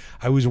 and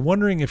I was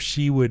wondering if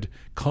she would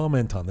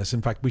comment on this.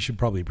 In fact, we should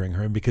probably bring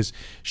her in because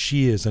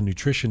she is a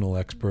nutritional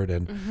expert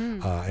and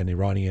an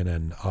Iranian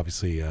and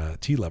obviously a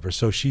tea lover.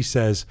 So she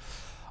says,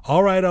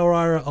 all right.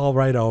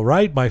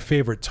 My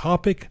favorite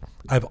topic.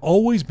 I've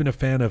always been a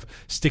fan of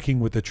sticking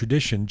with the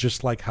tradition,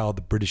 just like how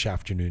the British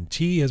afternoon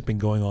tea has been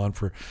going on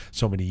for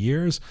so many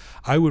years.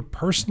 I would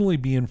personally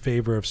be in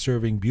favor of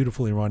serving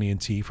beautiful Iranian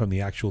tea from the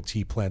actual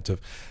tea plant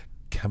of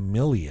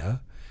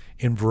camellia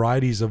in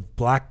varieties of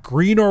black,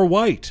 green, or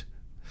white.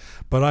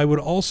 But I would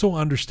also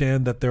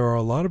understand that there are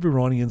a lot of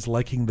Iranians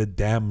liking the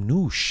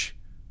damnouche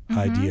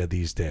idea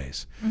these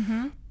days.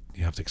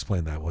 You have to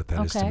explain what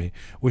that is to me,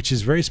 which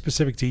is very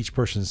specific to each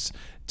person's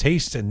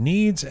taste and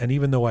needs. And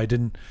even though I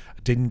didn't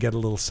get a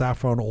little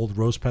saffron, old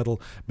rose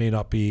petal may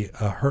not be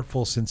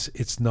hurtful since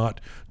it's not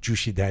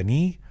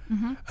jushidani,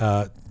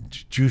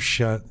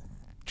 jushande.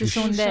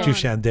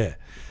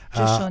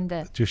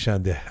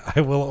 Jushande.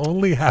 I will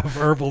only have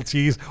herbal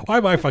teas. Why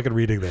am I fucking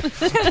reading this?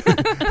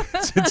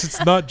 Since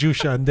it's not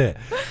Jushande,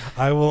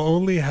 I will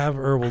only have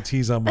herbal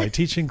teas on my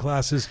teaching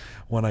classes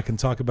when I can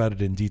talk about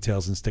it in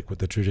details and stick with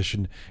the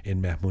tradition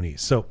in mehmooni.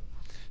 So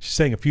she's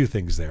saying a few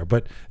things there,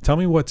 but tell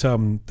me what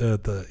the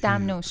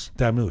damnouche.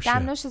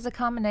 Damnouche is a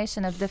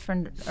combination of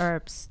different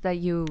herbs that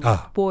you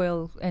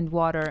boil in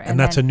water, and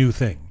that's a new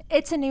thing.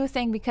 It's a new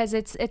thing because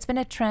it's been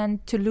a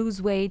trend to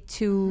lose weight,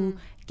 to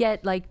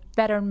get like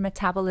better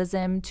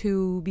metabolism,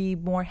 to be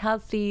more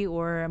healthy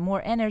or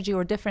more energy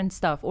or different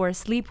stuff, or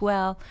sleep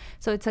well.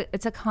 So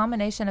it's a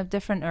combination of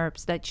different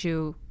herbs that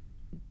you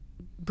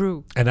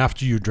brew. And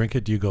after you drink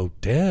it, do you go,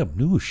 damn,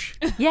 noosh?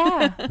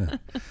 Yeah.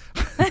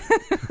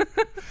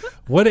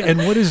 What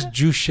is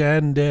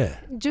jushande?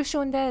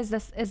 Jushande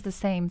is the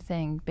same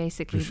thing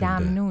basically.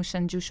 Damn noosh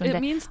and jushande.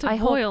 It means to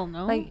boil,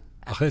 no? Like,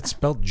 it's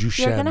spelled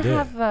jushande. You're gonna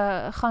have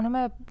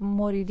Khanum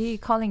Moridi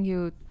calling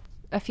you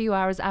a few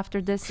hours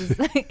after this is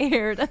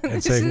aired.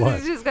 And saying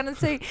what? She's gonna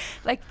say,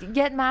 like,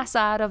 get Mahsa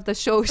out of the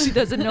show. She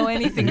doesn't know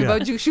anything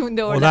about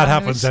Jushunde or that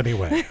happens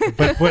anyway.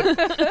 But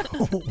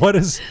what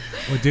is?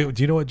 Do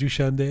you know what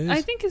Jushande is?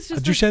 I think it's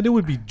just Jushande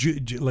would be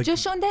like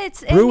Jushunde.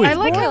 It's brewing. I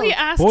like how he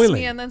asks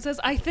boiling. me and then says,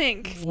 "I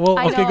think." Well,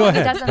 I okay, know, go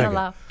ahead. It doesn't Pegah.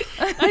 allow.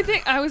 I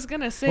think I was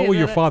gonna say. What will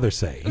your that father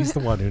say? He's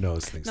the one who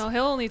knows things. No,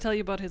 he'll only tell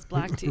you about his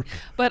black tea.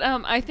 But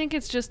I think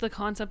it's just the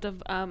concept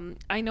of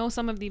I know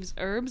some of these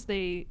herbs,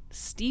 they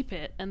steep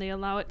it and they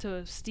allow it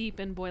to steep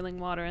in boiling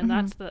water, and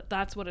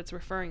that's what it's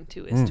referring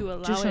to, is to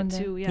allow Jushande. it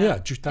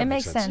to It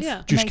makes sense.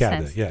 Yeah. It makes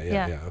sense.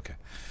 Yeah. Okay.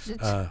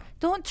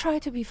 Don't try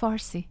to be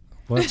Farsi.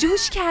 What?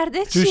 Jush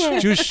karde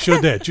chiye? Jush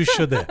shode.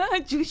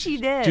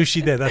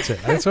 Jushide. That's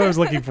it. That's what I was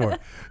looking for.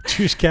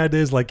 Jush karde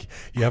is like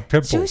you have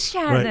pimples. Jush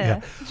karde. Right, yeah.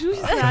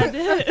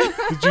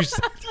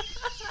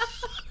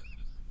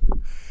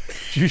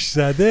 Jush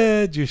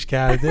sade, jush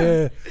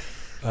karde,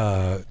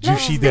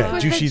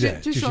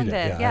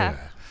 jushide. Yeah.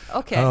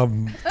 Okay.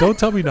 Don't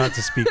tell me not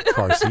to speak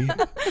Farsi.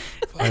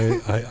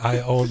 I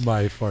own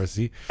my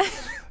Farsi.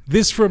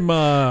 This from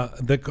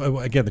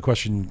the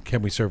question: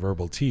 can we serve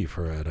herbal tea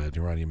for an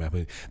Iranian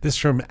mehmooni? This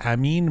from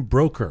Amin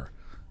Broker.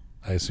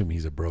 I assume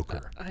he's a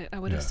broker. I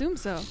would assume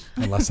so.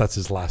 Unless that's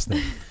his last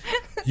name.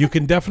 You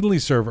can definitely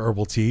serve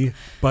herbal tea,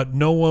 but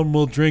no one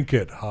will drink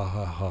it. Ha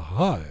ha ha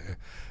ha.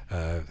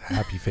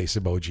 Happy face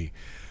emoji.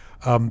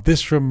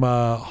 This from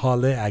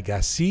Hale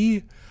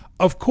Agassi.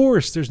 Of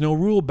course, there's no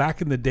rule.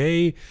 Back in the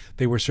day,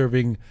 they were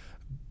serving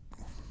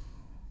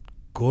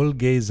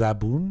golge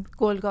zabun.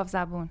 Golgav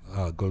zabun.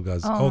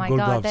 Golgaz. Oh my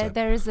God! zabun.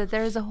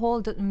 There is a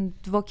whole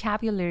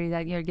vocabulary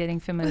that you're getting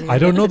familiar with. I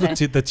don't know the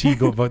tea.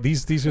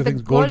 These are The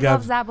things.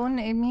 golgav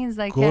zabun. It means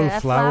like a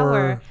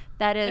flower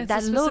that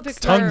looks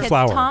tongue like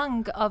flower. a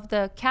tongue of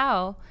the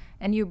cow,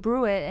 and you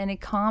brew it, and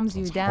it calms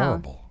you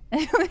down. Horrible.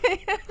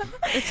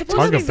 It's supposed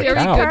Tongue to of be the very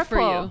cow. good for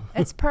you.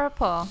 It's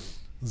purple.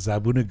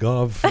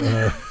 Zabunagov.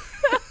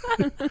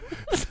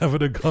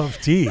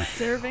 Zabunagov tea.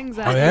 Serving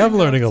I am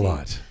learning a tea.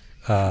 lot.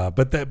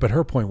 But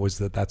her point was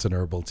that that's an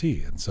herbal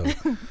tea, and so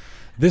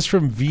This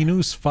from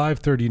Venus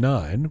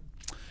 539.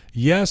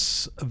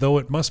 Yes, though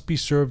it must be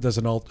served as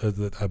an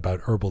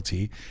about herbal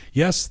tea.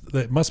 Yes,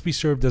 it must be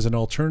served as an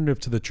alternative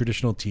to the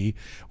traditional tea,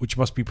 which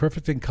must be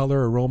perfect in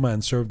color, aroma,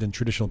 and served in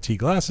traditional tea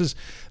glasses.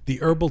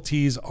 The herbal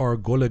teas are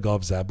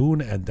golegov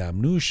zabun and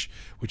damnoush,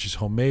 which is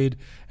homemade.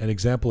 An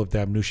example of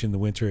damnoush in the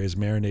winter is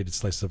marinated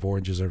slices of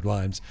oranges or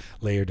limes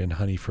layered in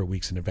honey for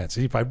weeks in advance.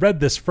 See, if I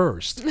read this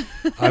first,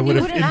 I would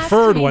have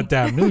inferred what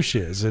damnoush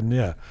is, and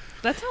yeah.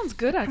 That sounds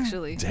good,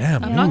 actually.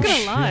 Damn, I'm not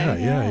gonna lie.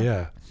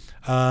 Yeah.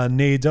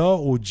 Neda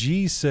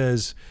Oji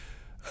says,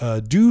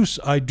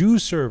 I do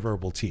serve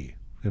herbal tea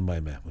in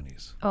my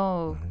mehmoonis.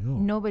 Oh,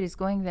 nobody's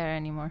going there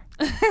anymore.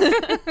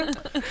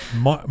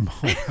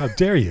 How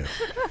dare you?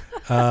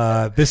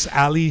 This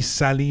Ali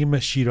Salim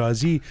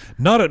Shirazi,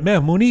 not at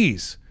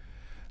mehmoonis.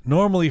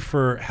 Normally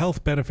for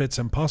health benefits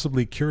and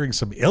possibly curing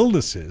some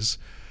illnesses.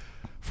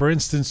 For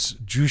instance,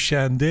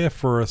 jushande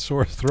for a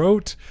sore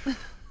throat.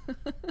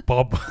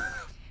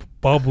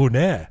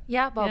 Babune.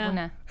 Yeah,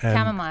 babune. And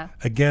Chamomile.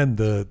 again,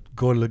 the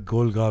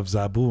golgav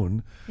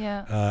zabun.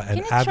 Yeah.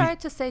 And Can you try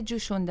to say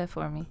jushunde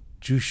for me?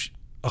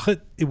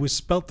 It was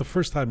spelt the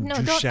first time No,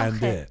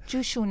 jushande.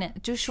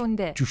 Jushunde.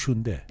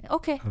 Jushunde.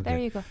 Okay, there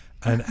you go.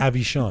 And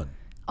avishan.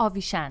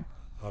 Avishan.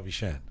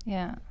 Avishan.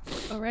 Yeah.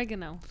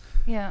 Oregano.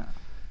 Yeah.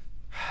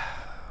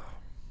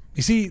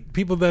 You see,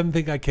 people then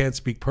think I can't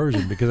speak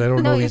Persian because I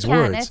don't No, know you these can.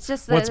 words. It's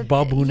just What's that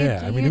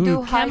babune? you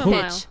do high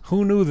pitch.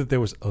 Who knew that there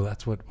was? Oh,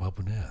 that's what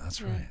babune.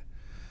 That's right.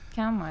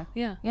 Chamomile.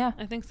 Yeah. Yeah.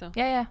 I think so.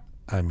 Yeah.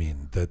 I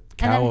mean, the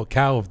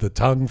cow of the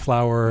tongue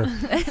flower,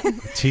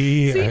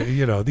 tea.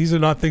 These are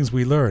not things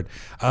we learn.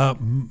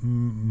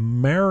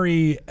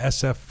 Mary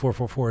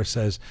SF444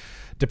 says,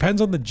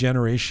 depends on the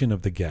generation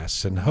of the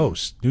guests and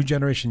hosts. New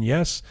generation,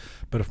 yes,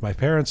 but if my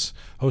parents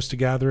host a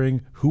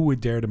gathering, who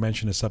would dare to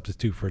mention a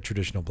substitute for a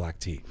traditional black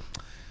tea?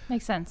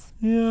 Makes sense.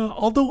 Yeah,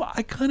 although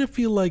I kind of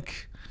feel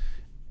like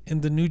in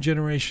the new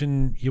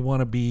generation, you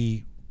want to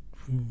be,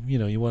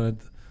 you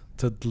want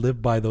to live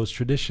by those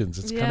traditions.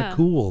 It's kind of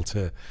cool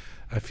to.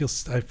 I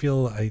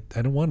feel I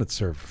don't want to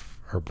serve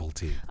herbal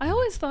tea. I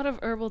always thought of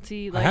herbal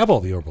tea I have all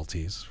the herbal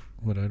teas,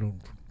 but I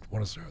don't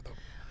want to serve them.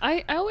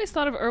 I always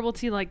thought of herbal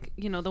tea like,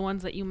 the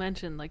ones that you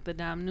mentioned, like the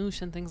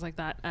damnoush and things like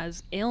that,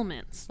 as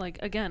ailments. Like,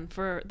 again,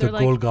 the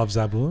like golgav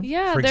zabun,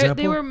 yeah, for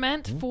example? they were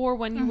meant for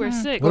when you were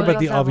sick. What Like, about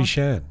the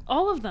avishan?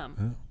 all of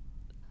them.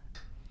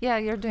 Yeah,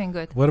 you're doing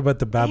good. What about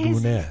the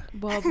babune?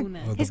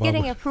 Babune. He's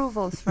getting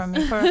approvals from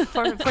me for the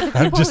people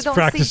I'm just who don't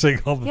practicing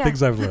see. all the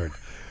things I've learned.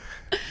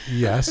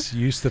 Yes,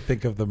 you used to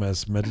think of them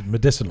as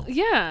medicinal.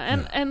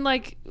 Yeah, and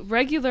like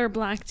regular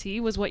black tea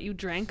was what you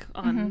drank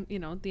on,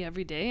 the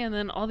everyday, and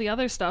then all the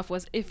other stuff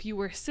was if you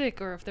were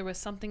sick or if there was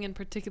something in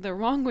particular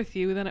wrong with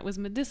you, then it was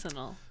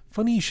medicinal.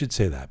 Funny you should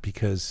say that,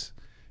 because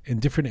in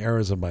different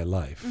eras of my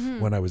life,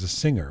 when I was a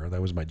singer,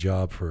 that was my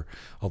job for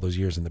all those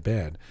years in the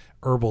band,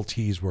 herbal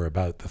teas were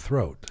about the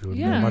throat. It would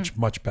be much,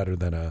 much better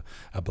than a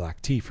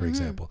black tea, for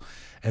example.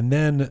 And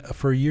then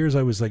for years,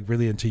 I was like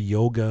really into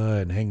yoga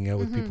and hanging out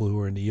with people who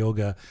were into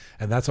yoga.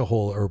 And that's a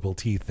whole herbal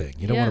tea thing.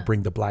 You don't want to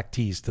bring the black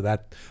teas to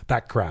that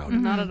crowd.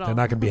 Not at all. They're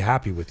not going to be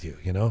happy with you,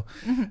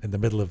 in the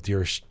middle of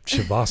your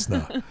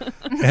shavasana.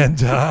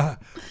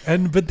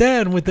 But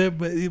then with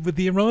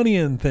the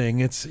Iranian thing,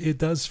 it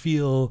does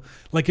feel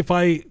like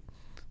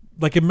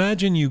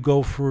imagine you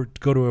go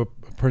to a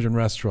Persian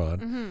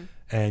restaurant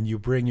and you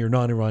bring your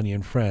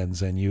non-Iranian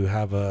friends and you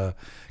have a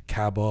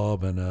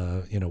kebab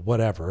and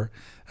whatever,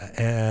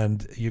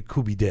 and you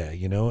kubide,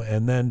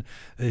 and then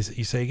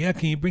you say, yeah,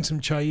 can you bring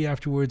some chai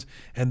afterwards?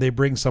 And they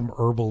bring some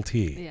herbal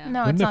tea. Yeah.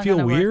 No, Wouldn't it's it not feel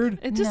gonna work. weird?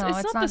 It's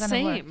not the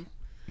same.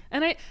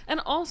 Work. And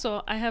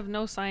also I have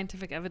no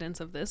scientific evidence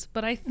of this,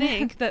 but I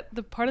think that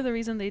the part of the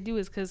reason they do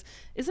is because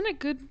isn't it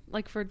good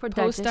like for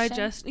post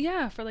digestion?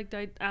 Yeah, for like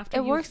after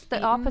it works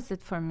the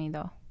opposite for me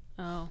though.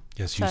 Oh.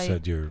 Yes, you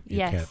said you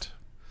can't.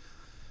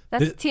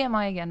 That's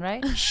TMI again,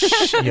 right?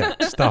 Yeah,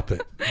 stop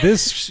it.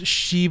 This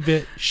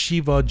Shivajim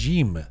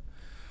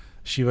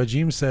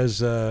says,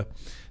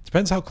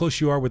 depends how close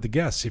you are with the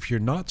guests. If you're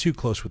not too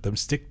close with them,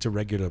 stick to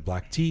regular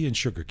black tea and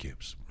sugar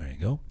cubes. There you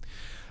go.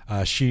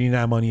 Shirin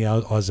Amani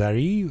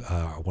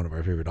Azari, one of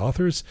our favorite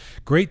authors.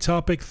 Great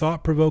topic,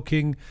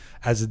 thought-provoking.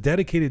 As a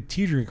dedicated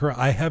tea drinker,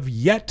 I have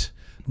yet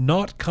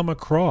not come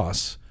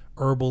across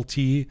herbal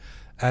tea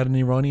at an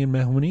Iranian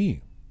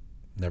mehmooni.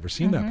 Never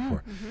seen that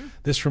before.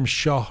 This from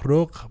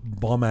Shahrukh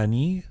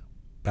Bamani.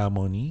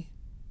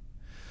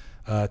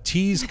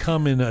 Teas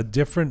come in a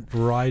different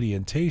variety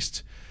and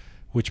taste,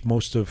 which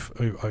most of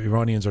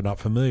Iranians are not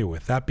familiar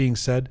with. That being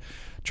said,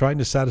 trying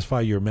to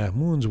satisfy your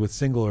mehmoons with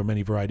single or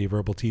many variety of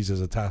herbal teas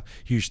is a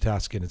huge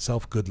task in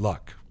itself. Good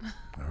luck.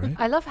 All right.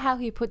 I love how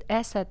he put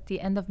S at the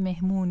end of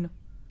mehmoon.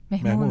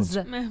 Mehmoons.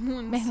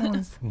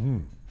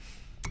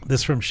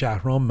 This from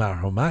Shahram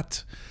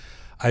Marhamat.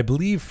 I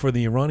believe for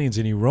the Iranians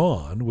in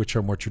Iran, which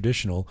are more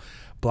traditional,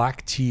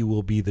 black tea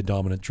will be the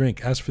dominant drink.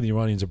 As for the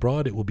Iranians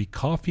abroad, it will be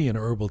coffee and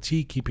herbal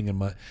tea, keeping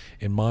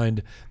in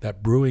mind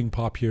that brewing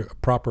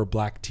proper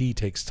black tea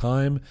takes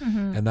time,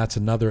 and that's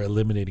another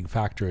eliminating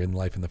factor in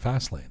life in the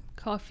fast lane.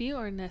 Coffee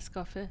or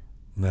Nescafe?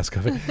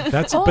 Nescafe.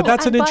 That's Oh, but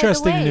that's an and by the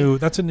interesting way- new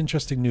that's an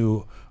interesting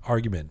new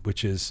argument,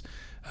 which is,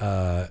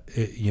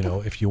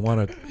 if you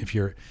want to, if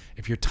you're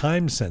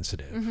time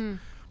sensitive,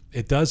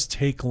 it does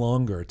take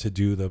longer to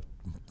do the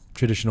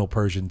traditional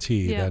Persian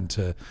tea Yeah. than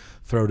to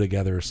throw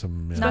together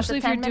some. Not Especially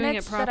the if you're 10 doing it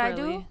minutes that I do.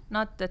 properly.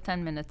 Not the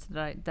 10 minutes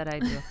that I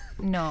do.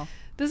 No,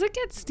 Does it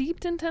get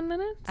steeped in 10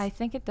 minutes? I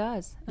think it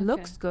does. It Okay.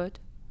 looks good,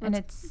 and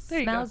it there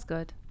you go. smells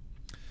good.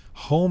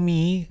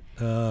 Homie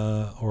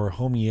or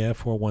Homie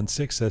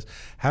 416 says,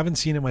 haven't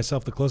seen it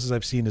myself. The closest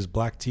I've seen is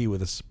black tea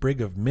with a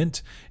sprig of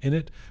mint in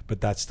it, but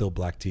that's still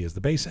black tea as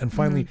the base. And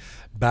finally,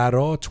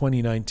 Baro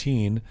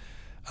 2019,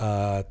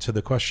 to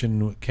the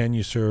question, can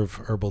you serve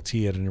herbal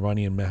tea at an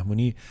Iranian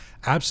mehmooni?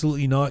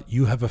 Absolutely not.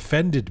 You have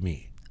offended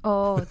me.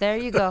 Oh, there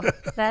you go.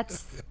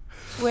 That's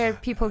where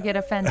people get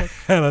offended.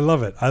 And I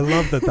love it. I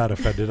love that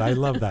offended. I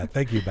love that.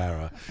 Thank you,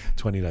 Barra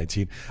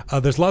 2019.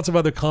 There's lots of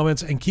other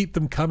comments, and keep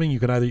them coming. You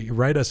can either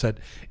write us at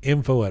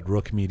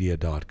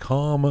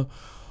info@roqemedia.com,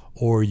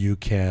 or you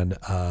can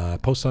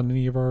post on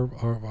any of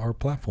our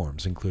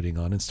platforms, including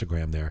on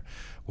Instagram there,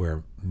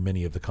 where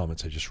many of the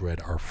comments I just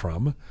read are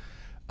from.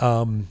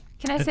 Can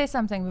I say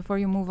something before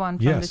you move on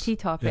from the Yes, tea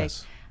topic?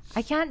 yes.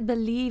 I can't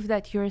believe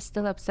that you're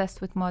still obsessed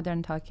with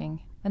modern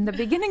talking. In the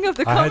beginning of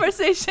the I had-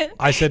 conversation,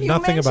 I said you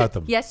nothing about mentioned-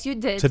 them. Yes, you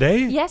did.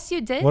 Today? Yes,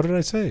 you did. What did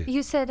I say?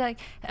 You said like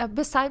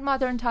beside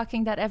modern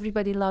talking that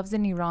everybody loves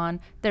in Iran,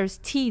 there's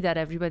tea that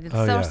everybody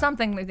Oh, so yeah.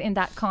 something in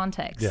that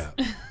context. Yeah.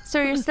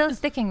 So you're still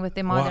sticking with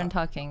the modern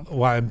talking.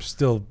 Well,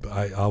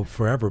 I'll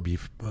forever be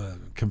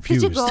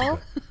confused. Did you go?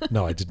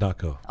 No, I did not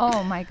go.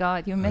 Oh my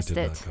God, you missed did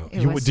it. not go.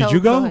 It You- was did so you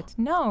go? good.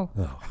 No.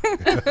 No.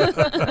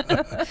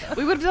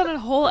 We would have done a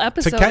whole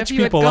episode To catch if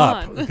you people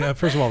had up. gone.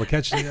 First of all,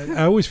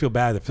 I always feel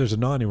bad if there's a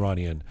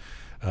non-Iranian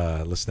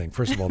listening.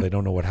 First of all, they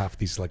don't know what half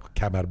these like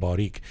kamat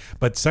barik.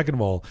 But second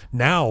of all,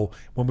 now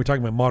when we're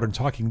talking about modern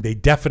talking, they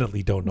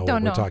definitely don't know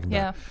what we're talking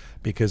about,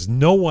 because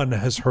no one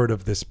has heard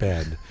of this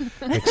band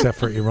except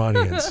for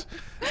Iranians.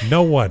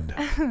 No one.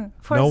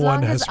 For No as one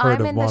long has as heard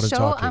I'm of in the modern show,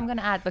 talking. I'm going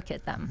to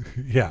advocate them.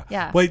 Yeah.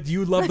 Yeah. But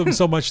you love them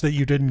so much that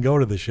you didn't go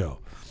to the show.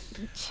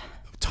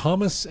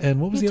 Thomas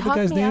and what was You the other talked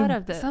guy's me name? out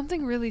of this.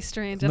 Something really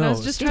strange. And No, I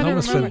was just it's trying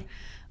Thomas to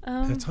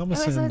remember.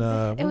 Thomas It was and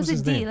a, what it was was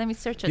his a D. name? Let me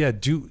search it. Yeah,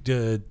 Dude.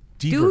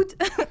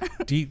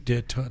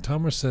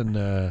 Thomas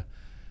and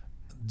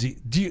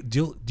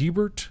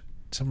Diebert,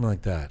 something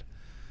like that.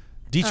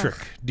 Dietrich.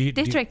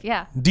 Dietrich,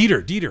 yeah.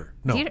 Dieter.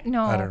 No, Dieter-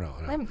 no. I don't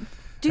know.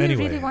 Do you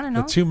Anyway, really want to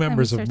know? the two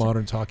members of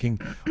Modern Talking,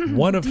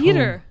 one of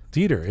Dieter. whom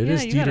Dieter. It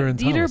is you got Dieter it. and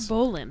Dieter Thomas.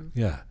 Bolin.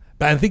 Yeah,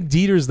 but I think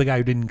Dieter's the guy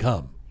who didn't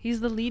come.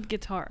 He's the lead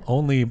guitar.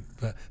 Only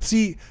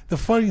see, the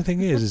funny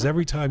thing is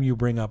every time you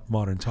bring up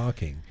Modern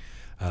Talking,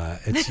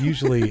 it's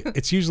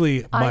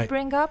usually I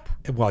bring up.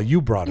 well,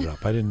 you brought it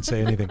up. I didn't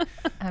say anything.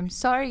 I'm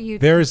sorry, you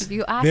There asked.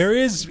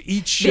 is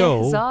each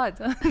show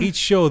Behzad. each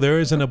show there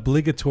is an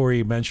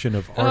obligatory mention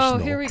of Arsenal. Oh,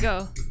 here we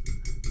go.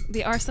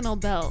 The Arsenal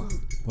bell.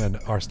 When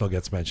Arsenal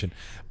gets mentioned.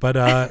 But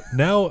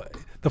now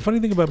the funny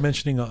thing about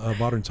mentioning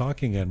Modern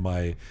Talking and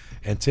my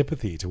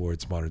antipathy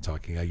towards Modern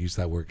Talking, I use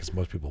that word because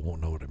most people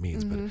won't know what it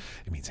means, but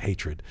it means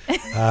hatred.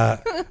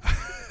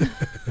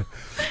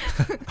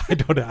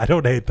 I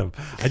don't hate them.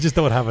 I just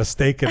don't have a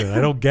stake in it.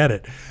 I don't get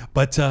it.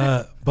 But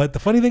the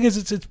funny thing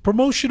is it's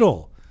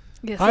promotional.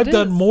 Yes, I've it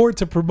done is. more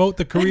to promote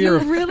the career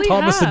of really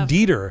Thomas have. and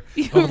Dieter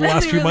You over the last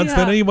really, few really months than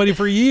have. anybody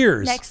for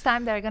years. Next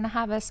time they're gonna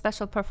have a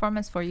special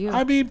performance for you.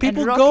 I mean,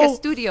 people in Roqe go.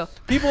 Studio.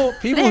 People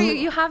There who,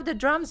 you have the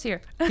drums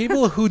here.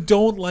 people who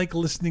don't like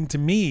listening to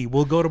me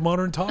will go to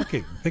Modern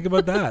Talking. Think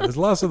about that. There's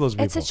lots of those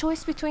people. It's a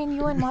choice between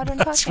you and modern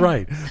That's talking.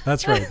 right.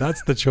 That's right.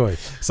 That's the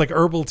choice. It's like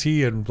herbal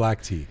tea and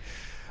black tea.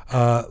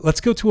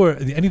 Let's go to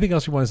anything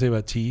else you want to say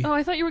about tea? Oh,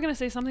 I thought you were going to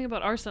say something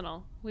about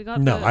Arsenal. We got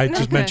No, the- I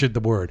just Okay. mentioned the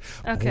word.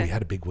 Okay. Oh, we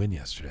had a big win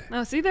yesterday.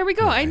 Oh, see, there we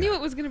go. Yeah, I knew yeah.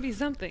 it was going to be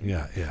something.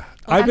 Yeah.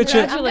 I'm I bet you.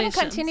 gonna Congratulations.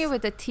 continue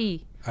with the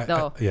tea,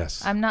 though.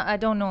 Yes. I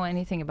don't know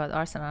anything about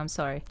Arsenal. I'm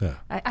sorry. Yeah.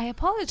 I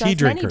apologize Tea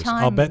many drinkers.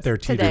 times. I'll bet they're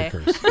tea today.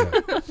 drinkers.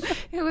 Yeah.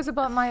 It was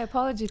about my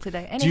apology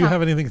today. Anyhow, Do you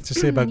have anything to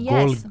say about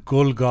Yes.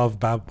 Golgov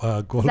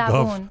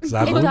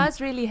Zabun? It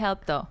does really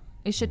help, though.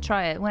 You should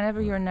try it whenever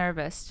you're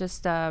nervous.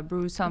 Just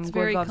brew some It's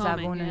very Golgov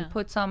calming, Zabun yeah. and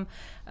put some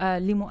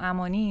limu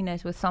amoni in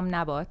it with some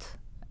nabat.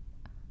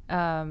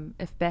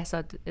 If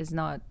Behzad is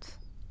not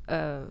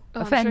offended,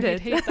 I'm sure he'd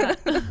hate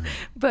that.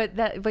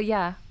 but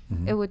yeah,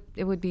 it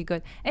would be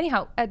good.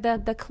 Anyhow,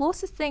 the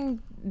closest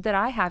thing that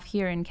I have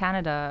here in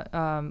Canada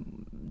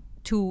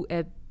to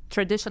a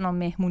traditional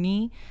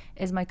mehmooni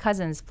is my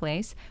cousin's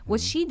place.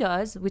 What she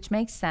does, which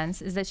makes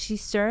sense, is that she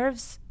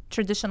serves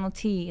traditional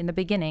tea in the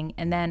beginning,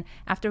 and then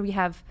after we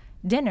have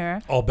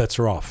dinner, All bets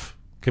are off.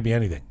 Could be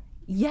anything.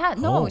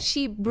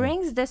 she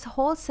brings this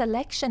whole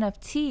selection of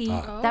tea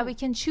that we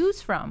can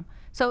choose from.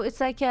 So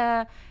it's like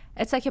a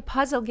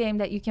puzzle game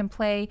that you can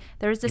play.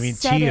 There's the You mean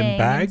settings. tea in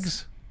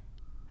bags?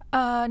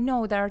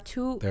 No, there are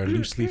two. They're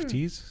loose leaf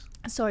teas?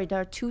 Sorry,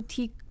 there are two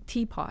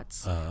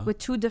teapots with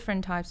two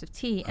different types of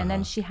tea, and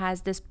then she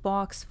has this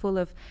box full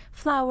of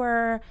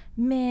flour,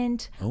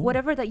 mint,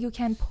 whatever that you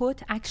can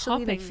put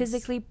actually like Toppings.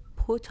 physically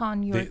put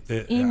on your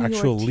the in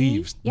actual your tea.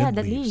 leaves. Yeah, mint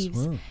the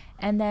leaves. Wow.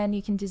 And then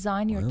you can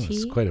design your tea.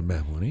 It's quite a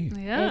mehmooni.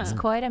 Yeah. It's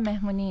quite a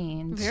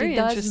mehmooni. And Very she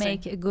does interesting.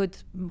 make a good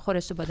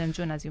khoresh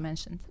badamjun, as you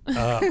mentioned.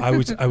 I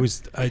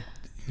was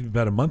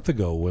about a month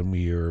ago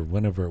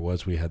whenever it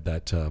was, we had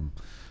that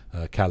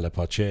Kale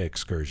Pache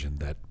excursion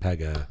that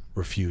Pegah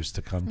refused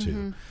to come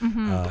to,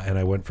 and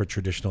I went for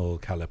traditional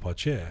Kale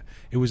Pache.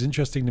 It was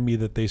interesting to me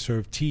that they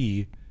served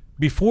tea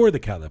before the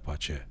Kale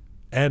Pache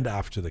and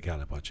after the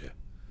Kale Pache.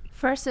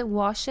 First it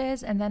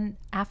washes, and then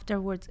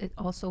afterwards it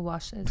also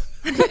washes.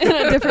 In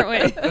a different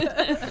way.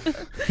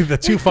 The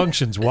two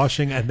functions,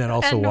 washing and then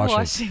also and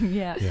washing.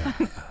 yeah.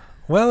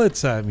 Well,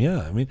 it's I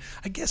mean,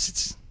 I guess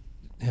it's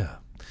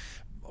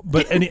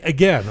but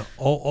again,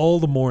 all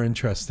the more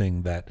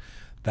interesting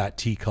that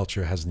tea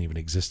culture hasn't even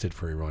existed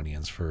for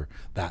Iranians for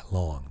that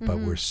long, but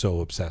we're so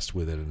obsessed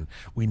with it, and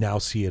we now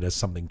see it as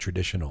something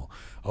traditional.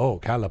 Oh,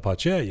 kala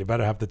pache, you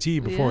better have the tea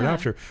before and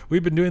after.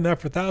 We've been doing that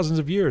for thousands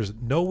of years.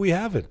 No, we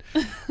haven't.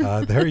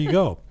 There you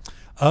go.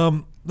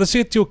 Let's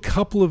get to a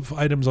couple of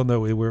items on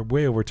we're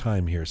way over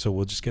time here, so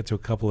we'll just get to a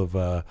couple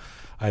of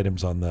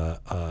items on the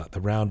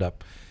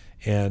roundup.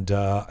 And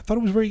I thought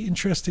it was very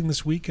interesting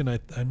this week, and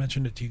I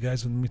mentioned it to you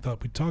guys when we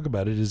thought we'd talk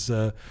about it, is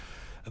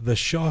the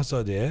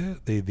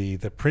Shahzadeh,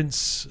 the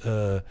prince,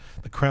 the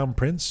crown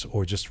prince,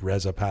 or just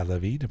Reza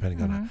Pahlavi,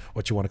 depending on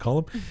what you want to call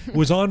him,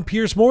 was on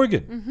Piers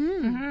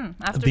Morgan.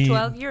 After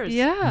 12 years.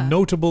 Yeah.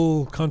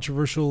 Notable,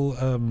 controversial,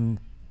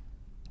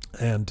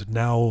 and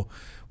now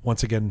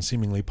once again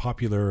seemingly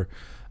popular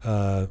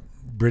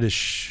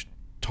British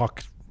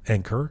talk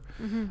anchor.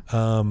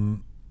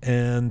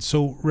 And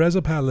so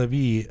Reza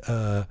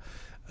Pahlavi,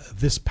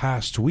 this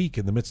past week,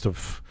 in the midst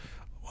of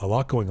a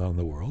lot going on in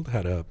the world,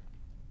 had a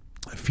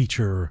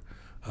feature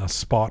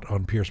spot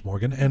on Piers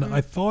Morgan. And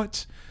I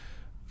thought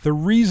the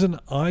reason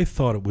I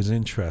thought it was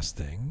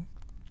interesting,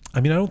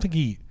 I mean, I don't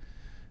think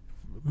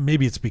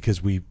maybe it's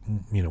because we're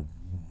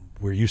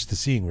used to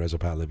seeing Reza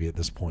Pahlavi at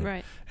this point,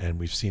 Right. and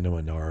we've seen him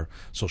in our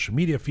social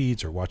media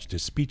feeds or watched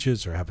his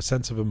speeches or have a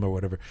sense of him or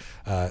whatever.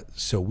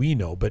 So we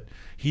know, but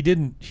he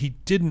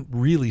didn't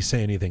really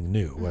say anything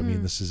new. I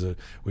mean,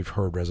 we've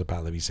heard Reza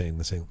Pahlavi saying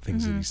the same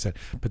things that he said,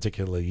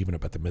 particularly even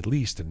about the Middle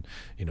East and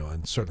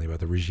certainly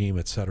about the regime,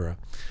 etc.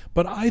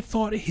 But I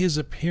thought his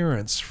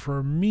appearance,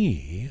 for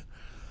me,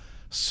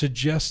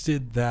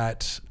 suggested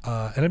that,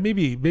 and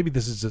maybe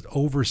this is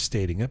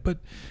overstating it, but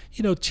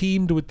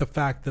teamed with the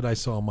fact that I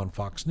saw him on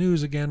Fox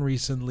News again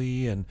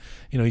recently, and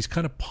he's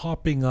kind of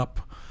popping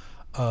up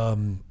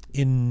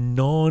in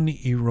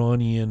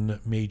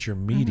non-Iranian major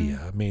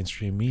media,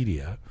 mainstream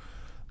media,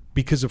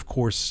 because of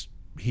course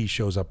he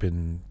shows up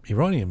in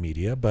Iranian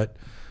media, but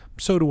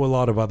so do a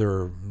lot of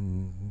other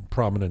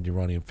prominent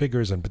Iranian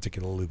figures, and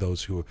particularly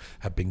those who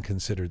have been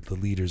considered the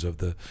leaders of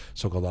the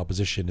so-called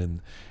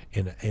opposition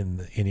in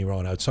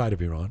Iran, outside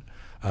of Iran,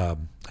 I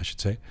should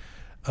say.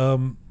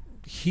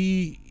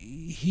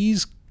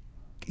 He's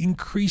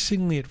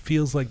increasingly, it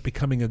feels like,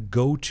 becoming a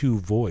go-to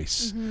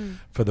voice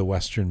for the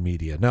Western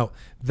media. Now,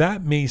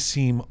 that may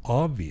seem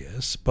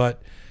obvious,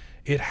 but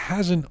it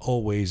hasn't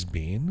always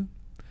been.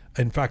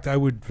 In fact, I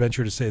would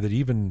venture to say that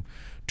even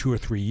 2 or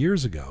 3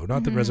 years ago,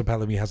 not that Reza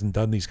Pahlavi hasn't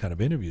done these kind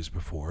of interviews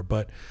before,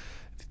 but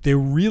there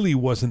really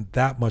wasn't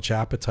that much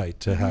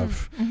appetite to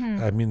have.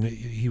 I mean,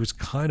 he was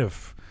kind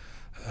of,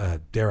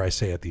 dare I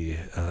say, at the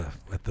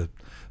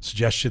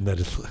suggestion that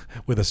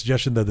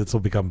this will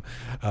become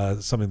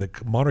something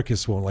that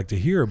monarchists won't like to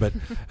hear, but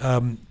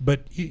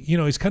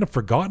he's kind of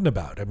forgotten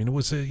about. I mean, it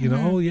was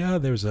oh yeah,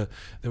 there was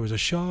a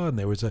Shah, and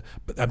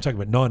but I'm talking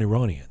about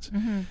non-Iranians.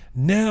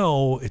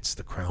 Now it's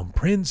the Crown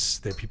Prince.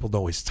 That people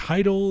know his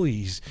title.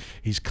 He's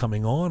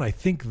coming on. I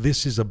think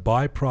this is a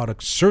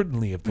byproduct,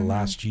 certainly, of the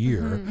last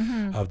year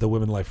of the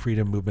Women Life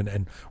Freedom movement,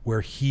 and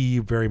where he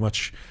very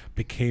much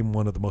became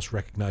one of the most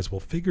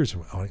recognizable figures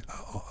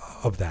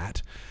of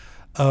that.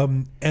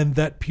 And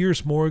that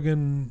Piers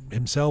Morgan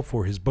himself,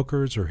 or his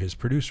bookers or his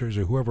producers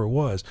or whoever it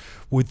was,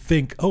 would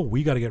think, oh,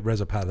 we got to get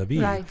Reza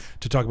Pahlavi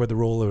to talk about the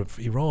role of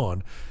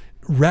Iran,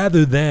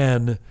 rather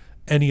than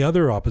any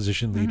other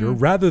opposition leader,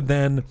 rather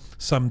than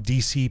some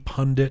DC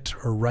pundit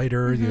or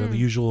writer, the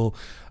usual,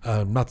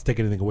 not to take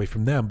anything away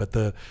from them, but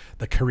the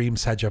Karim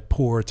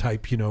Sajapour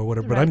type,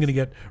 whatever. But I'm going to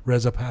get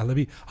Reza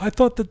Pahlavi. I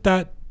thought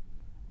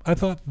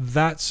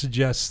that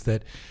suggests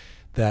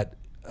that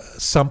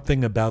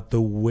something about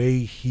the way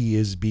he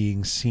is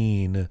being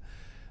seen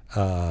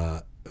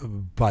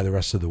by the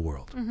rest of the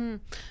world.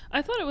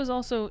 I thought it was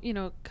also,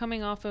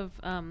 coming off of,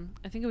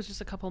 I think it was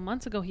just a couple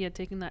months ago, he had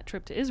taken that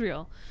trip to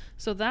Israel.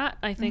 So that,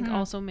 I think,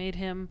 also made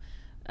him,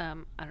 I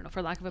don't know,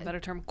 for lack of a better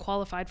term,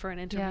 qualified for an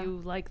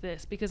interview like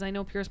this. Because I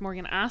know Piers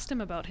Morgan asked him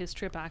about his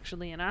trip,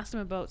 actually, and asked him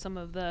about some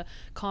of the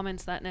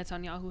comments that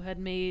Netanyahu had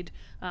made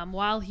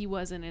while he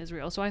was in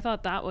Israel. So I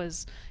thought that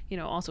was,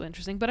 also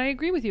interesting. But I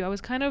agree with you. I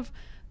was kind of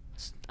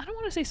I don't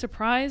want to say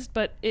surprised,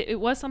 but it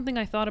was something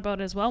I thought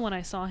about as well when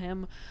I saw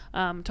him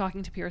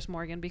talking to Piers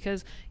Morgan,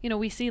 because, you know,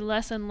 we see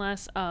less and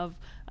less of,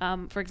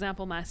 for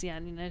example, Mahsa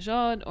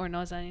Mortazavi or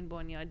Nazanin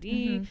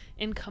Boniadi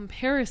in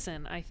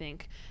comparison, I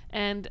think.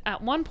 And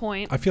at one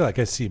point, I feel like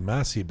I see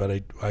Mahsa, but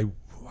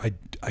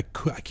I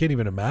can't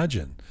even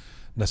imagine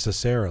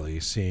necessarily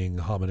seeing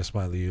Hamid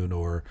Ismailioun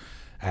or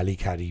Ali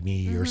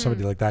Karimi or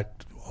somebody like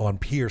that on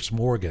Piers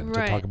Morgan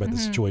to talk about the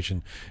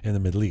situation in the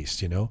Middle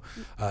East, you know,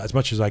 as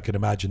much as I could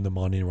imagine them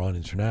on Iran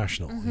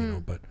International, you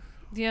know, but.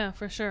 Yeah,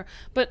 for sure.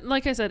 But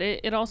like I said,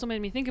 it also made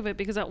me think of it,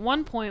 because at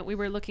one point we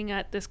were looking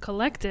at this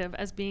collective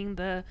as being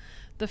the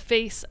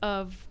face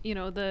of, you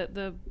know,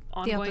 the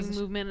ongoing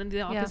movement and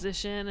the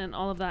opposition and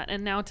all of that.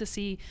 And now to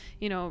see,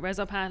 you know,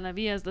 Reza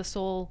Pahlavi as the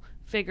sole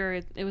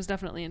figure, it was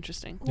definitely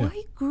interesting. Well,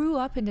 he grew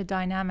up in the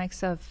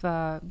dynamics of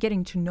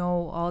getting to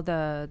know all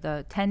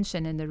the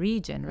tension in the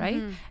region,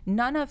 right?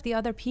 None of the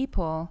other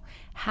people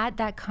had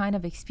that kind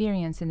of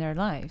experience in their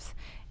lives.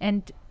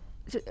 And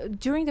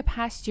during the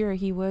past year,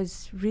 he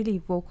was really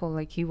vocal,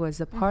 like he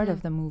was a part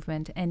of the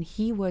movement, and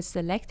he was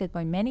selected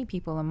by many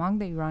people among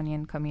the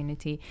Iranian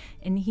community,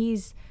 and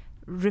he's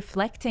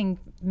reflecting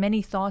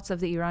many thoughts of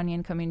the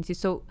Iranian community.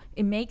 So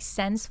it makes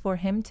sense for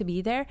him to be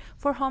there.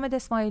 For Hamid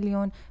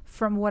Ismailioun,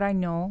 from what I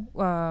know,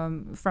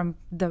 from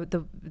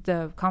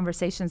the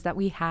conversations that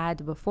we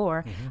had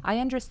before, I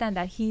understand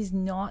that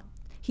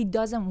he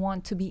doesn't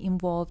want to be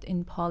involved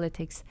in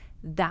politics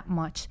that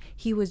much.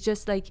 He was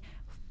just like,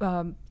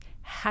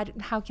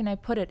 how can I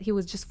put it? He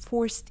was just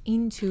forced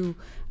into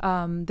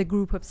the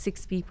group of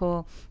 6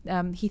 people.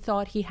 He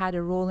thought he had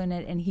a role in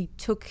it, and he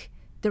took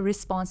the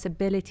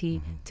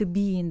responsibility to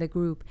be in the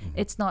group.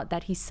 It's not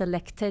that he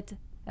selected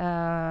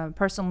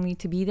personally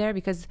to be there,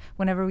 because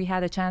whenever we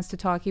had a chance to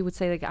talk, he would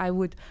say, like, I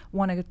would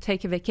want to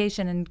take a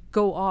vacation and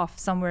go off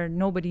somewhere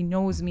nobody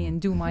knows me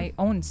and do my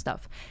own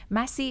stuff.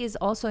 Mahsa is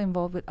also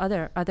involved with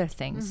other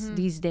things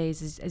these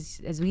days,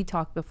 as we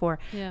talked before.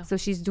 So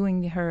she's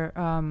doing her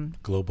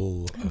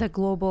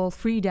global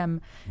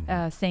freedom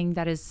thing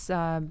that is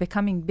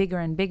becoming bigger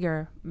and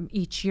bigger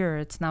each year.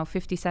 It's now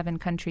 57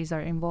 countries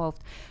are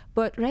involved.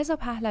 But Reza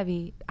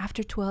Pahlavi,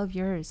 after 12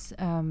 years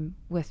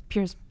with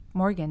Piers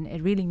Morgan,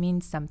 it really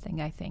means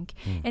something, I think.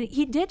 And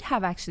he did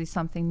have actually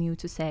something new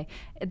to say.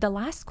 The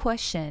last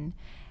question,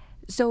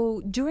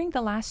 so during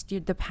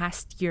the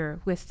past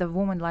year with the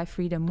Women Life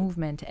Freedom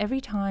movement,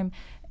 every time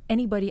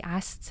anybody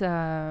asked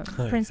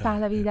Prince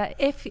Pahlavi that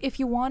if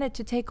you wanted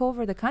to take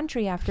over the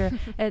country after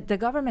the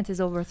government is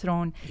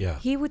overthrown,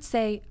 he would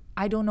say,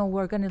 I don't know,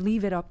 we're going to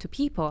leave it up to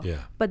people.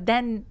 But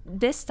then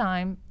this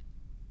time,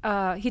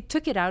 he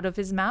took it out of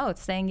his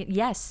mouth, saying,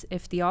 yes,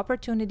 if the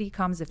opportunity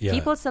comes, if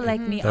people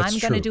select me, I'm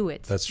going to do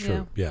it. That's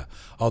true,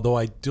 Although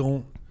I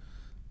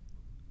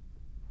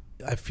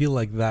feel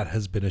like that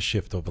has been a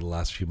shift over the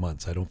last few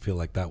months. I don't feel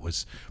like that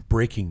was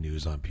breaking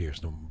news on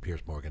Piers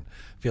Morgan.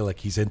 I feel like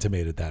he's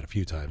intimated that a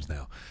few times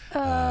now.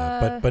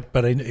 But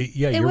you're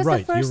right. It was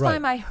the first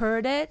time I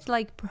heard it,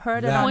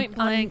 point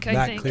blank,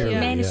 I think.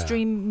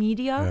 Mainstream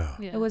media.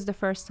 It was the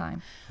first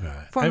time.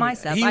 For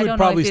myself, he I would don't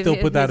probably know if still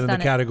put that in the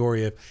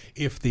category of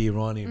if the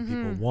Iranian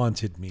people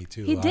wanted me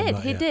to. He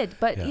did.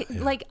 But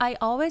I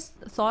always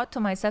thought to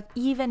myself,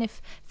 even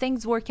if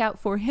things work out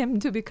for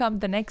him to become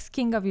the next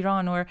king of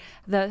Iran or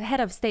the head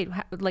of state,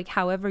 like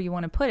however you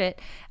want to put it,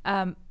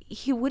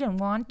 he wouldn't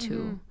want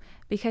to,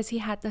 because he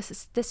had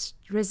this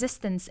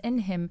resistance in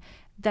him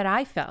that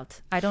I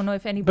felt. I don't know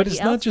if anybody else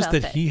felt it. But it's not just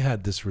that he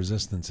had this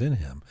resistance in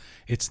him.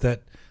 It's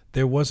that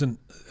there wasn't,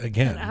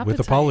 again, with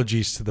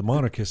apologies to the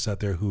monarchists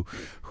out there who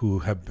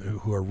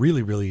are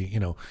really, really,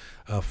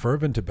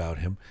 fervent about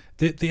him,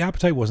 the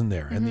appetite wasn't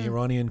there. And the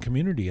Iranian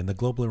community and the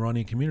global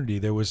Iranian community,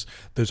 there's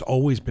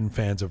always been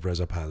fans of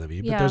Reza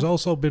Pahlavi, but there's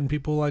also been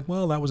people like,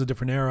 well, that was a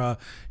different era.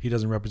 He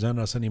doesn't represent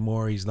us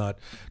anymore. He's not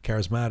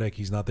charismatic.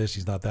 He's not this.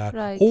 He's not that.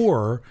 Right.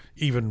 Or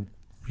even,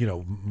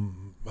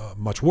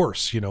 much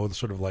worse,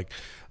 sort of like,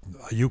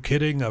 are you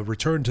kidding? A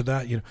return to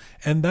that,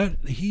 and that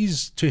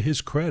he's, to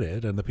his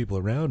credit and the people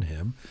around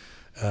him,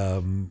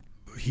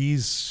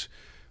 he's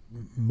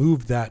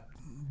moved that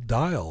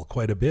dial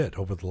quite a bit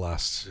over the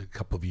last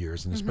couple of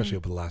years, and especially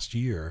over the last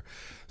year,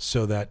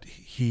 so that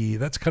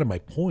that's kind of my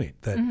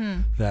point, that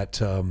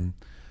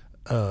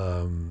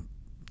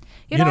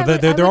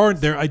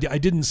I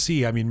didn't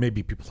see. I mean,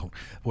 maybe people don't.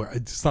 Where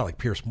it's not like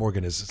Piers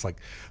Morgan is. It's like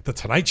the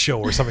Tonight Show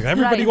or something.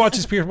 Everybody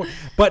watches Piers Morgan,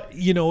 but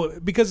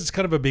because it's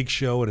kind of a big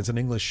show and it's an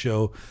English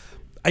show,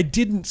 I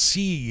didn't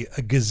see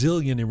a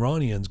gazillion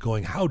Iranians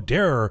going, "How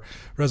dare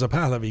Reza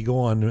Pahlavi go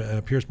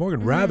on Piers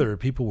Morgan?" Rather,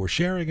 people were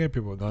sharing it.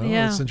 People were going,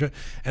 "Oh, it's interesting,"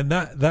 and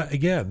that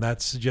again,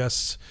 that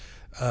suggests.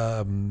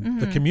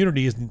 The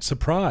community isn't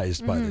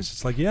surprised by this.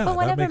 It's like, but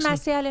whenever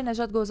Mahsa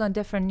Mortazavi goes on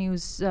different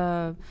news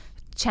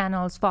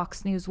channels,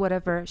 Fox News,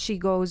 whatever, she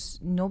goes,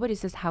 nobody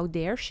says how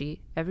dare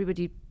she.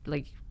 Everybody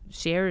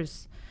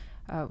shares.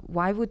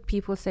 Why would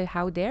people say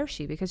how dare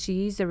she? Because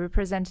she is a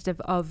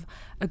representative of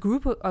a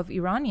group of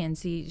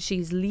Iranians.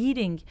 She's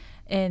leading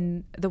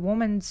in the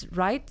women's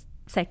rights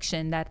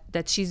section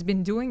that she's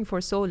been doing for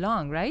so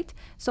long, right?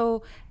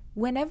 So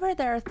whenever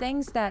there are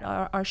things that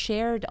are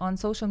shared on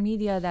social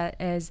media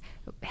that is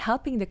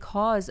helping the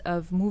cause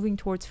of moving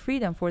towards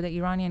freedom for the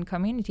Iranian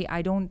community,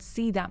 I don't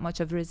see that much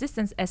of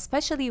resistance,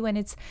 especially when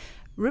it's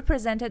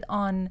represented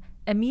on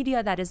a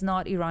media that is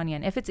not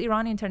Iranian. If it's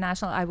Iran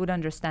International, I would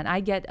understand. I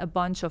get a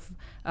bunch of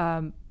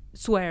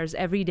swears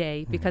every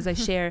day because I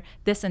share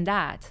this and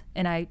that,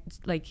 and I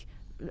like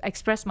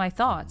express my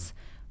thoughts.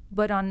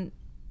 But on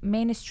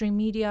mainstream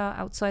media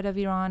outside of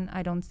Iran,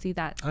 I don't see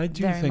that I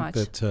do very think much.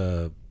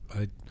 that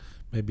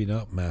maybe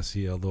not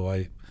Massey, although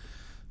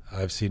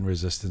I've seen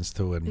resistance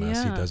to when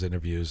Massey does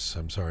interviews.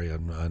 I'm sorry,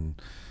 on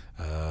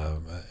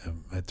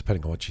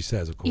depending on what she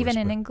says, of course. Even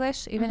in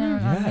English, even in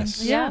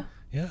Yes. Yeah.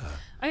 Yeah.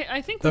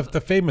 I think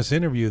The famous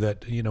interview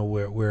that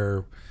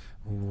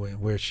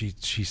where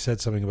she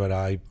said something about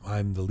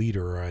I'm the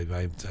leader, or I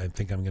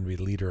think I'm going to be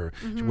the leader,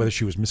 or whether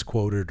she was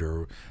misquoted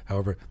or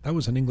however, that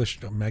was an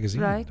English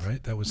magazine,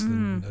 right? That was the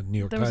New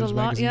York Times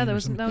magazine. Yeah, that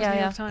was New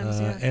York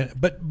Times.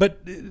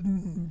 But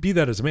be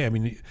that as it may, I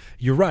mean,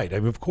 you're right. I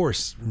mean, of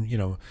course,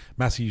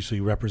 Massey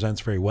usually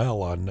represents very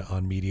well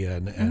on media,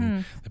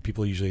 and the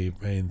people are usually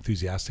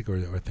enthusiastic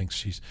or think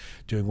she's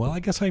doing well. I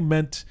guess I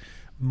meant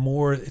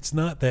more. It's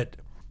not that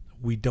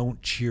we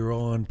don't cheer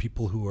on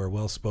people who are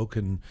well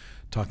spoken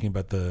talking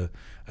about the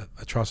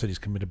atrocities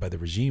committed by the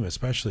regime,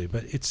 especially,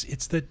 but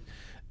it's that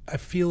I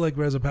feel like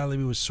Reza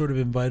Pahlavi was sort of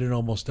invited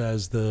almost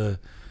as the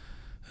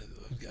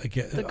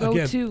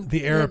go-to,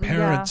 the heir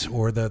apparent,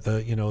 or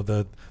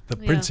the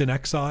prince in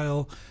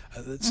exile.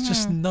 It's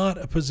just not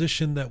a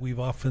position that we've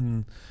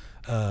often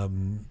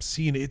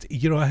seen. It,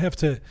 I have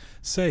to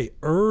say,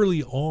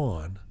 early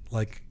on,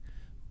 like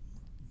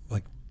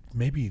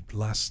maybe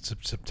last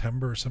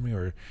September or something,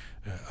 or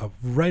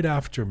right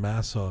after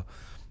Mahsa,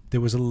 there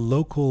was a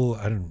local,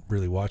 I didn't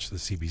really watch the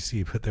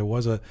CBC,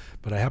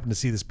 but I happened to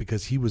see this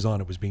because he was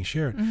on, it was being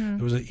shared.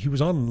 He was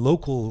on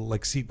local, the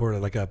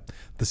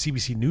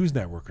CBC News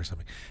Network or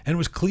something. And it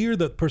was clear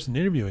that the person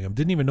interviewing him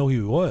didn't even know who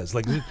he was.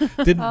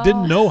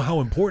 Didn't know how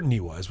important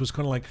he was. Was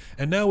kind of like,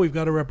 and now we've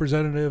got a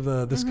representative,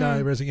 this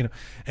guy,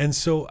 and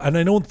so, and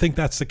I don't think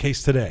that's the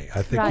case today.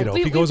 I think,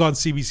 if he goes on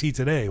CBC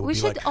today, it would we be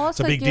should like, also it's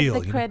a big give deal.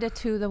 the credit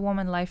to the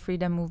woman life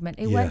freedom movement.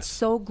 It went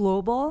so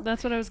global.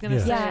 That's what I was going to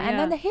say. Yeah, and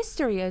then the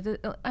history.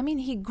 I mean,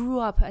 he grew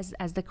up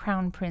as the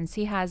crown prince.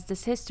 He has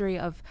this history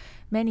of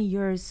many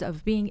years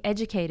of being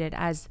educated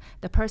as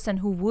the person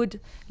who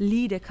would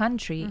lead a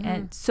country,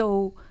 and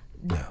so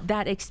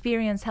that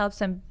experience helps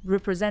him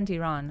represent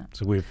Iran.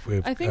 So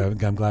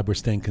I'm glad we're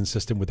staying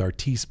consistent with our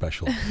tea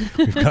special.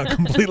 We've got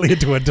completely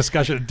into a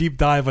discussion, a deep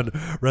dive on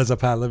Reza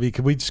Pahlavi.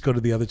 Can we just go to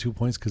the other 2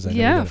 points?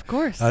 Of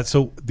course.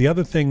 So the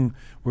other thing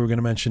we were going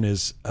to mention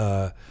is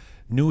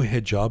new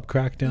hijab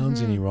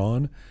crackdowns in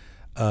Iran.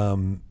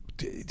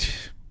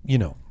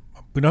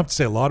 We don't have to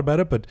say a lot about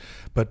it,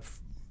 but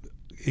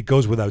it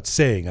goes without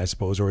saying, I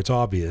suppose, or it's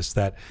obvious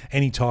that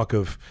any talk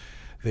of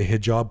the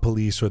hijab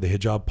police or the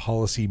hijab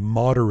policy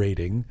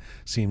moderating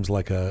seems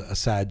like a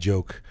sad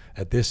joke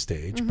at this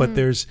stage. But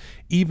there's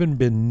even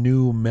been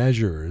new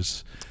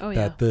measures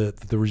that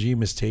the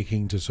regime is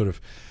taking to sort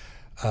of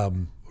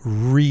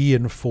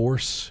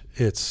reinforce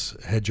its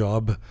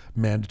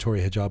mandatory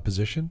hijab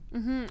position.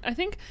 I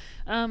think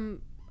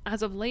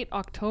as of late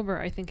October,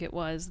 I think it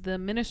was, the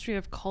Ministry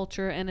of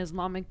Culture and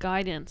Islamic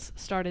Guidance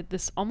started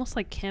this almost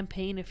like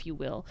campaign, if you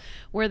will,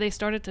 where they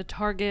started to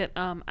target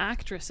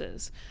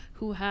actresses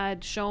who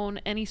had shown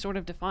any sort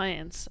of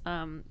defiance,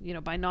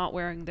 by not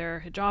wearing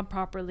their hijab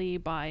properly,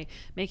 by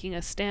making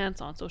a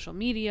stance on social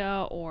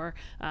media or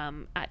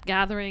at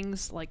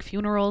gatherings like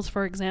funerals,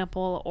 for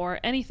example, or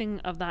anything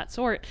of that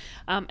sort.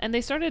 And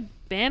they started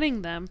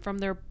banning them from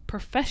their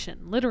profession,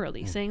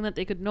 literally, saying that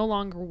they could no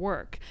longer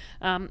work.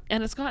 And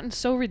it's gotten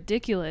so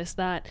ridiculous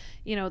that,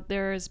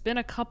 there's been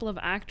a couple of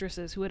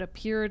actresses who had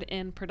appeared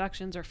in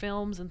productions or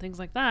films and things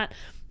like that.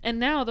 And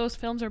now those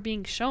films are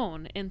being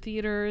shown in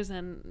theaters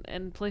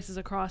and places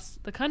across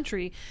the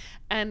country.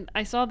 And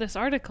I saw this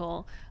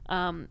article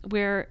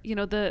where,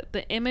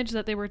 the image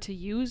that they were to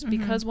use,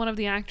 because one of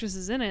the actresses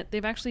is in it,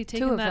 they've actually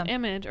taken that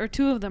image, or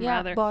two of them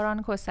rather.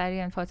 Baran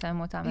Kosari and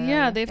Fatima Mortazavi.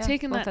 Yeah, they've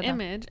taken that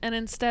image and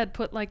instead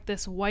put like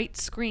this white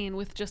screen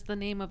with just the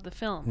name of the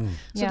film.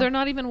 So they're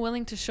not even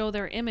willing to show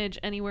their image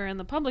anywhere in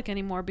the public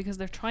anymore, because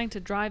they're trying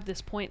to drive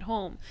this point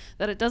home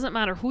that it doesn't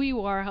matter who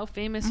you are, how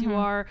famous you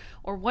are,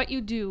 or what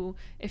you do.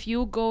 If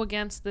you go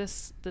against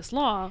this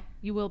law,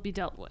 you will be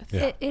dealt with.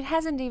 It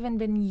hasn't even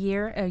been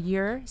a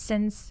year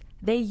since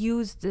they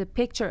used the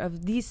picture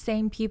of these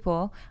same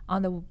people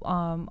on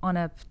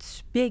a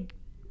big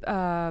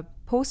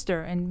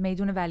poster in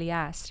Meidun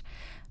Valiasr,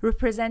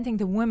 representing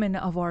the women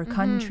of our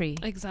country.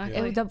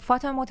 Exactly.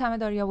 Fatima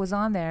Mortazavi was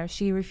on there.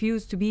 She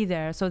refused to be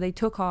there, so they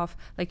took off,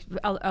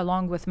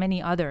 along with many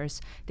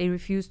others. They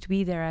refused to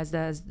be there as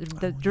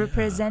the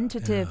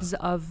representatives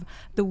of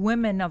the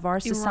women of our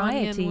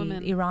society,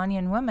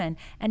 Iranian women.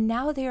 And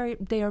now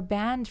they are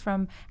banned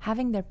from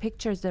having their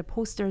pictures, their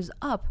posters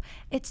up.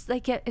 It's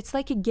like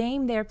a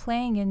game they're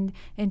playing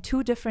in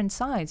two different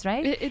sides,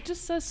 right? It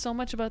just says so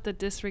much about the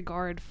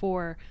disregard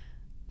for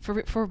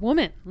for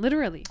women,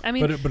 literally. I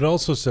mean, but it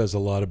also says a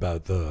lot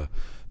about the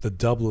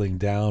doubling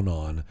down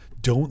on,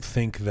 don't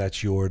think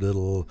that your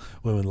little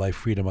women life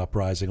freedom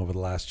uprising over the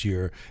last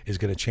year is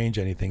going to change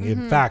anything.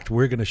 In fact,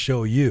 we're going to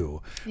show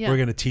you, we're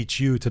going to teach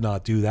you to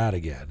not do that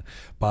again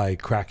by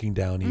cracking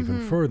down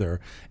even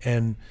further.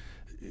 And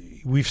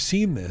we've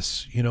seen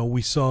this,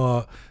 we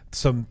saw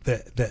some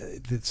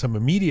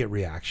immediate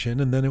reaction,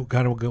 and then it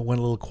kind of went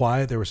a little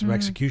quiet. There were some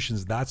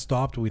executions that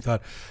stopped, and we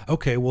thought,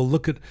 okay, well,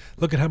 look at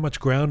how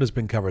much ground has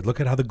been covered. Look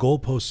at how the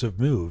goalposts have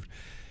moved.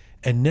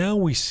 And now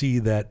we see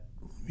that,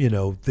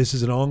 this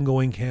is an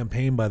ongoing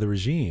campaign by the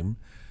regime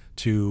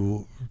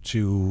to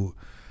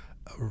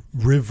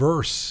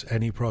reverse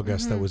any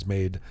progress that was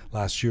made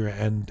last year,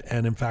 and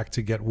in fact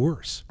to get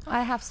worse.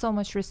 I have so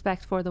much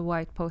respect for the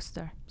white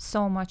poster,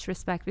 so much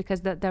respect,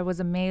 because there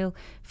was a male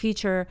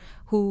feature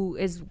who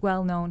is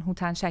well known,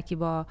 Hutan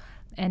Shakiba,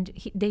 and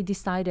they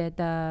decided,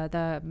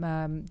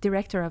 the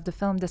director of the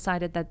film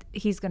decided that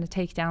he's going to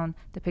take down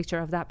the picture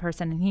of that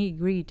person, and he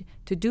agreed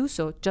to do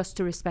so just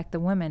to respect the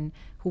women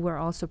who were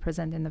also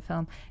present in the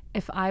film.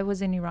 If I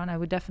was in Iran, I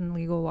would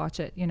definitely go watch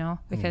it,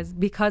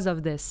 because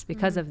of this,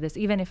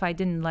 even if I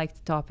didn't like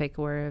the topic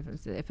or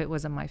if it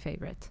wasn't my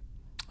favorite.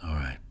 All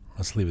right,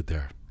 let's leave it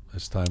there.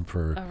 It's time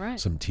for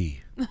some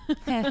tea.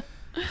 Yeah.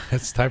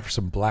 It's time for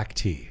some black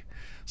tea,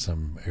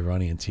 some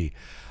Iranian tea.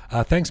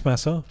 Thanks,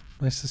 Mahsa.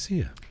 Nice to see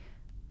you.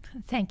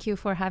 Thank you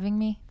for having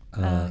me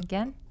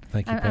again.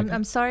 Thank you,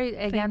 I'm sorry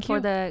again for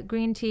the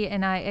green tea,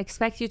 and I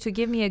expect you to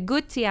give me a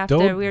good tea after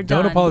we're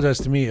done. Don't apologize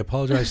to me.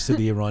 Apologize to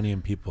the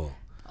Iranian people.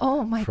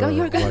 Oh my God,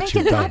 you're going to make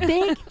it that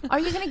big? Are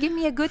you going to give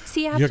me a good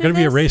tea after You're going to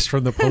this? be erased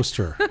from the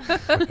poster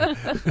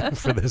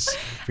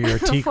for your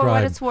tea For crime.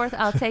 what it's worth,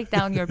 I'll take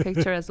down your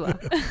picture as well.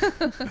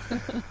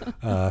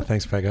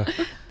 Thanks, Pegah.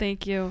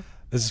 Thank you.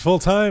 This is full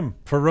time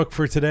for Roqe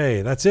for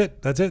today. That's it.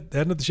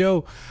 End of the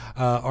show.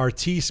 Our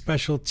tea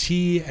special,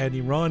 tea and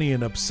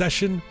Iranian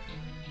obsession.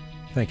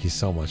 Thank you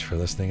so much for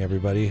listening,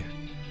 everybody.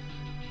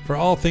 For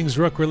all things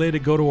Roqe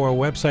related, go to our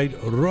website,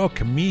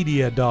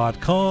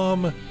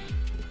 roqemedia.com.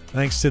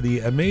 Thanks to the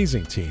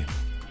amazing team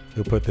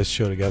who put this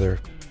show together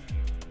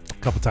a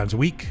couple times a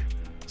week.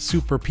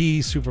 Super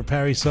P, Super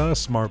Parisa,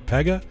 Smart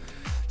Pegah,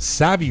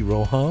 Savvy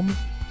Roham,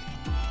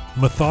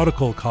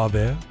 Methodical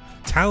Kaveh,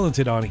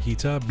 Talented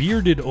Anahita,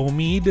 Bearded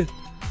Omid,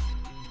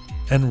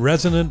 and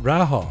Resonant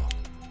Raha.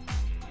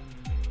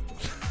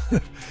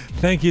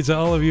 Thank you to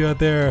all of you out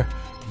there.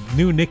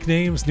 New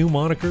nicknames, new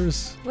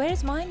monikers.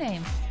 Where's my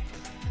name?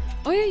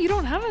 Oh yeah, you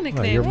don't have a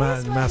nickname. You're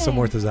Mahsa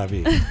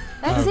Mortazavi.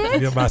 That's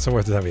it? You're Mahsa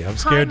Mortazavi. I'm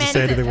scared to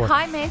say anything more.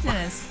 High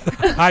maintenance.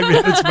 High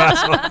maintenance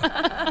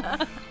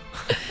Mahsa.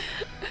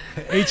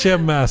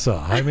 HM Mahsa.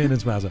 High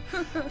maintenance Mahsa.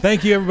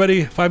 Thank you,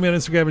 everybody. Find me on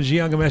Instagram at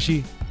Jian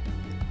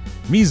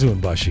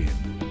Mizun Bashin.